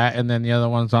 Look for that, and then the other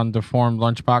one's on Deformed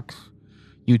Lunchbox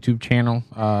YouTube channel,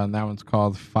 and that one's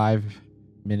called 5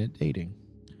 Minute Dating.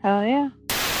 Hell yeah.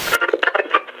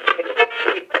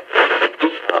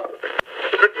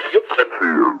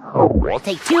 We'll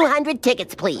take 200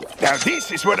 tickets, please. Now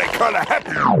this is what I call a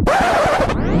happy.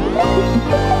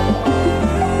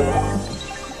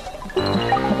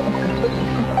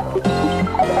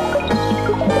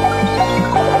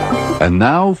 And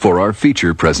now for our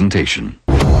feature presentation.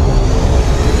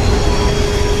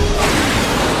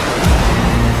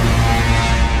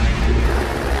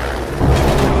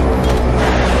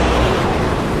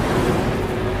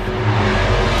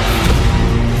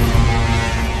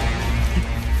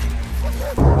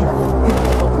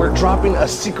 dropping a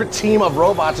secret team of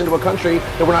robots into a country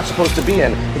that we're not supposed to be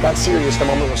in. It got serious the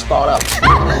moment it was thought up.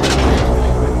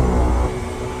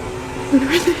 Where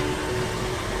are they?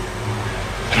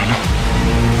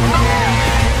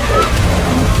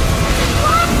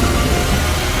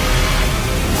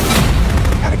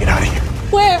 Gotta get out of here.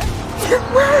 Where?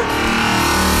 Where?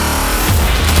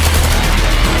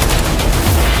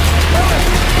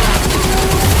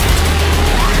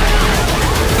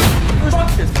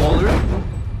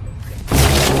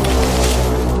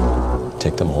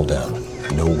 Take them all down.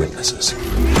 No witnesses.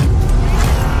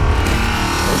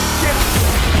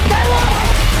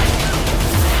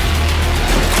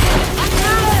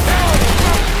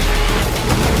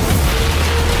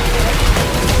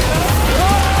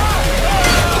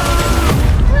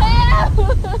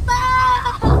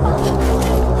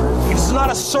 This is not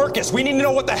a circus. We need to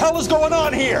know what the hell is going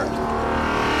on here.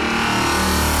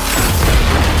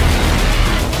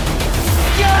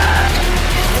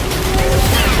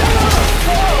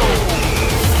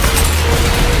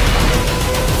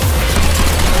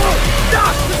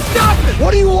 Stop it!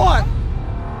 What do you want?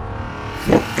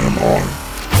 What am I?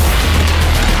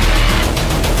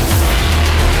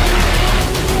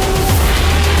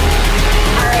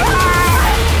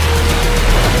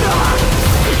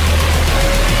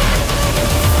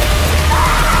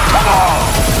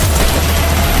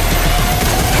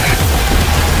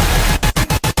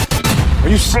 Are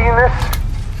you seeing this?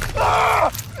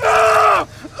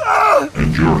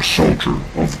 And you're a soldier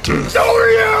of death. So are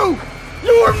you!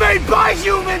 You were made by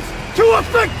humans to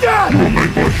affect death! You were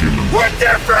made by humans. We're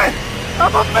different!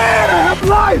 I'm a man! I have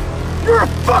life! You're a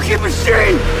fucking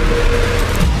machine!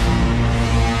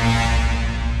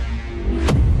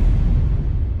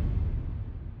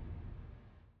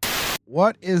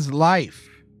 What is life?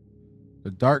 The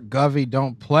dark Govey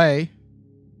don't play.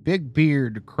 Big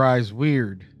Beard cries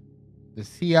weird. The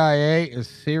CIA is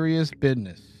serious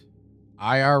business.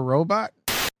 IR Robot?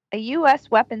 A U.S.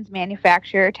 weapons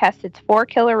manufacturer tests its 4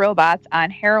 killer robots on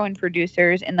heroin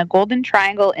producers in the Golden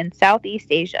Triangle in Southeast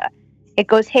Asia. It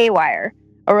goes haywire.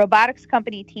 A robotics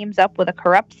company teams up with a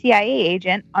corrupt CIA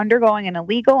agent undergoing an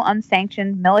illegal,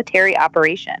 unsanctioned military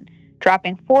operation,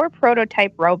 dropping 4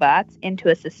 prototype robots into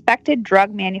a suspected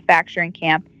drug manufacturing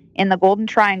camp in the Golden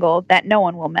Triangle that no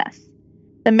one will miss.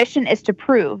 The mission is to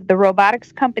prove the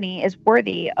robotics company is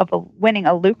worthy of winning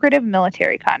a lucrative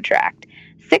military contract.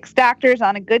 6 doctors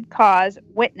on a good cause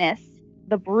witness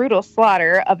the brutal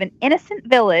slaughter of an innocent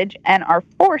village and are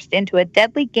forced into a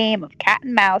deadly game of cat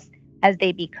and mouse as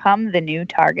they become the new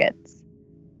targets.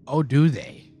 Oh, do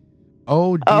they?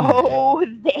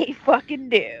 They fucking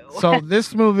do. So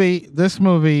this movie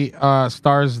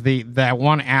stars that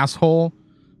one asshole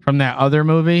from that other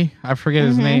movie. I forget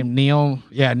his name. Neil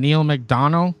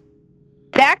McDonough.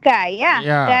 That guy,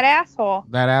 that asshole.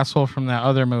 That asshole from that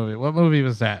other movie. What movie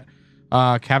was that?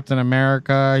 Captain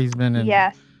America. He's been in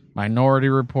Minority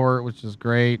Report, which is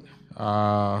great.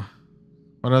 What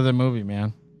other movie,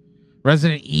 man?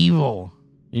 Resident Evil.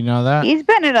 You know that? He's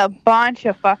been in a bunch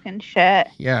of fucking shit.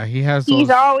 Yeah, he has. He's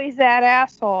always that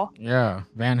asshole. Yeah,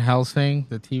 Van Helsing,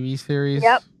 the TV series.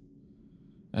 Yep.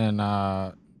 And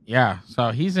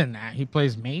so he's in that. He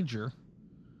plays Major.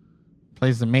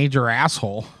 Plays the major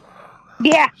asshole.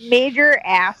 Yeah, major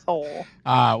asshole.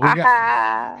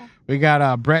 We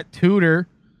got Brett Tudor.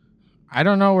 I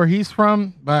don't know where he's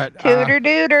from, but Tudor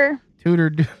Dooder.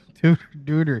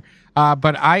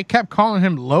 But I kept calling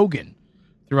him Logan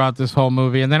throughout this whole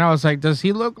movie, and then I was like, does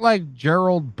he look like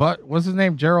Gerald what's his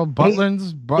name? Gerald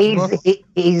Butlin's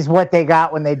he's what they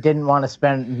got when they didn't want to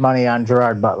spend money on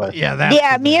Gerard Butler.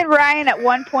 Yeah, me and Ryan at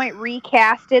one point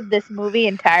recasted this movie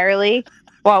entirely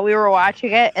while we were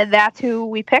watching it, and that's who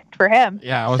we picked for him.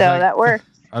 Yeah, so that worked.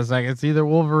 I was like, it's either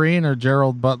Wolverine or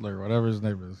Gerald Butler, whatever his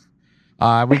name is.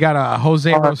 We got a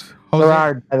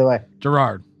Gerard, by the way.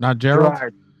 Gerard, not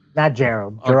Gerald. Not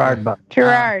Gerald. Gerard Butler.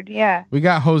 Gerard, yeah. We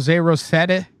got Jose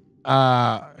Rosetta.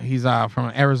 He's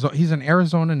from Arizona. He's an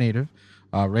Arizona native,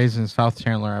 raised in South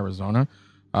Chandler, Arizona.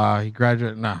 He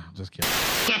graduated. Nah, just kidding.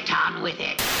 Get on with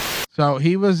it. So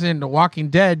he was in The Walking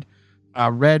Dead.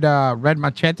 Red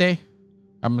Machete.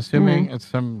 I'm assuming it's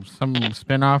some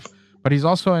spinoff. But he's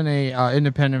also in a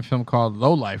independent film called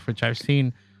Low Life, which I've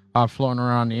seen floating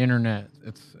around the internet.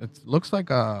 It looks like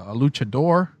a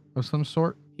luchador of some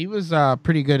sort. He was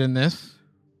pretty good in this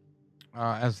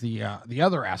as the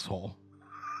other asshole.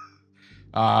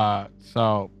 There's a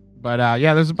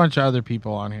bunch of other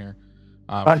people on here.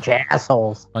 Bunch of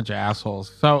assholes.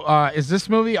 So is this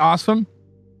movie awesome?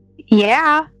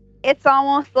 Yeah, it's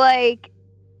almost like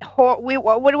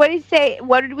what did he say?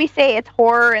 What did we say? It's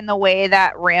horror in the way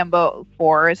that Rambo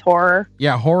 4 is horror.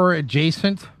 Yeah, horror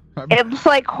adjacent. It's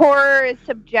like horror is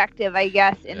subjective, I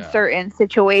guess, in certain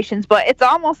situations, but it's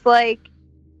almost like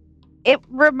it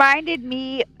reminded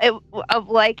me of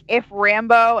like if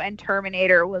Rambo and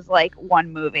Terminator was like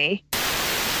one movie.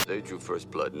 They drew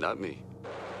first blood, not me.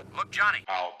 Look, Johnny.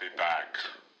 I'll be back.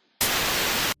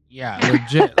 Yeah,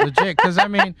 legit. Because I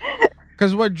mean,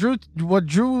 because what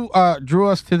drew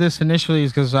us to this initially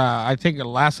is because I think the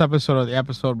last episode or the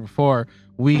episode before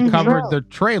we covered the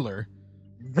trailer.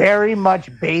 Very much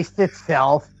based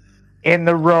itself in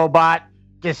the robot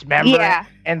dismembering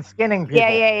and skinning people.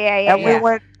 Yeah. And we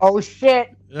went, oh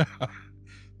shit.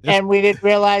 And we didn't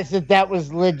realize that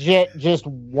was legit just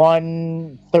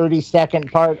 1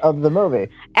 30-second part of the movie.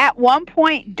 At one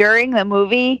point during the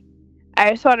movie,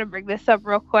 I just want to bring this up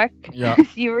real quick. Yeah.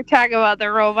 You were talking about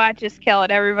the robot just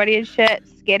killing everybody and shit,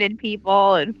 skinning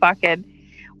people and fucking...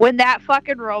 When that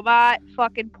fucking robot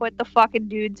fucking put the fucking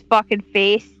dude's fucking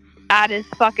face on his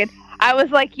fucking... I was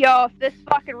like, yo, if this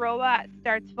fucking robot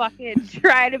starts fucking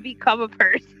trying to become a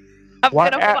person, I'm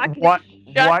gonna fucking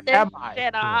shut this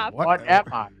shit off. What am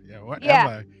I? Am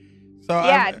I?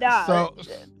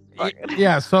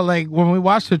 So like when we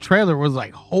watched the trailer, it was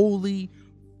like, holy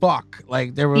fuck.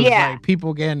 Like there was like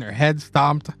people getting their heads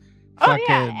stomped. Oh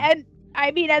yeah, and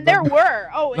I mean, and there were.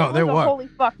 Oh, it was a holy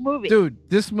fuck movie. Dude,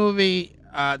 this movie,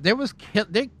 there was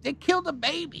they killed a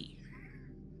baby.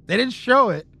 They didn't show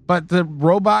it, but the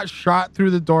robot shot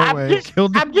through the doorway and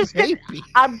killed the baby.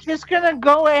 I'm just gonna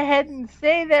go ahead and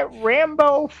say that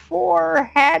Rambo 4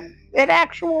 had an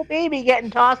actual baby getting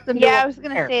tossed into I was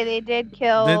gonna say they did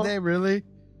kill. Did they really?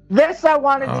 This I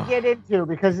wanted to get into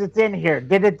because it's in here.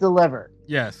 Did it deliver?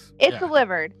 Yes. It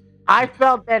delivered. I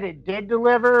felt that it did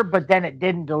deliver, but then it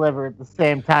didn't deliver at the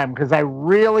same time because I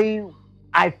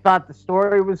thought the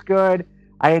story was good.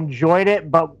 I enjoyed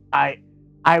it, but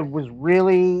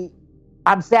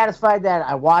I'm satisfied that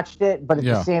I watched it, but at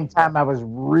the same time, I was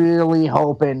really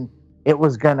hoping it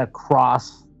was going to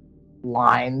cross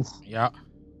lines. Yeah.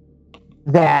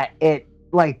 That it,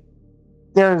 like,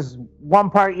 there's one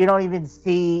part you don't even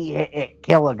see it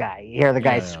kill a guy. You hear the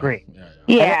guy scream.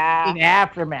 Yeah. The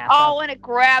aftermath. Oh, when it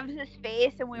grabs his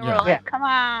face and we were like, come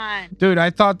on. Dude, I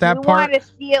thought that we part... wanted to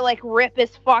see it, like, rip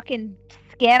his fucking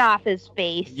skin off his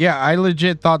face. Yeah, I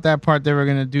legit thought that part they were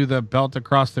going to do the belt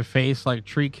across the face, like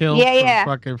tree kill from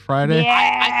fucking Friday.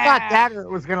 Yeah. I thought that it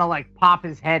was going to, like, pop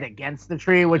his head against the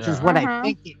tree, which is what I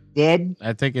think it did.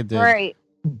 I think it did. Right.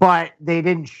 But they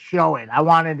didn't show it. I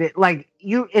wanted it, like,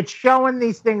 it's showing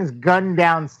these things gun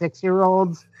down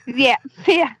 6-year-olds. Yeah.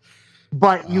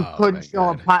 But you couldn't show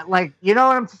a pot. Like, you know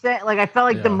what I'm saying? Like, I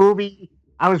felt like the movie,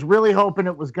 I was really hoping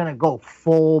it was going to go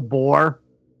full bore.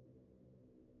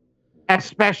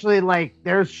 Especially, like,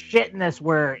 there's shit in this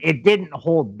where it didn't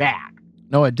hold back.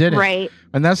 No, it didn't. Right.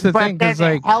 And that's the thing, because,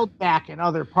 like... it held back in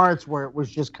other parts where it was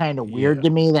just kind of weird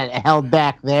to me that it held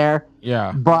back there.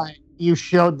 Yeah. But you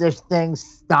showed this thing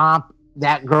stomp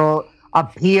that girl, a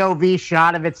POV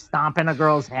shot of it stomping a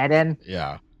girl's head in.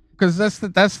 Yeah. Because that's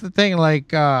the thing,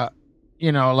 like,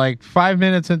 you know, like 5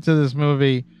 minutes into this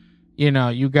movie, you know,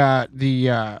 you got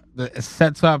it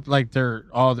sets up like they're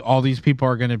all these people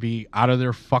are going to be out of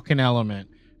their fucking element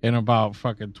in about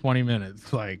fucking 20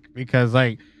 minutes. Like, because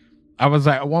like, I was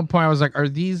like, at one point I was like, are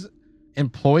these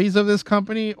employees of this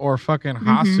company or fucking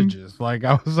hostages? Like,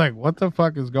 I was like, what the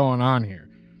fuck is going on here?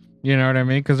 You know what I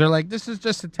mean? Because they're like, this is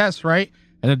just a test, right?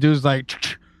 And the dude's like,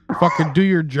 fucking do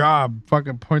your job.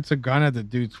 Fucking points a gun at the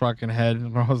dude's fucking head.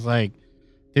 And I was like,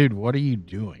 dude, what are you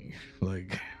doing?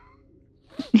 Like,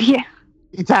 yeah.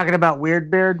 You talking about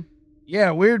Weirdbeard? Yeah,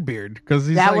 Weirdbeard. Because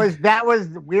that was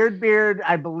Weirdbeard.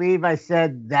 I believe I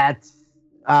said that's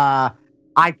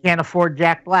I can't afford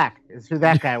Jack Black. Is who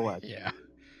that guy was.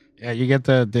 Yeah. You get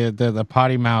the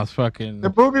potty mouth fucking.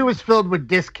 The movie was filled with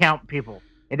discount people.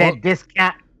 It had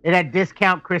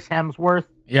discount Chris Hemsworth.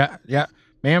 Yeah.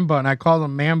 Man Bun. I called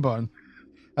him Man Bun.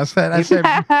 I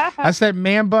said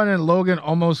Man Bun and Logan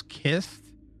almost kissed,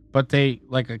 but they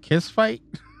like a kiss fight.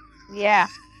 Yeah.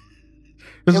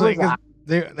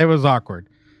 It was awkward.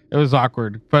 It was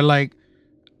awkward. But like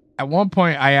at one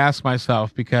point I asked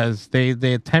myself, because they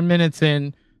had 10 minutes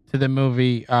in to the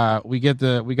movie, we got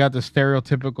the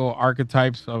stereotypical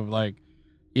archetypes of, like,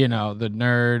 you know, the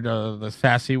nerd, the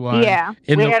sassy one. Yeah.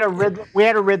 We had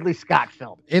a Ridley Scott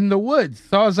film. In the woods.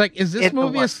 So I was like, is this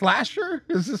movie a slasher?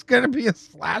 Is this going to be a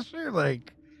slasher?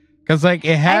 Like, because like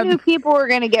it had... I knew people were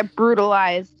going to get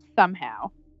brutalized somehow.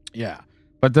 Yeah.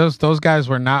 But those guys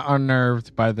were not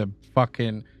unnerved by the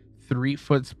fucking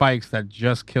 3-foot spikes that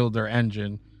just killed their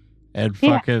engine. And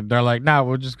fucking, they're like, nah,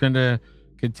 we're just going to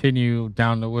continue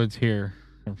down the woods here.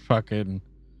 And fucking...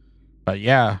 But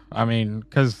yeah, I mean,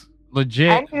 because...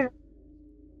 legit.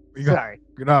 Sorry.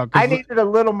 No, I needed a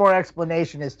little more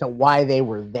explanation as to why they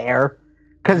were there.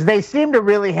 Because they seem to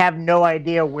really have no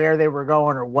idea where they were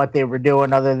going or what they were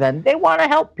doing other than they want to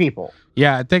help people.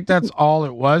 Yeah, I think that's all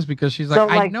it was because she's like, So,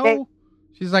 I like, know.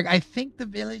 She's like, I think the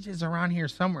village is around here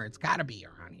somewhere. It's got to be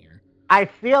around here. I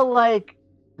feel like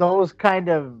those kind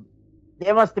of,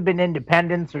 they must have been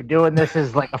independents or doing this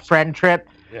as like a friend trip.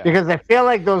 Yeah. Because I feel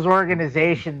like those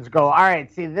organizations go, all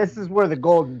right, see, this is where the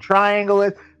Golden Triangle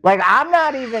is. Like, I'm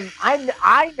not even,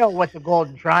 I know what the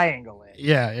Golden Triangle is.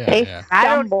 Yeah. They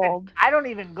stumbled. I don't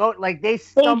even go, like, they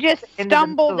just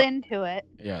stumbled into it.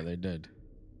 Yeah, they did.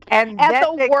 And at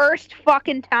the worst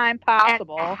fucking time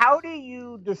possible. How do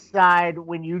you decide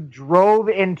when you drove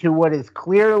into what is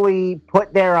clearly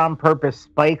put there on purpose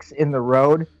spikes in the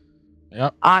road?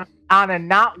 Yep. On a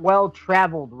not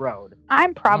well-traveled road.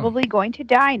 I'm probably going to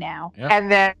die now. Yep.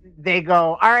 And then they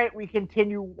go, all right, we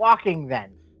continue walking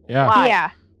then. Yeah. Why? Yeah.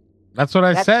 That's what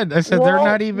I said. I said they're Well,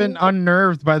 not even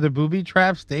unnerved by the booby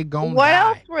traps. They gon' What die.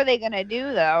 else were they going to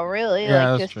do, though, really?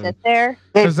 Yeah, like, that's just true. sit there?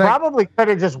 They 'Cause, like- probably could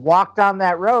have just walked on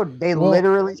that road. They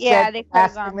literally Yeah, said they the could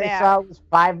have last gone thing they back. saw was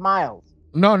 5 miles.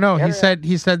 No, Yeah.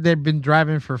 he said they'd been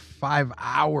driving for 5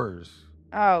 hours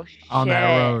Oh, shit. on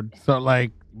that road. So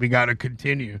like we gotta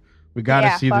continue. We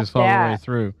gotta see this all the way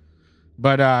through.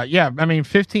 But yeah, I mean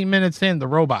 15 minutes in, the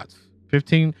robots.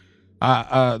 15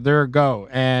 there go.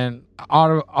 And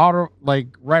auto like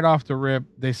right off the rip,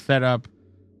 they set up,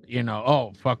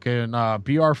 fucking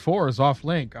BR4 is off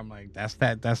link. I'm like, that's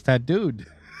that dude.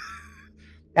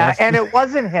 And it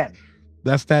wasn't him.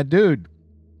 That's that dude.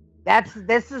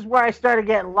 This is where I started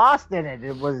getting lost in it.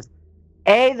 It was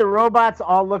the robots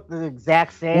all looked the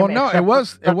exact same. Well, no,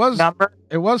 except it was number.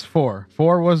 It was 4.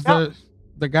 4 was No.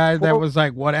 the guy that 4 was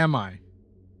like, what am I?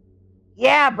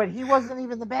 Yeah, but he wasn't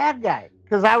even the bad guy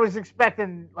because I was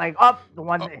expecting like the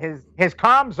one that his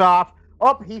comms off.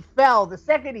 He fell. The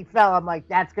second he fell, I'm like,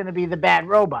 that's going to be the bad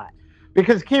robot.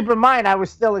 Because keep in mind, I was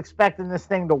still expecting this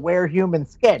thing to wear human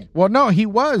skin. Well, no, he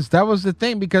was. That was the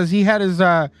thing because he had his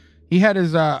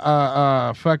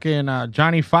fucking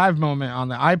Johnny 5 moment on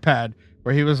the iPad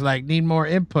where he was like, need more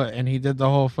input, and he did the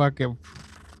whole fucking,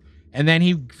 and then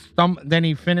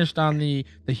he finished on the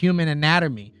human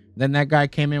anatomy. Then that guy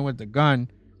came in with the gun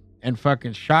and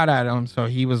fucking shot at him. So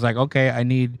he was like, okay, I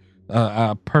need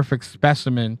a perfect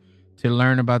specimen to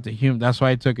learn about the human. That's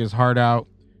why he took his heart out,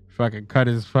 fucking cut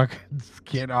his fucking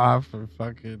skin off, and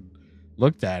fucking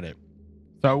looked at it.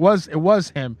 So it was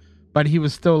him, but he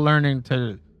was still learning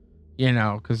to,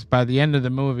 because by the end of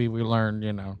the movie we learned,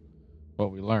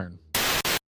 what we learned.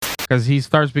 Because he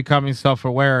starts becoming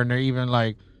self-aware, and they're even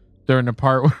like during the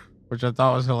part which I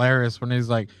thought was hilarious when he's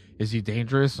like, "Is he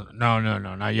dangerous?" No,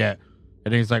 not yet.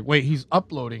 And he's like, "Wait, he's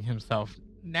uploading himself.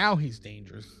 Now he's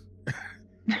dangerous."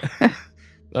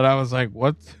 That I was like,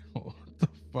 what the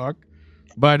fuck?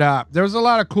 But there was a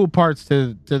lot of cool parts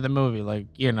to the movie, like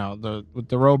with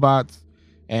the robots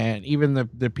and even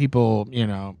the people,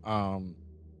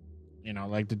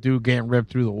 like the dude getting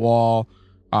ripped through the wall.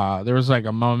 There was like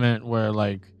a moment where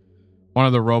like one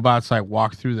of the robots like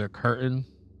walked through the curtain,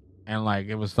 and like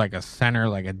it was like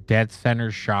a dead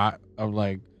center shot of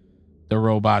like the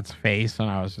robot's face, and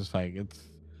I was just like,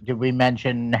 Did we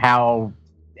mention how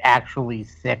actually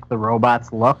sick the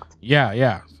robots looked?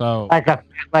 Yeah. So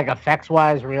like effects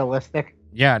wise realistic.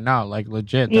 Yeah, no, like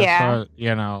legit. That's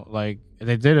what, like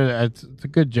they did it. It's a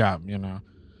good job,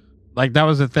 Like that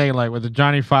was the thing, like with the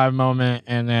Johnny 5 moment,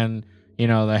 and then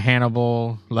the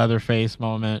Hannibal Leatherface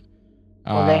moment.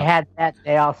 Well, they had that.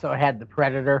 They also had the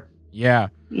Predator. Yeah,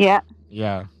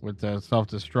 with the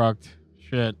self-destruct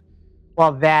shit.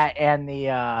 Well, that and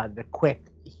the quick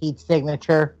heat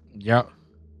signature. Yep.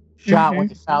 Shot when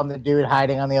you found the dude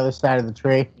hiding on the other side of the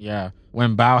tree. Yeah,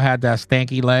 when Bao had that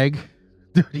stanky leg,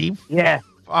 dude, he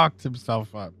fucked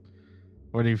himself up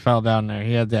when he fell down there.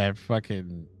 He had that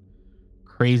fucking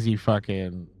crazy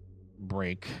fucking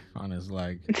break on his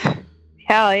leg.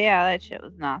 Hell yeah, that shit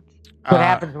was nuts. What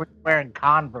happens when you're wearing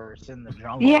Converse in the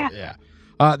jungle? Yeah.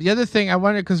 The other thing I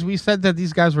wanted, because we said that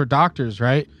these guys were doctors,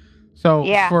 right? So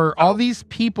for all these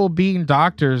people being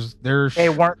doctors, they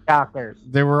weren't doctors.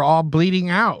 They were all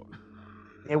bleeding out.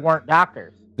 They weren't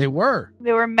doctors. They were.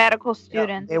 They were medical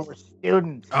students. They were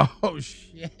students. Oh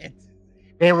shit.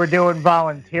 They were doing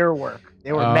volunteer work.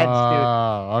 They were med students.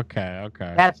 Oh, okay.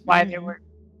 That's why they were,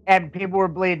 and people were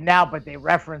bleeding out, but they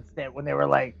referenced it when they were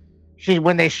like,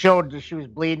 when they showed that she was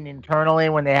bleeding internally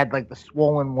when they had like the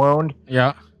swollen wound.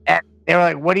 Yeah. And they were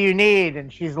like, "What do you need?"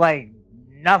 And she's like,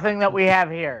 "Nothing that we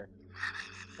have here."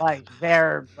 Like they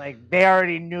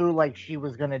already knew like she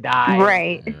was gonna die.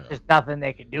 Right. There's just nothing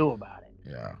they could do about it.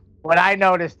 Yeah. what I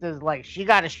noticed is like she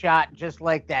got a shot just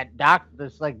like that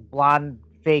this like blonde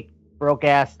fake broke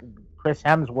ass Chris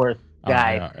Hemsworth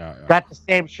guy. Got the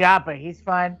same shot, but he's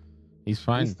fine. He's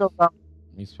fine. He's still up.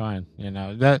 He's fine. You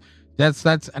know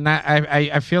that's and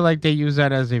I feel like they use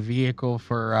that as a vehicle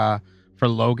for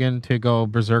Logan to go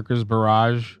Berserker's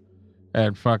Barrage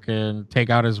and fucking take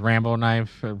out his Rambo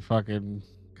knife and fucking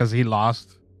because he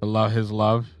lost his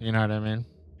love. You know what I mean?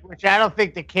 Which I don't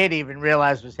think the kid even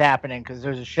realized was happening because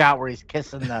there's a shot where he's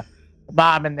kissing the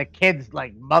mom and the kid's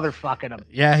like motherfucking him.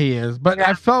 Yeah, he is. But yeah.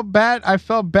 I felt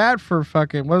bad for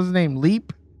fucking what's his name,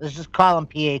 Leap. Let's just call him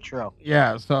Pietro.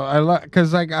 Yeah. So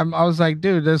because like I was like,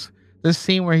 dude, this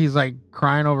scene where he's like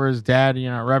crying over his dad, you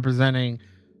know, representing,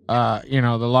 you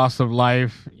know, the loss of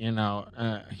life, you know,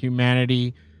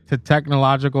 humanity to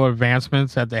technological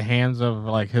advancements at the hands of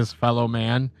like his fellow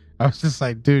man. I was just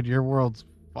like, dude, your world's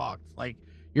fucked. Like.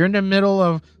 You're in the middle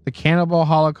of the cannibal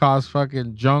Holocaust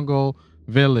fucking jungle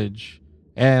village.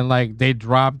 And like they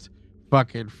dropped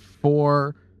fucking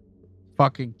 4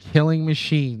 fucking killing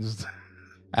machines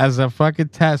as a fucking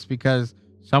test because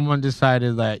someone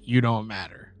decided that you don't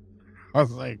matter. I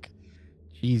was like,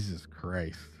 Jesus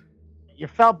Christ. You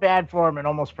felt bad for him and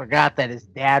almost forgot that his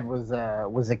dad was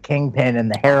a kingpin in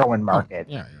the heroin market.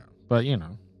 Yeah. But you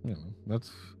know,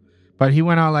 but he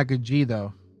went out like a G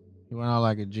though. He went out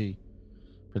like a G.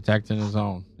 Protecting his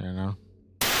own, you know.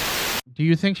 Do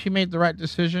you think she made the right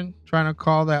decision trying to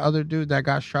call that other dude that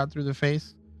got shot through the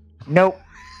face? Nope.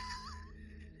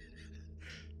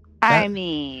 I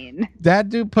mean, that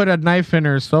dude put a knife in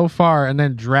her so far and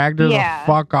then dragged her the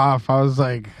fuck off. I was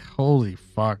like, holy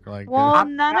fuck. Like, well,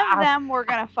 none of them were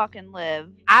going to fucking live.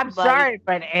 I'm sorry,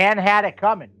 but Anne had it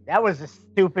coming. That was a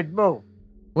stupid move.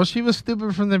 Well, she was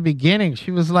stupid from the beginning. She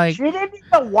was like... She didn't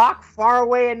even walk far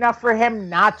away enough for him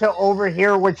not to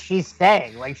overhear what she's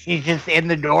saying. Like, she's just in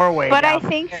the doorway. But I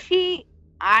think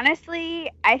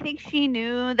honestly, I think she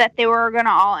knew that they were going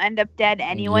to all end up dead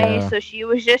anyway. Yeah. So she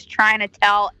was just trying to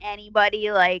tell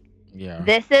anybody, like,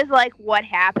 this is, like, what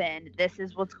happened. This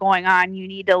is what's going on. You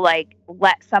need to, like,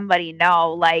 let somebody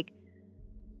know. Like,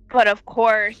 but of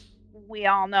course... We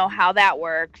all know how that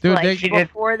works. Dude, like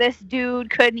before this dude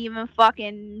couldn't even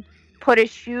fucking put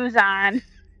his shoes on.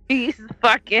 He's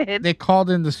fucking. They called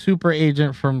in the super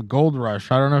agent from Gold Rush.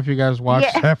 I don't know if you guys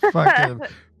watched that fucking,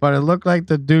 but it looked like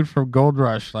the dude from Gold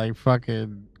Rush like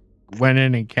fucking went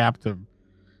in and capped him.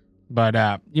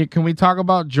 But can we talk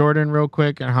about Jordan real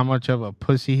quick and how much of a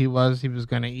pussy he was? He was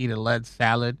gonna eat a lead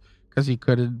salad because he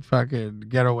couldn't fucking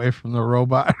get away from the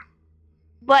robot.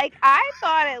 Like I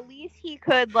thought at least he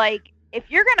could like. If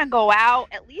you're going to go out,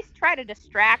 at least try to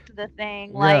distract the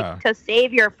thing, like, to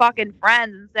save your fucking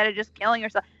friends instead of just killing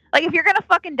yourself. Like, if you're going to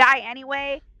fucking die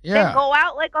anyway, then go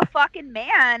out like a fucking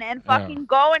man and fucking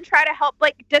go and try to help,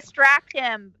 like, distract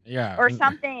him or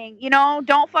something. You know,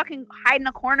 don't fucking hide in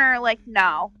a corner. Like,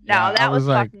 no, that was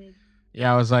like, fucking...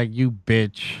 Yeah, I was like, you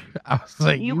bitch. I was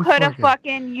like, you could have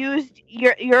fucking used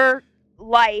your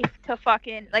life to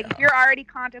fucking if you're already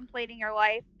contemplating your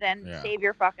life, then save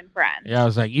your fucking friends. Yeah, I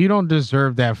was like, you don't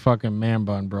deserve that fucking man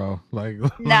bun, bro. Like,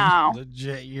 no,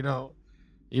 legit, you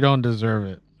don't deserve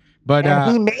it. But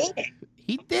he made it.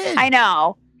 He did. I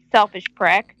know, selfish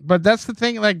prick. But that's the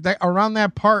thing. Like around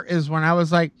that part is when I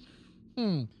was like,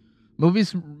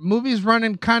 movies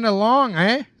running kind of long,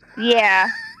 eh? Yeah.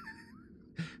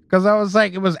 Because I was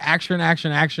like, it was action,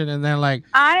 and then like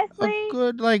honestly, a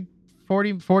good like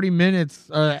 40 minutes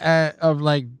of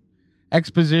like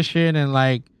exposition and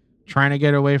like trying to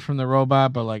get away from the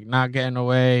robot, but like not getting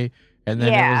away. And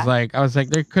then it was like, I was like,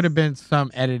 there could have been some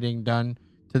editing done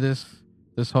to this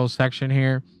whole section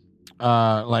here.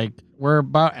 Like we're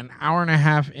about an hour and a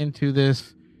half into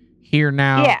this here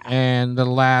now, and the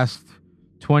last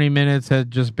 20 minutes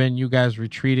had just been you guys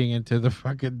retreating into the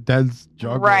fucking dense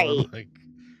jungle. Right. Like,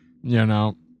 you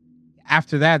know.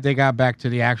 After that, they got back to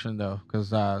the action, though,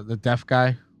 because the deaf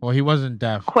guy, well, he wasn't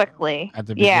deaf. Quickly. At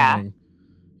the beginning.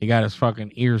 He got his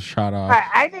fucking ears shot off.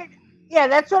 I think,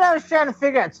 that's what I was trying to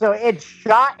figure out. So it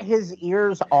shot his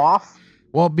ears off?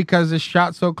 Well, because it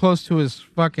shot so close to his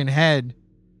fucking head.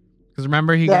 Because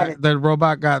remember, the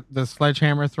robot got the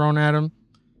sledgehammer thrown at him?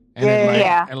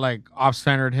 And it like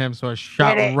off-centered him, so it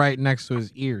shot right next to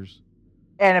his ears.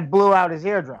 And it blew out his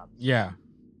eardrums. Yeah.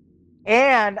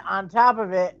 And on top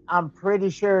of it, I'm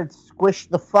pretty sure it squished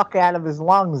the fuck out of his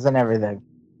lungs and everything.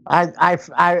 I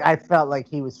felt like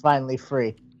he was finally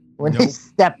free when he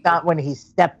stepped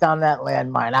on that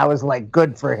landmine. I was like,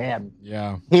 good for him.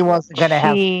 Yeah. He wasn't gonna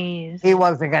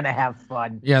have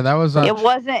fun. Yeah, that was. It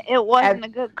wasn't a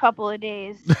good couple of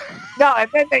days. No, and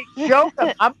then they choked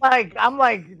him. I'm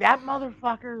like, that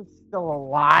motherfucker's still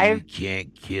alive. You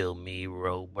can't kill me,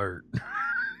 Robert.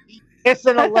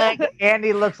 Kissing a leg, and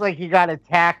he looks like he got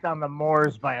attacked on the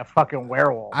moors by a fucking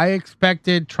werewolf. I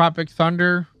expected Tropic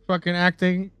Thunder fucking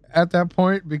acting at that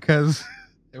point because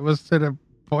it was to the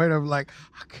point of like,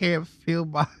 I can't feel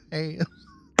my hands.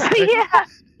 Yeah.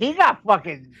 He got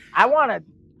fucking. I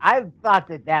thought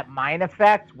that mine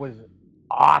effect was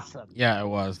awesome. Yeah, it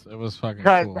was. It was fucking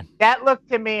Because cool. that looked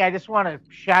to me, I just want to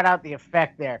shout out the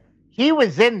effect there. He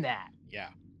was in that. Yeah.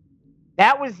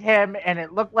 That was him, and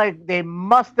it looked like they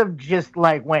must have just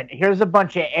like went, here's a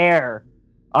bunch of air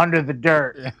under the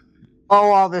dirt. Yeah.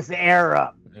 Blow all this air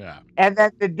up. Yeah. And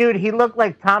then the dude, he looked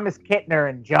like Thomas Kittner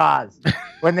in Jaws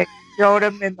when they showed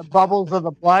him in the bubbles of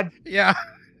the blood. Yeah.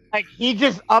 Like he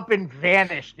just up and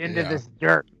vanished into this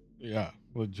dirt. Yeah,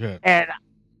 legit. And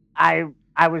I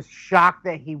was shocked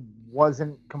that he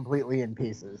wasn't completely in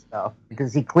pieces though,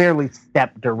 because he clearly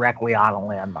stepped directly on a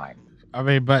landmine. I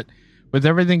mean, but with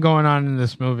everything going on in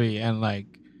this movie and like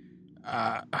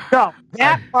no,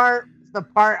 that part is the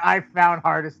part I found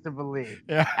hardest to believe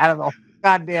out of the whole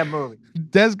goddamn movie.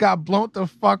 Des got blown the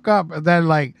fuck up, and then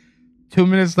like 2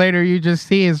 minutes later you just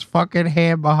see his fucking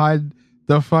hand behind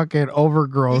the fucking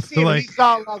overgrowth. You see, Like he's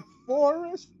all like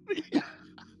forest.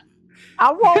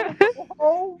 I want to go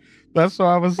home. that's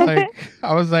why I was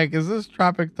like, is this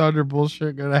Tropic Thunder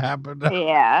bullshit gonna happen now?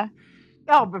 Yeah.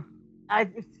 No, but I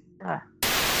just. I'm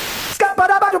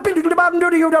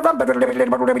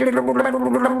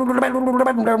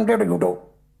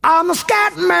the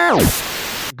scat man.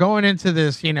 Going into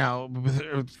this, you know,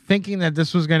 thinking that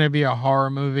this was going to be a horror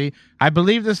movie. I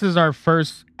believe this is our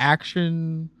first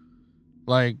action,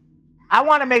 like. I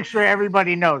want to make sure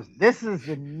everybody knows this is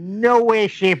in no way,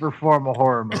 shape, or form a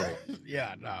horror movie.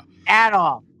 Yeah, no. At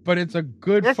all. But it's a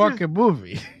good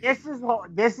movie. This is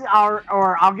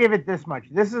or I'll give it this much.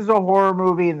 This is a horror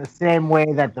movie in the same way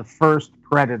that the first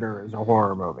Predator is a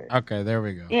horror movie. Okay, there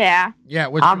we go. Yeah. Yeah,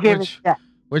 I'll give it that.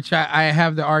 Which I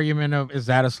have the argument of, is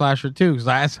that a slasher too? Because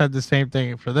I said the same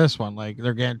thing for this one. Like,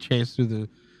 they're getting chased through the,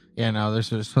 you know,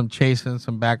 there's just some chasing,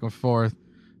 some back and forth,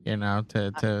 you know,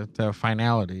 to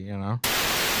finality, you know.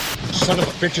 Son of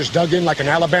a bitch is dug in like an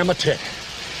Alabama tick.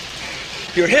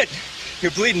 You're hit.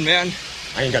 You're bleeding, man.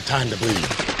 I ain't got time to bleed.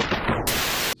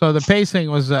 So the pacing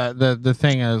was the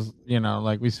thing is, you know,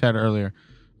 like we said earlier,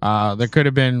 there could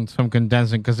have been some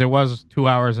condensing because it was 2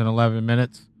 hours and 11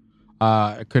 minutes.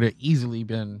 It could have easily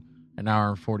been an hour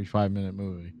and 45-minute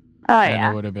movie. Oh, and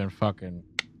yeah. it would have been fucking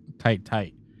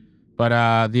tight.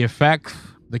 But the effects,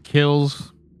 the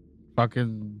kills,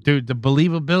 fucking, dude, the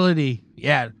believability.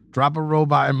 Yeah, drop a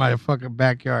robot in my fucking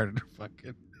backyard.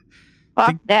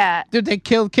 Fuck that. Dude, they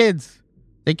killed kids.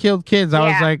 They killed kids.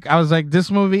 I was like,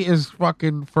 this movie is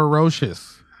fucking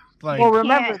ferocious. Like, well,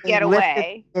 remember,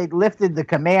 away. They lifted the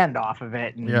command off of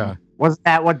it. And yeah. Wasn't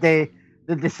that what the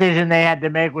decision they had to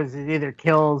make was it either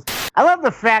kills? I love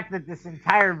the fact that this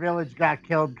entire village got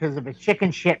killed because of a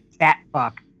chicken shit fat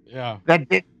fuck. Yeah.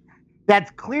 That's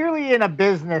clearly in a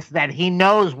business that he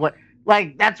knows what,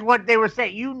 like, that's what they were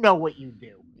saying. You know what you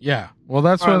do. Yeah. Well,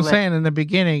 that's what I'm saying. In the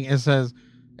beginning, it says,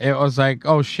 it was like,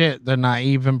 oh shit, the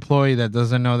naive employee that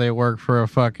doesn't know they work for a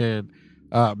fucking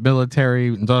military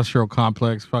industrial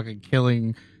complex, fucking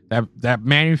killing, that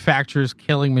manufactures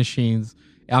killing machines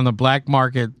on the black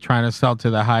market trying to sell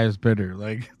to the highest bidder.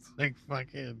 Like, it's like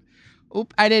fucking,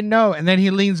 oop, I didn't know. And then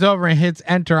he leans over and hits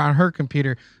enter on her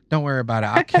computer. Don't worry about it.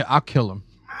 I'll kill him.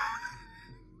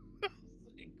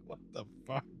 What the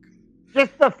fuck?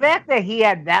 Just the fact that he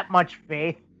had that much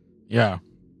faith. Yeah.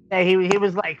 That he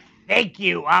was like, thank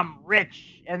you, I'm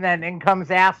rich. And then in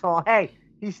comes asshole. Hey,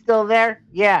 he's still there?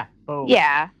 Yeah. Boom.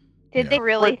 Yeah. Did they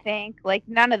really think like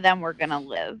none of them were gonna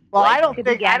live? Well, like, I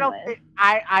don't think.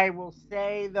 I will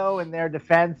say though, in their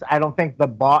defense, I don't think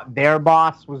their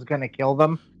boss was gonna kill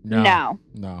them. No.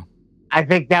 I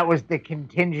think that was the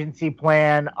contingency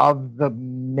plan of the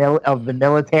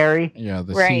military. Yeah,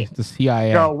 the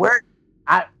CIA. So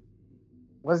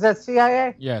was that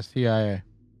CIA? Yeah, CIA.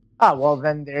 Oh, well,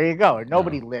 then there you go.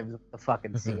 Nobody lives with the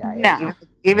fucking CIA. No.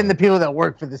 Even the people that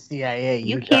work for the CIA.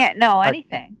 You can't know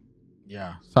anything.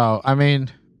 Yeah. So, I mean,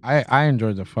 I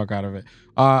enjoyed the fuck out of it.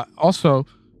 Also,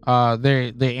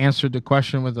 they answered the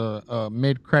question with a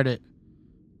mid-credit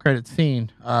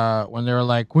scene when they were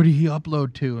like, what did he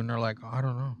upload to? And they're like, oh, I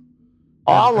don't know.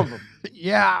 All of them.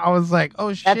 Yeah, I was like,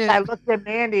 oh, shit. I looked at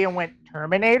Mandy and went,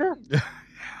 Terminator?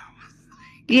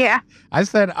 Yeah. I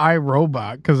said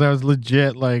iRobot because I was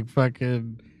legit like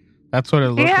fucking, that's what it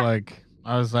looked like.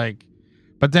 I was like,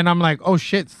 but then I'm like, oh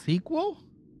shit, sequel?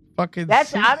 Fucking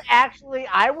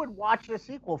I would watch a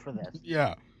sequel for this.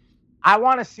 Yeah. I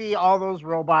want to see all those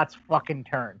robots fucking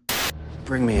turn.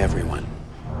 Bring me everyone.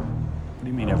 What do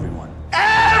you mean, everyone?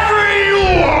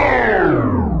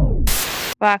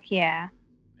 Fuck yeah.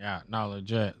 Yeah, no,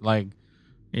 legit. Like,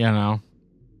 you know,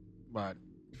 but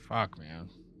fuck, man.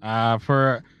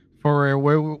 For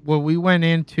what we went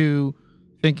into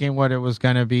thinking what it was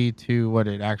gonna be to what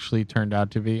it actually turned out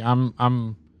to be,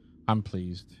 I'm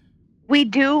pleased. We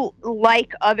do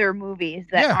like other movies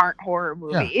that aren't horror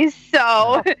movies,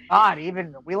 so God,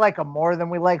 even we like them more than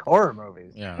we like horror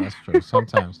movies. Yeah, that's true.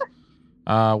 Sometimes.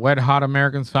 Wet Hot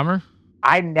American Summer.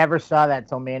 I never saw that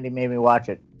till Mandy made me watch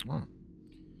it. Oh.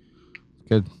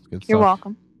 Good stuff. You're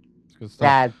welcome. It's good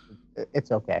stuff. Yeah,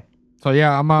 it's okay. So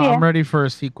yeah, I'm ready for a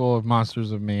sequel of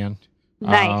Monsters of Man.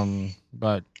 Nice.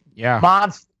 But yeah,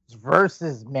 Monsters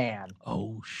versus Man.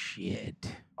 Oh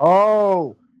shit.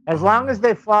 Oh, as long as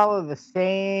they follow the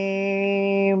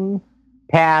same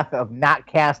path of not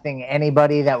casting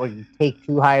anybody that would take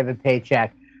too high of a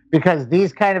paycheck, because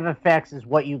these kind of effects is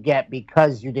what you get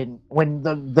because you didn't. When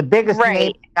the biggest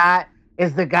name you got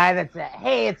is the guy that's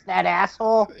hey, it's that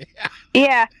asshole.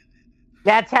 Yeah.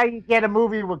 That's how you get a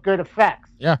movie with good effects.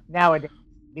 Yeah. Nowadays,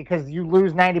 because you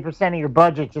lose 90% of your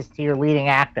budget just to your leading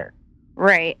actor.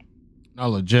 Right. No,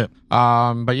 legit.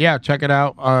 But yeah, check it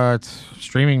out. It's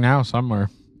streaming now somewhere.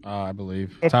 I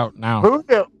believe it's out now.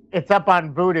 Vudu. It's up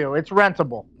on Vudu. It's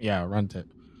rentable. Yeah, rent it.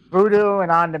 Vudu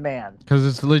and on demand. Because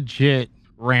it's legit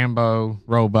Rambo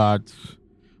robots,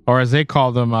 or as they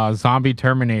call them, zombie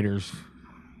Terminators.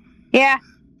 Yeah.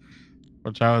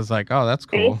 Which I was like, oh, that's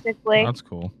cool. Basically. That's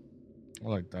cool. I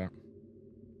like that.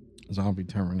 Zombie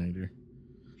Terminator.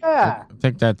 Yeah. I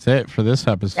think that's it for this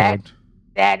episode.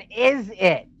 That is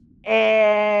it.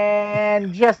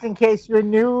 And just in case you're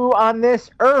new on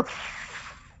this earth,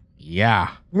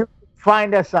 yeah, you can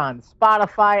find us on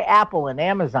Spotify, Apple, and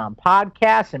Amazon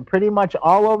podcasts, and pretty much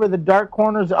all over the dark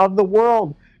corners of the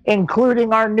world,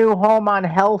 including our new home on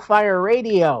Hellfire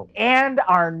Radio and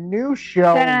our new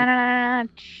show. Da-da-da-da.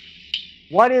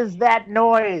 What is that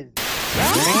noise?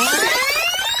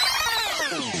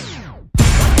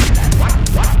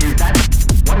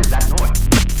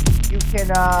 You can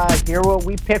hear what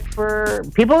we picked for.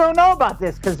 People don't know about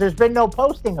this because there's been no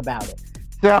posting about it.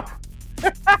 So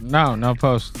no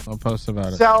post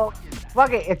about it. So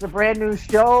fuck it, it's a brand new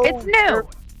show. It's new.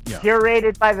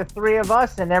 Curated by the three of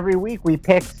us, and every week we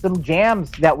pick some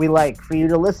jams that we like for you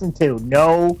to listen to.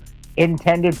 No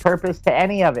intended purpose to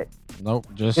any of it. Nope,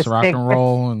 just rock and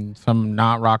roll and some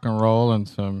not rock and roll and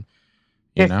some,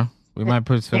 you know, we might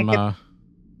put some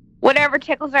whatever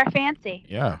tickles our fancy.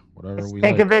 Yeah, whatever we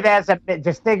think like. of it as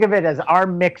just think of it as our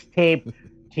mixtape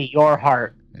to your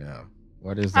heart. Yeah.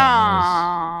 What is that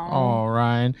noise? Oh,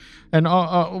 Ryan. And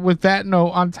with that note,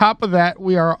 on top of that,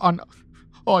 we are on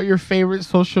all your favorite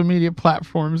social media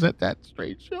platforms at That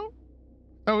Straight Show.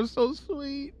 That was so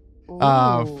sweet.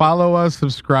 Follow us,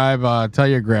 subscribe, tell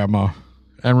your grandma.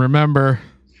 And remember,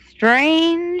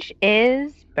 strange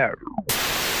is better.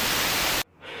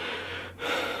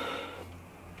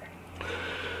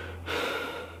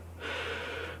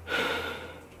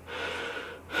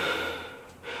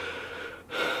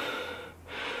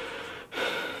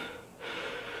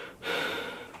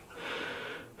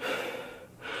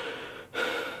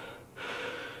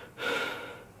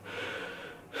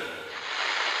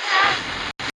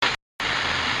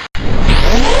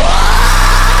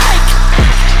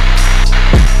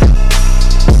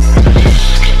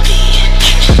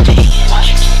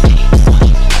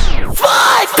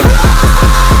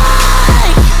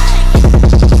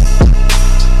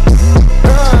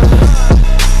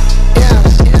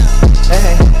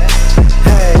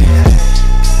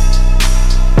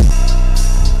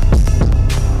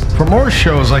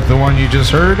 Shows like the one you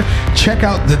just heard, check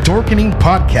out the Dorkening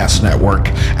Podcast Network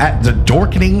at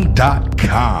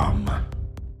thedorkening.com.